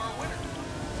have our winner.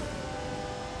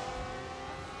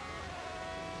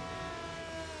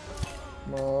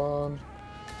 Come on.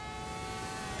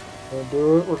 We're gonna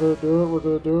do it, we're gonna do it, we're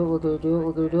gonna do it, we're gonna do it,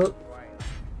 we're gonna do it.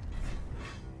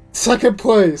 Second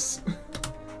place!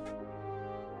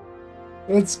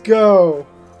 Let's go!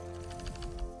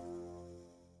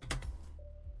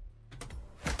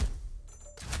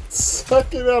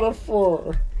 Second out of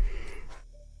 4.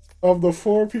 Of the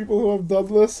 4 people who have done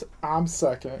this, I'm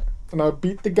second. And I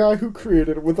beat the guy who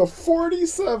created it with a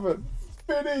 47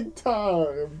 fitting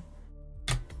time.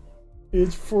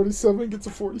 Age 47 gets a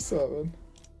 47.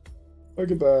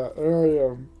 Look at that. There I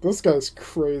am. This guy's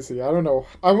crazy. I don't know.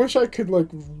 I wish I could, like,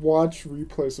 watch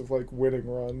replays of, like, winning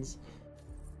runs.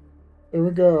 There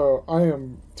we go. I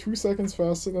am 2 seconds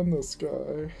faster than this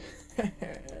guy.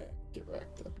 Get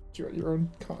wrecked up. You're on your own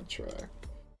contract.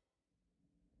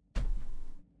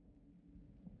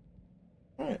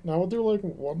 Alright, now we'll do, like,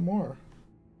 one more.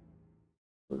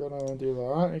 We're gonna do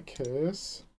that in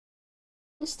case.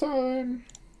 This time...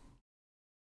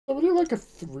 I'm gonna do like a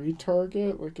 3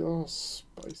 target, like a little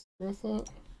spicy with it.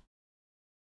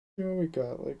 See what we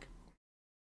got, like...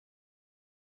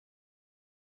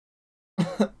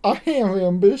 I have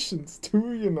ambitions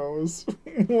too, you know, is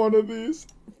one of these.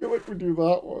 I feel like we do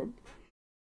that one.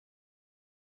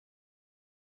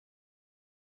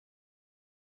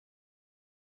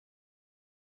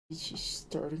 He's just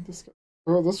starting this guy.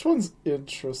 Oh, this one's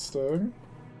interesting.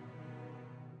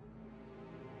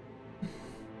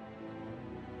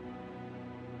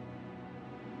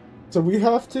 So we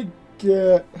have to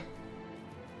get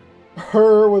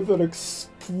her with an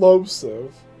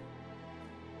explosive,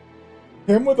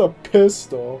 him with a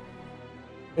pistol,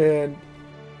 and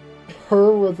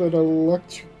her with an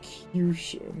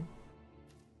electrocution.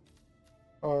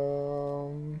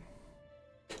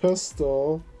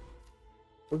 Pistol.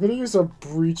 We're gonna use a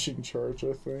breaching charge,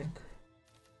 I think,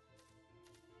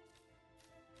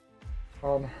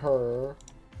 on her.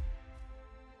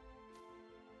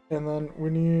 And then we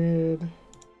need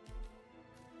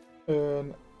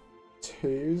an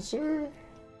taser?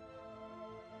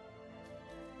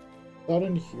 That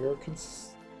in here,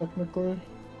 technically.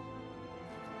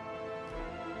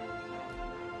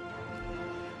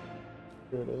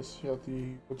 Here it is. Yeah,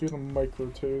 we'll do the micro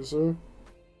taser.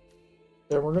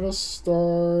 And we're gonna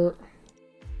start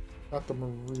at the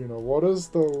marina. What is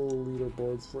the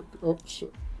leaderboards like? Oh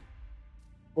shit.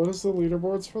 What is the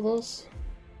leaderboards for this?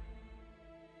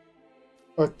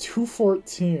 A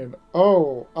 214.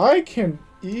 Oh, I can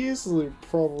easily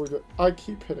probably get... I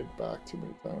keep hitting back too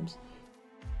many times.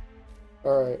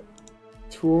 Alright.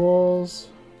 Tools.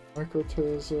 Micro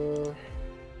taser.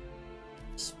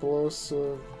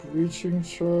 Explosive. Breaching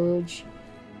charge.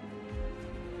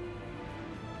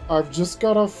 I've just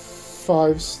got a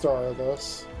 5-star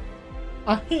this.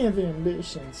 I have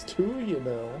ambitions too, you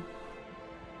know.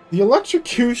 The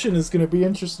electrocution is going to be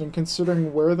interesting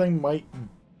considering where they might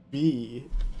be.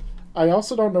 I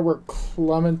also don't know where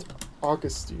Clement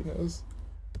Augustine is.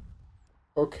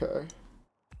 Okay.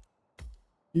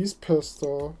 He's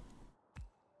pistol.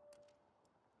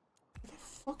 Where the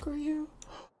fuck are you?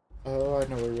 Oh, I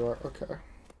know where you are. Okay.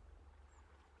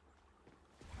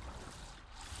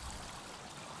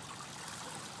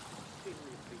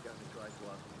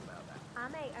 I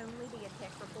may only be a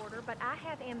tech reporter, but I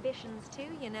have ambitions too,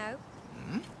 you know.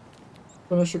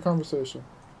 Finish your conversation.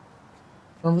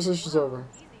 Conversation's over.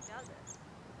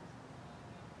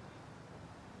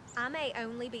 I may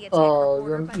only be a tech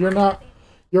reporter, but you're not.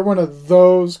 You're one of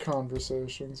those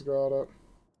conversations. Got it.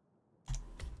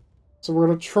 So we're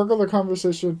gonna trigger the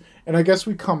conversation, and I guess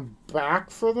we come back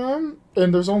for them.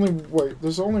 And there's only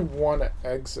there's only one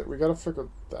exit. We gotta figure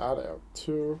that out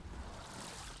too.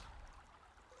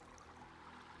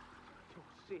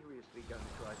 Seriously going to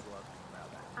try to ask him about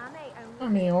that? I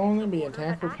may only be a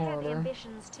tech but I have reporter.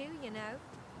 ambitions too, you know.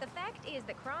 The fact is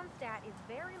that Kronstadt is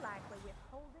very likely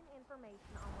withholding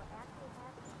information on what actually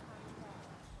happened in Kronstadt,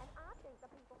 and I think the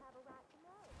people have a right to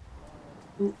know.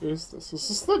 Who is this? Is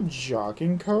this the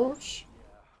jogging coach?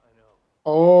 Yeah, I know.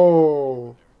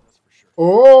 Oh.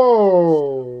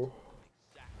 Oh.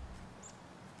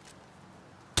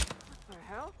 What the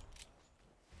hell?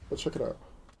 Let's check it out.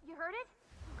 You heard it?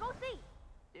 Go see.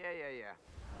 Yeah.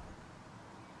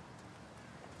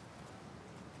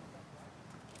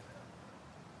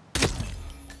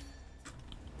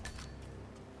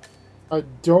 I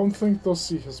don't think they'll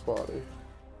see his body.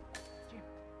 Jim,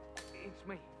 it's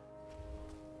me.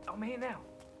 I'm here now,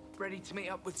 ready to meet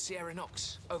up with Sierra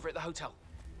Knox over at the hotel.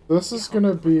 This is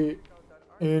gonna be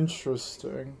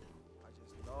interesting.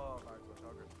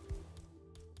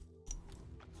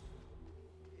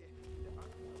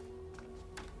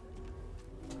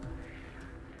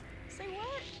 Say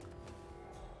what?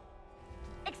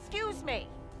 Excuse me.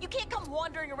 You can't come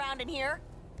wandering around in here.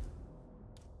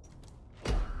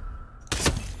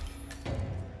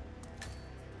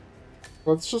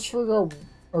 Let's just figure out...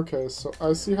 Okay, so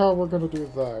I see how we're gonna do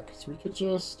that, because we could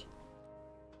just...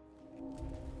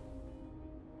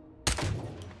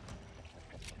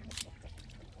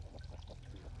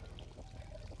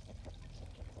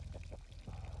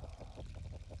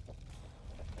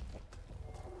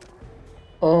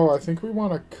 Oh, I think we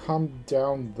want to come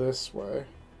down this way.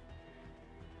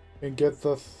 And get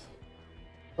the...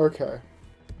 Okay.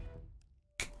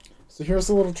 So here's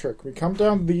a little trick. We come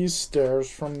down these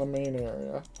stairs from the main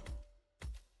area.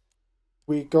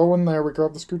 We go in there, we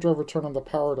grab the screwdriver, turn on the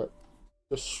power to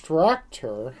distract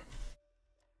her.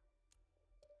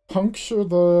 Puncture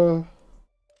the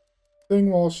thing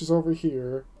while she's over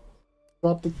here.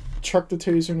 Chuck the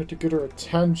taser in it to get her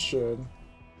attention.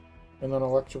 And then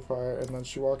electrify it, and then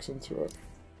she walks into it.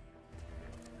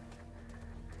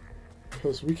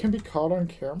 Because we can be caught on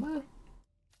camera?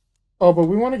 Oh, but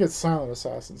we want to get silent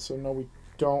assassin, so no, we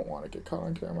don't want to get caught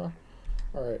on camera.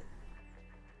 Alright.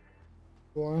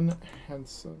 Glenn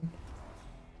Henson.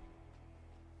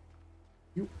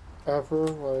 You ever,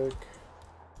 like...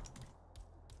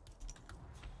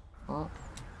 Huh?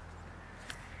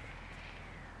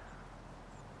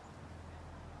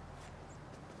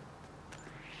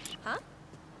 Huh?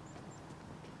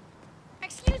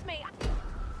 Excuse me.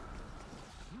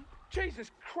 Jesus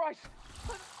Christ!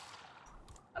 For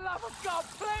the love of God,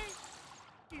 please!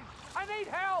 I need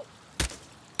help!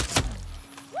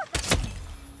 What the?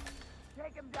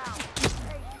 Take him down!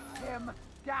 Take him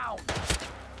down!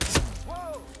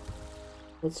 Whoa!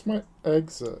 What's my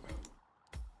exit?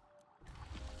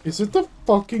 Is it the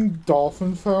fucking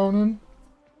dolphin fountain?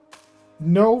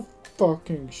 No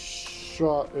fucking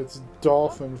shot, it's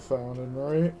dolphin fountain,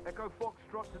 right? Echo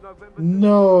Foxtrot to November.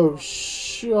 No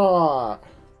shot.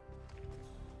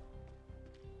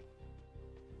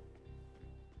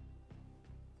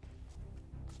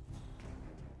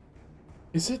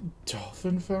 Is it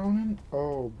dolphin fountain?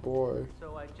 Oh boy.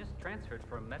 So I just transferred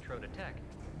from Metro to Tech.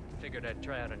 Figured I'd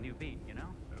try out a new beat, you know?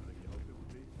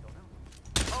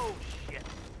 Oh shit!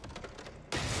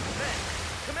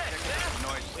 Command,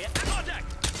 noise. We have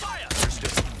contact! Fire!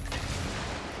 Understood.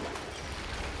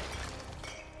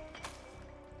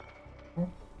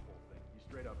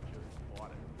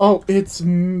 Oh, it's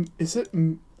is it?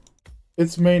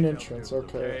 It's main entrance.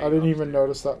 Okay, I didn't even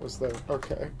notice that was there.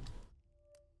 Okay.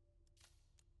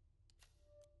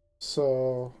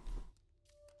 So,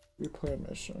 replan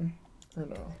mission or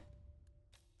no?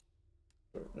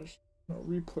 No,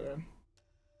 replan.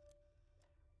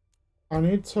 I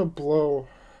need to blow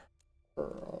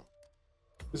her up.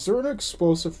 Is there an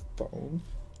explosive phone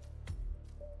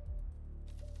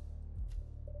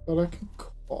that I can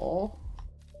call? ball?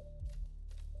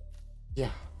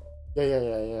 Yeah.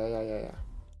 Yeah.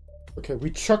 Okay, we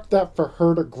chucked that for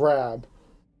her to grab.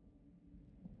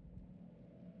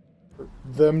 For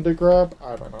them to grab?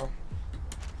 I don't know.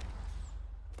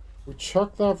 We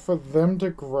chucked that for them to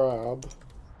grab.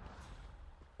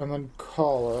 And then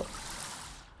call it.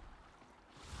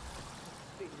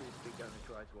 Seriously gonna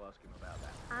try to ask him about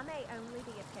that. I may only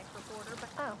be a tech reporter, but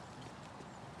oh.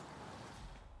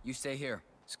 You stay here.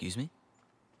 Excuse me?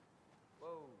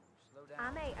 Whoa, slow down.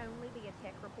 I may only be a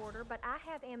tech reporter, but I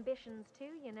have ambitions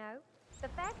too, you know. The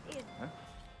fact is... Huh?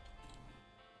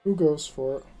 Who goes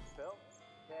for it? Phil?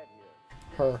 Ted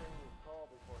here. Her.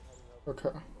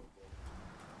 Okay.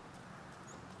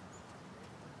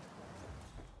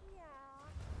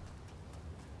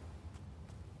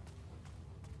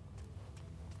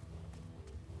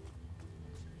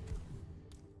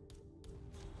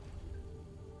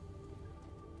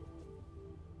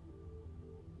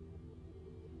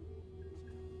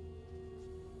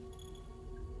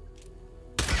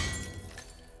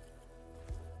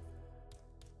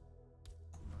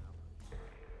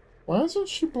 Why isn't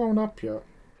she blown up yet?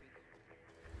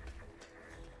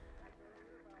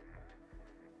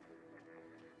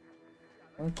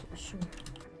 My question.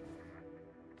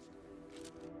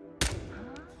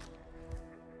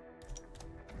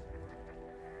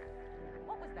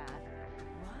 What was that?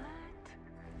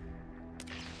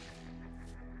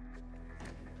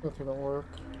 That didn't work.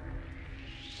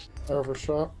 I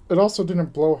overshot. It also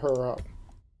didn't blow her up.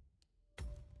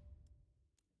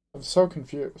 I'm so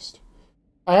confused.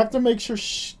 I have to make sure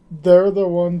they're the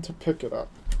one to pick it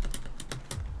up.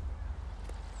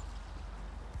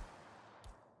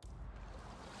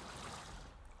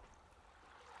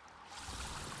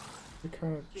 We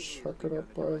kind of chuck it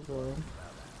up by everyone.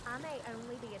 I may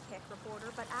only be a tech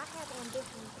reporter, but I have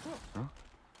ambitions too. Huh?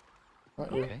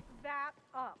 Not you. Okay. That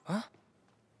up. Huh?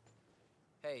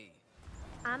 Hey.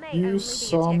 I may You only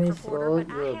saw be a me tech throw reporter, it,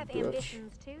 but you're I a have bitch.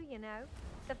 ambitions too, you know.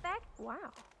 The fact... Wow.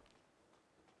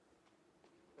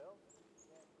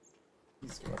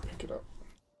 He's gonna pick it up.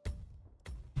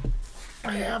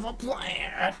 I have a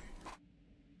plan!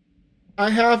 I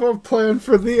have a plan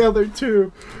for the other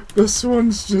two. This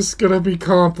one's just gonna be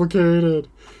complicated.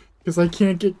 Because I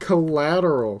can't get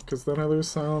collateral, because then I lose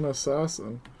Silent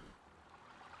Assassin.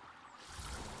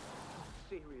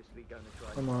 Seriously gonna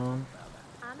try Come on.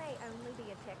 I may only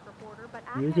be a tech reporter, but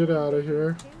I You have get out of here.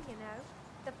 ambitions too, you know.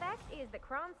 The fact is that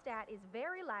Kronstadt is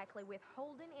very likely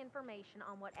withholding information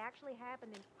on what actually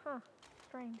happened in... Huh.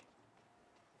 Strange.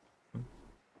 What do you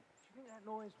think that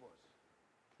noise was?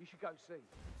 You should go see.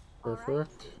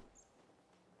 Perfect.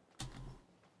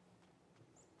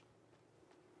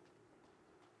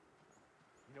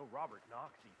 You know Robert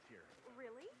Knox eats here.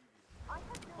 Really? I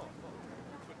have no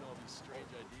You're putting all these strange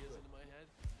ideas into my head?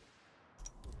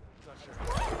 Not sure.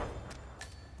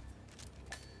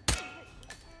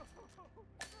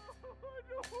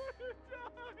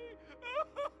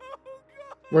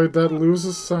 Wait, that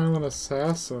loses Silent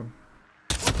Assassin.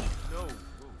 No.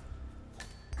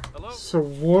 Hello? So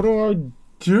what do I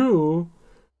do?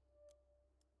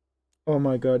 Oh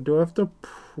my god, do I have to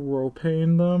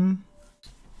propane them?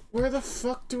 Where the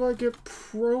fuck do I get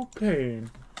propane?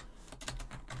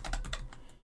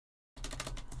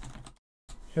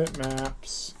 Hit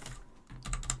maps.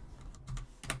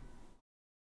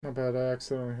 How bad I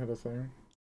accidentally hit a thing.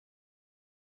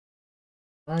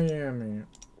 Miami.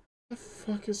 The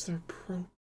fuck is their pro?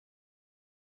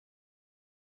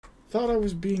 Thought I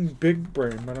was being big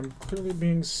brain, but I'm clearly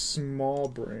being small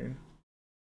brain.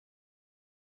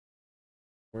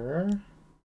 Where?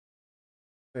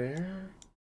 There?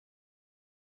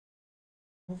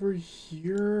 Over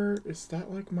here? Is that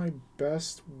like my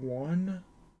best one?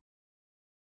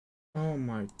 Oh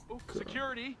my god.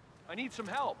 Security, I need some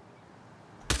help.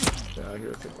 Yeah,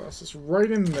 here, the glasses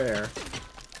right in there.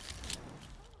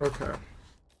 Okay.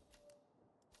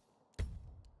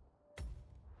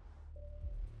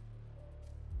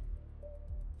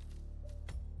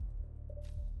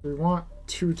 We want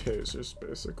 2 tasers,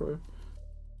 basically.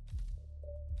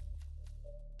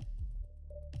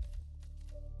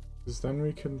 Because then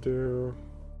we can do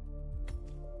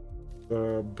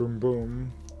the boom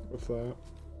boom with that.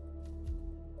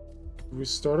 We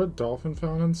start a dolphin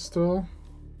fountain still?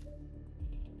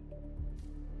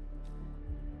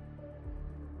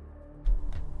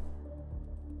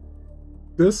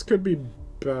 This could be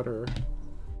better.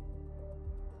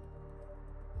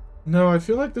 No, I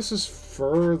feel like this is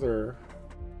further.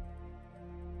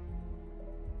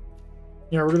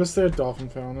 Yeah, we're gonna stay at Dolphin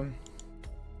Fountain.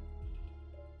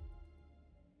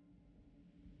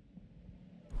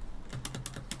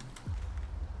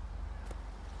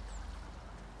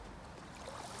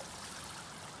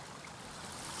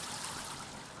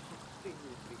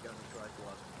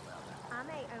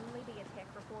 only be a tech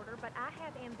reporter, but I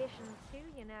have ambitions too,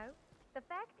 you know. The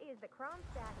fact is that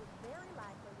Kronstadt is very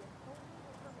likely withholding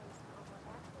information on what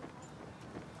actually happened.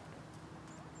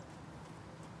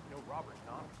 You know, Robert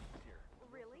Knox is here.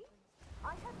 Really?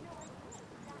 I have no idea.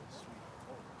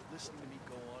 Listening to me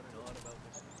go on and on about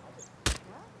this.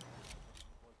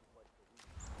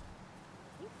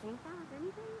 You think that was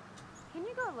anything? Can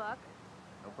you go look?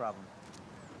 No problem.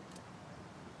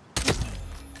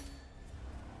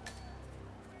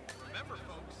 Remember,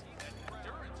 folks, that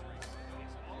endurance racing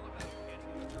is all about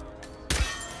getting the turns.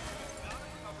 You've got to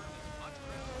cover as much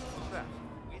ground as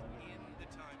possible within the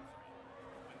time frame.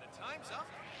 When the time's up,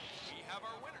 we have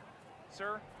our winner.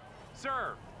 Sir?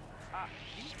 Sir!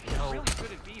 You really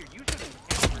shouldn't be here. You shouldn't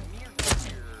anywhere near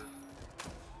here.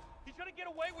 He's gonna get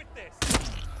away with this!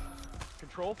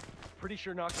 Control? Pretty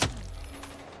sure not.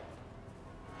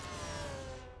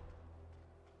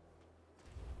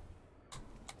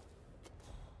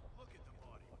 Look at the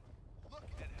body. Look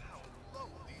at how low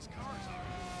these cars are.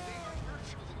 They are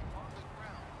virtually on the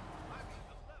ground. I mean,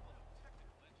 the level of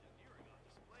technical engineering on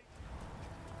display.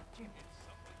 Jim,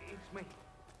 it's me.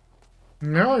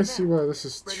 Now I see why this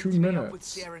is Ready 2 to meet up minutes. with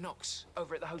Sierra Knox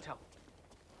over at the hotel.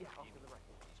 Yeah, off to the right.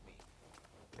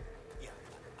 Yeah,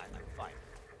 I'm fine.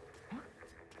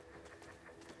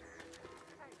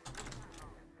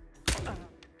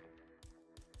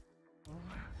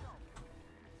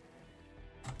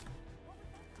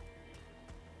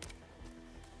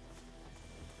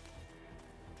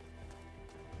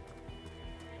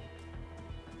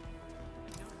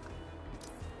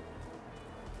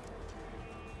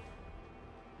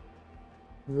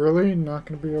 Really? Not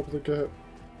gonna be able to get...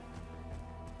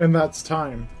 And that's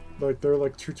time. Like, they're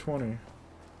like 2:20.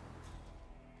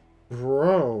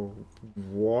 Bro,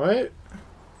 what?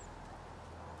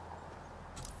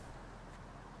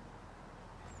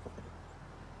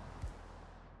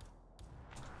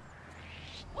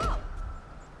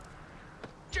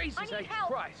 Jesus I need H.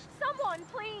 help! Christ! Someone,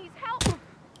 please, help!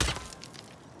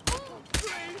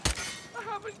 Please! I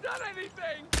haven't done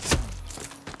anything!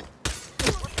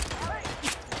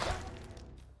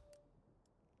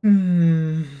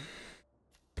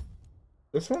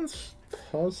 This one's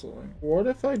puzzling. What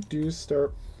if I do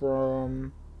start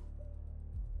from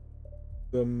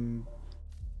the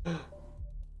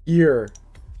here,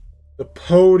 the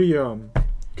podium,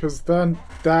 because then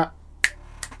that, I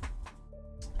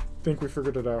think we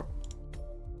figured it out.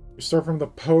 We start from the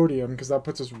podium because that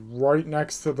puts us right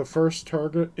next to the first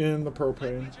target in the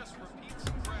propane.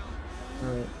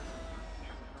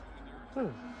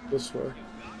 Alright. This way.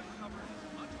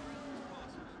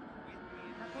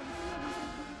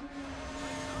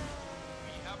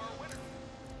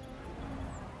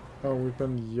 Oh, we've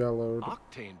been yellowed.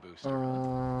 Octane booster.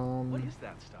 What is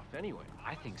that stuff anyway?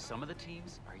 I think some of the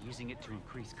teams are using it to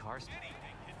increase car speed.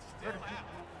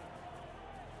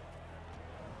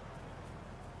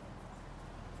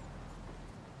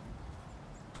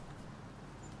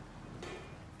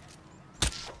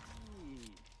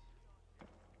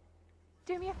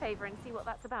 Do me a favor and see what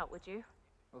that's about, would you?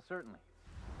 Well, certainly.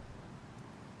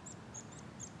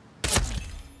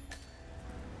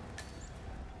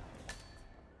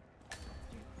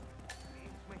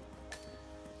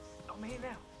 I'm here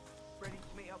now. Ready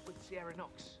to meet up with Sierra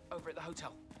Knox over at the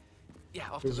hotel.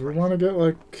 Yeah, off to Because the we right. want to get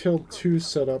like kill 2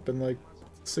 set up in like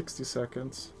 60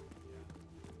 seconds.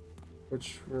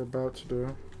 Which we're about to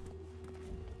do.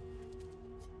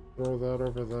 Throw that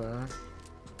over there.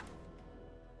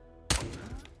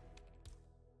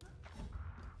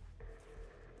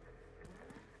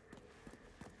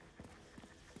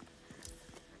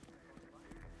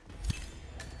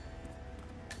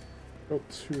 Got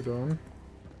 2 done.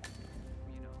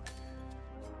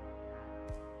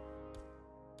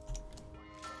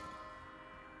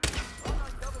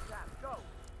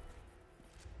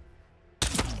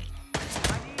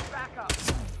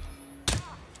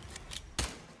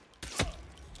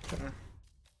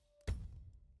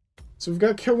 So we've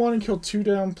got kill 1 and kill 2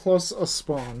 down plus a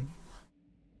spawn.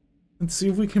 Let's see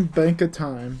if we can bank a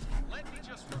time.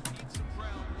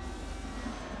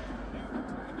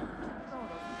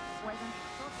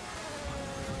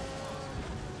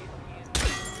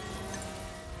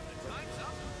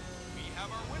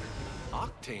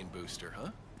 Octane booster, huh?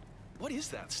 What is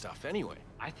that stuff anyway?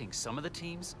 I think some of the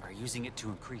teams are using it to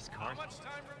increase car How much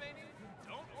time remaining?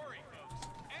 Don't worry, folks.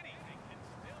 Anything can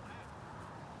still happen.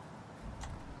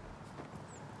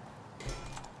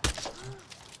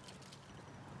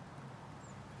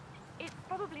 It's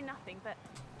probably nothing, but,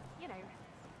 you know,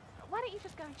 why don't you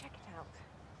just go and check it out?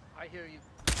 I hear you.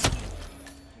 It's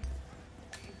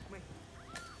me.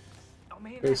 I'm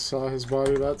They saw his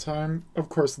body that time. Of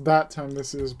course, that time they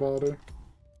see his body.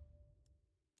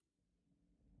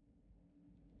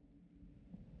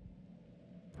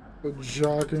 The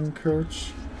jogging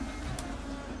coach.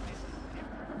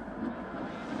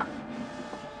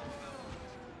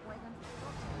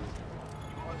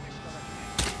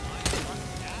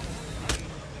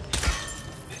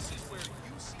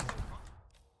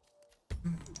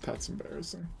 That's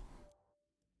embarrassing.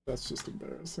 That's just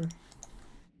embarrassing.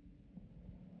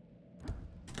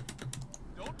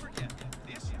 Don't forget,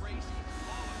 this race is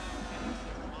all about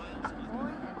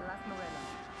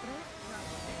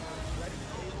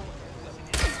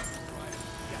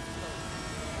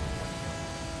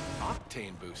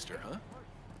Octane booster, huh?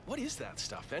 What is that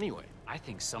stuff anyway? I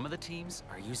think some of the teams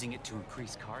are using it to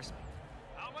increase car speed.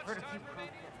 How much time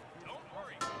remaining? Don't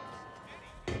worry, folks.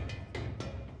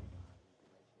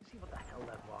 You see what the hell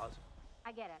that was?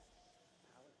 I get it.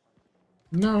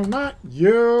 No, not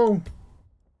you!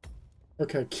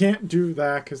 Okay, can't do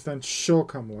that, because then she'll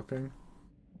come looking.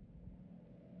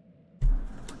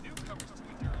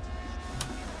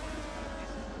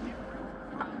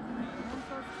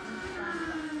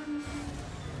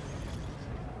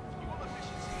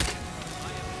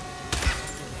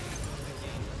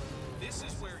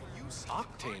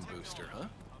 Octane booster, huh?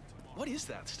 What is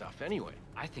that stuff anyway?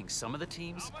 I think some of the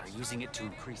teams are using it to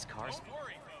increase car speed. Don't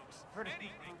worry, folks. Anything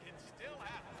can still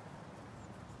happen.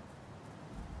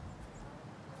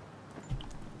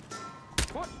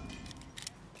 What?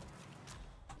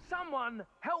 Someone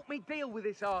help me deal with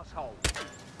this asshole.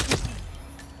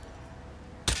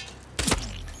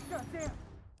 Goddamn.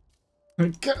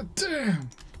 God damn!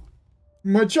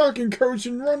 My jogging coach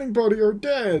and running buddy are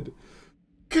dead!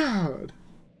 God!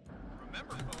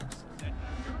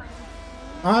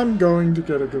 I'm going to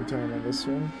get a good time on this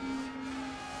one.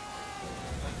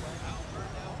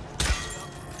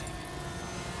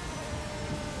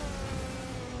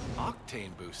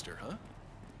 Octane booster, huh?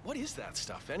 What is that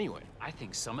stuff anyway? I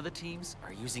think some of the teams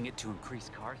are using it to increase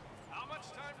car speed. How much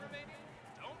time remaining?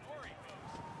 Don't worry,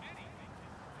 folks. Anything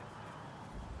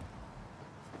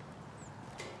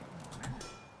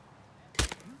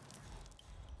can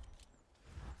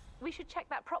We should check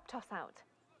that prop toss out.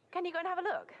 Can you go and have a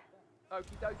look?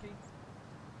 Okie dokie.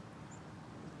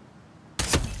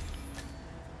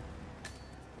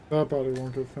 That body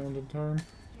won't get found in time.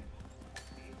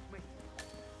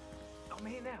 I'm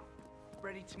here now,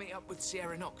 ready to meet up with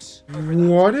Sierra Knox.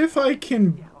 What if I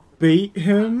can bait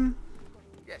him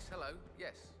Yes, hello,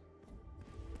 yes.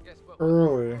 Yes, but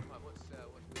early?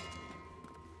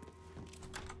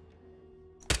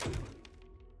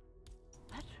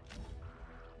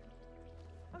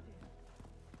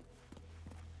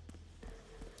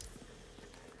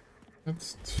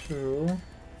 That's two.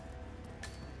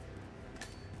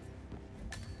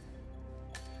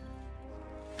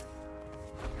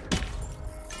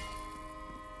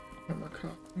 I'm a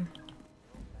cop.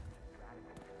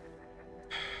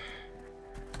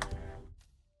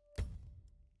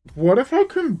 What if I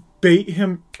can bait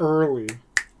him early?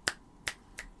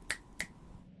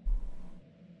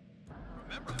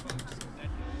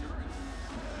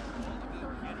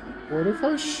 What if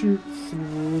I shoot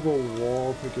through the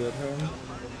wall to get him?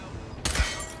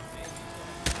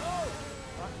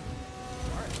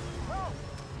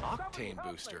 Octane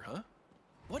booster, huh?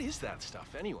 What is that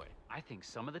stuff anyway? I think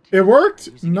some of the teams It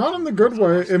worked, not in the good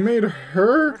way. It made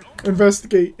her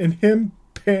investigate and him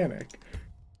panic.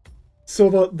 So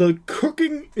the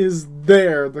cooking is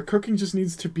there. The cooking just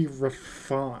needs to be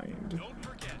refined.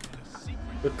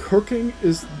 The cooking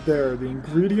is there. The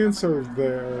ingredients are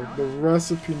there. The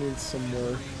recipe needs some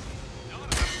work.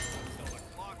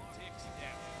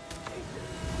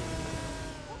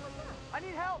 I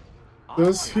need help.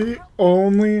 Does he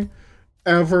only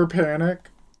ever panic?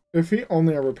 If he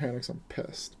only ever panics, I'm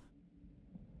pissed.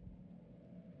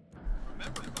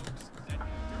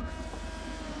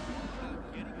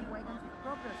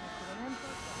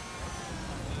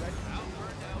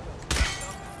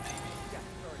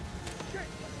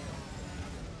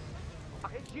 I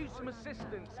could use some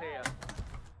assistance here.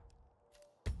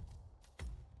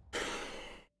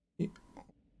 He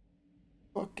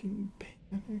fucking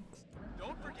panics.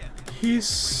 He's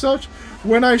such...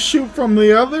 When I shoot from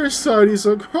the other side, he's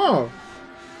like, huh.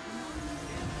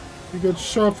 He gets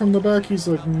shot from the back, he's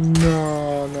like,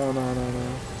 no.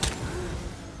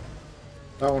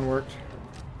 That one worked.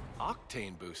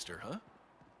 Octane booster, huh?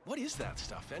 What is that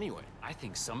stuff anyway? I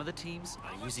think some of the teams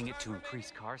are using it to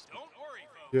increase car speed.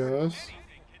 Yes.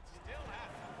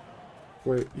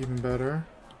 Wait, even better.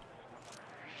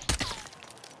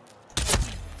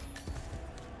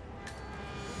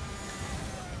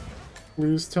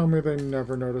 Please tell me they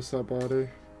never noticed that body.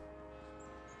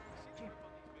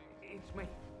 It's me.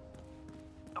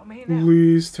 I'm here now.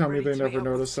 Please tell me Ready they to never meet up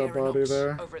with noticed that Sarah body Knox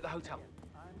there. over at the hotel.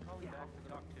 I'm calling back to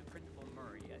talk to Principal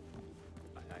Murray.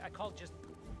 I called just...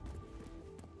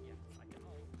 Yeah, I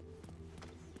called.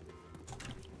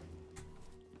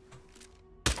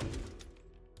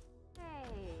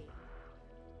 Hey.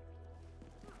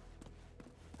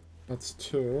 That's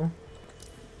 2.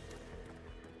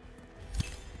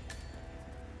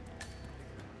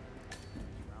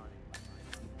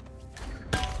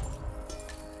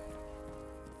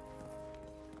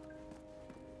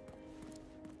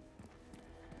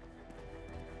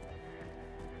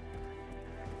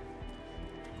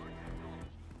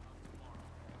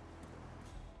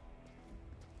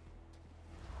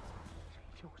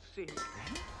 You're seeing it then?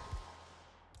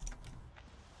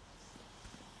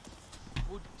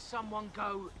 Would someone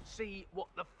go see what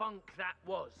the funk that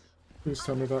was? Please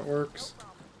tell me that works.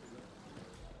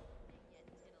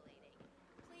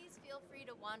 Please feel free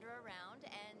to wander around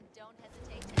and don't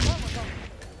hesitate to...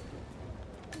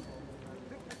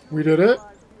 We did it?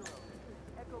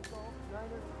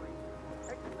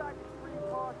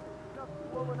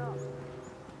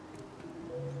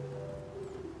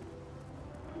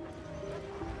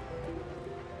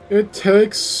 It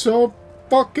takes so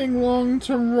fucking long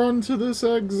to run to this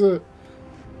exit.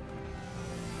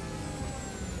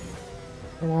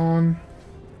 Come on.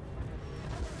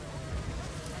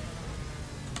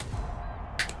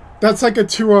 That's like a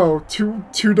 2-0.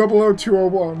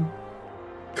 200-201.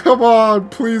 Come on,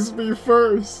 please be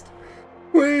first.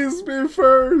 Please be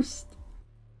first.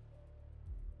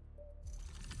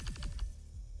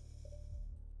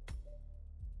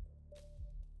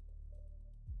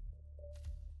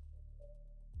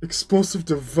 Explosive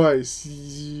device.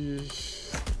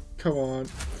 Come on.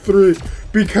 3.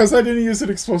 Because I didn't use an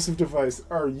explosive device.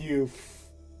 Are you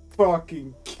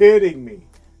fucking kidding me?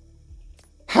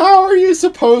 How are you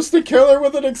supposed to kill her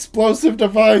with an explosive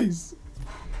device?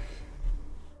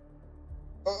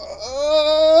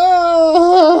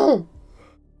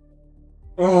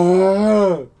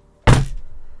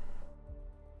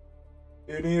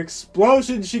 Any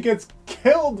explosion she gets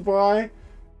killed by,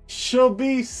 she'll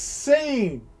be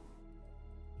sane.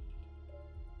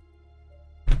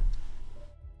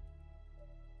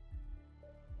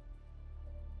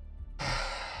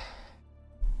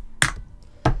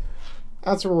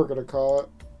 That's what we're gonna call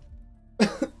it.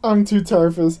 I'm too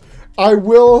tired for this. I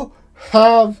will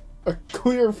have a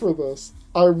clear for this.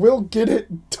 I will get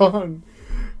it done,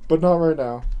 but not right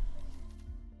now.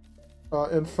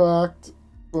 In fact,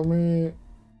 let me...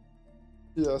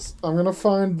 Yes, I'm gonna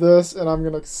find this and I'm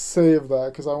gonna save that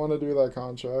because I want to do that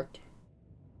contract.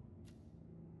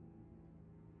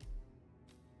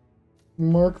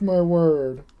 Mark my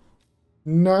word.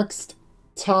 Next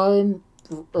time,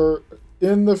 or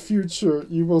in the future,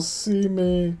 you will see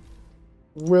me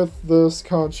with this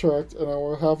contract and I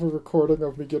will have a recording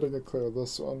of me getting it clear.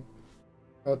 This one.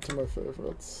 Add to my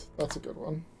favorites. That's a good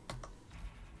one.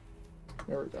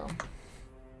 There we go.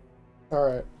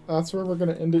 Alright, that's where we're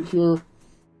gonna end it here.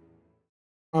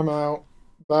 I'm out.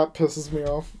 That pisses me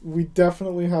off. We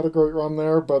definitely had a great run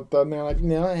there, but then they're like,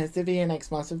 no, it has to be an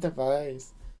explosive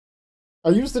device. I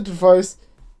used the device.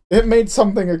 It made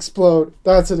something explode.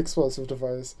 That's an explosive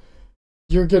device.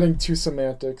 You're getting too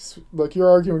semantics. Like, you're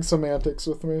arguing semantics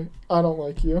with me. I don't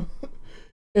like you.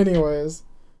 Anyways,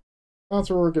 that's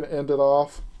where we're going to end it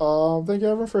off. Thank you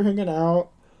everyone for hanging out.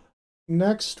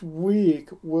 Next week,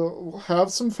 we'll have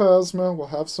some Phasma. We'll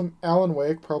have some Alan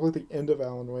Wake. Probably the end of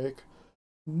Alan Wake.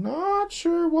 Not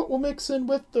sure what we'll mix in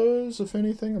with those, if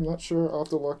anything. I'm not sure. I'll have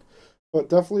to look. But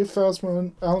definitely Phasma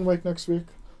and Alan Wake next week.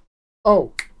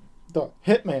 Oh, the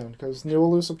Hitman, because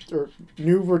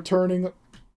new returning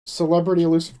celebrity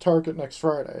elusive target next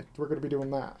Friday. We're going to be doing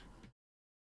that.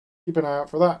 Keep an eye out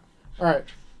for that. Alright,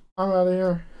 I'm out of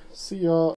here. See y'all.